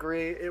definitely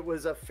agree. It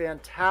was a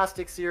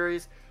fantastic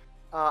series.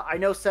 I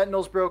know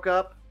Sentinels broke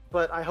up,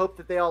 but I hope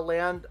that they all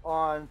land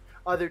on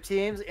other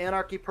teams.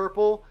 Anarchy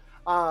Purple,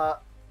 I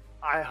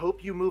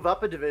hope you move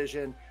up a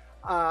division.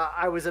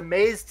 I was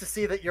amazed to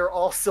see that you're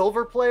all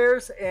silver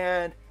players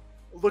and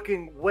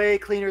looking way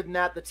cleaner than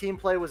that. The team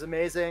play was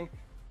amazing.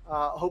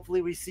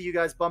 Hopefully we see you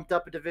guys bumped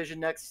up a division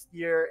next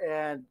year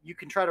and you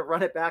can try to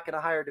run it back in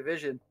a higher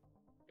division.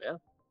 Yeah.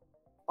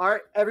 All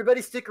right,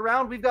 everybody stick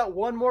around. We've got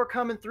one more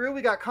coming through.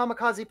 We got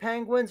Kamikaze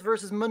Penguins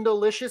versus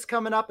Mundolicious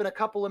coming up in a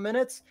couple of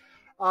minutes.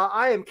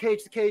 I am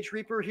Cage the Cage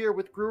Reaper here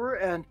with Brewer,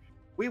 and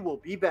we will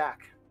be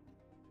back.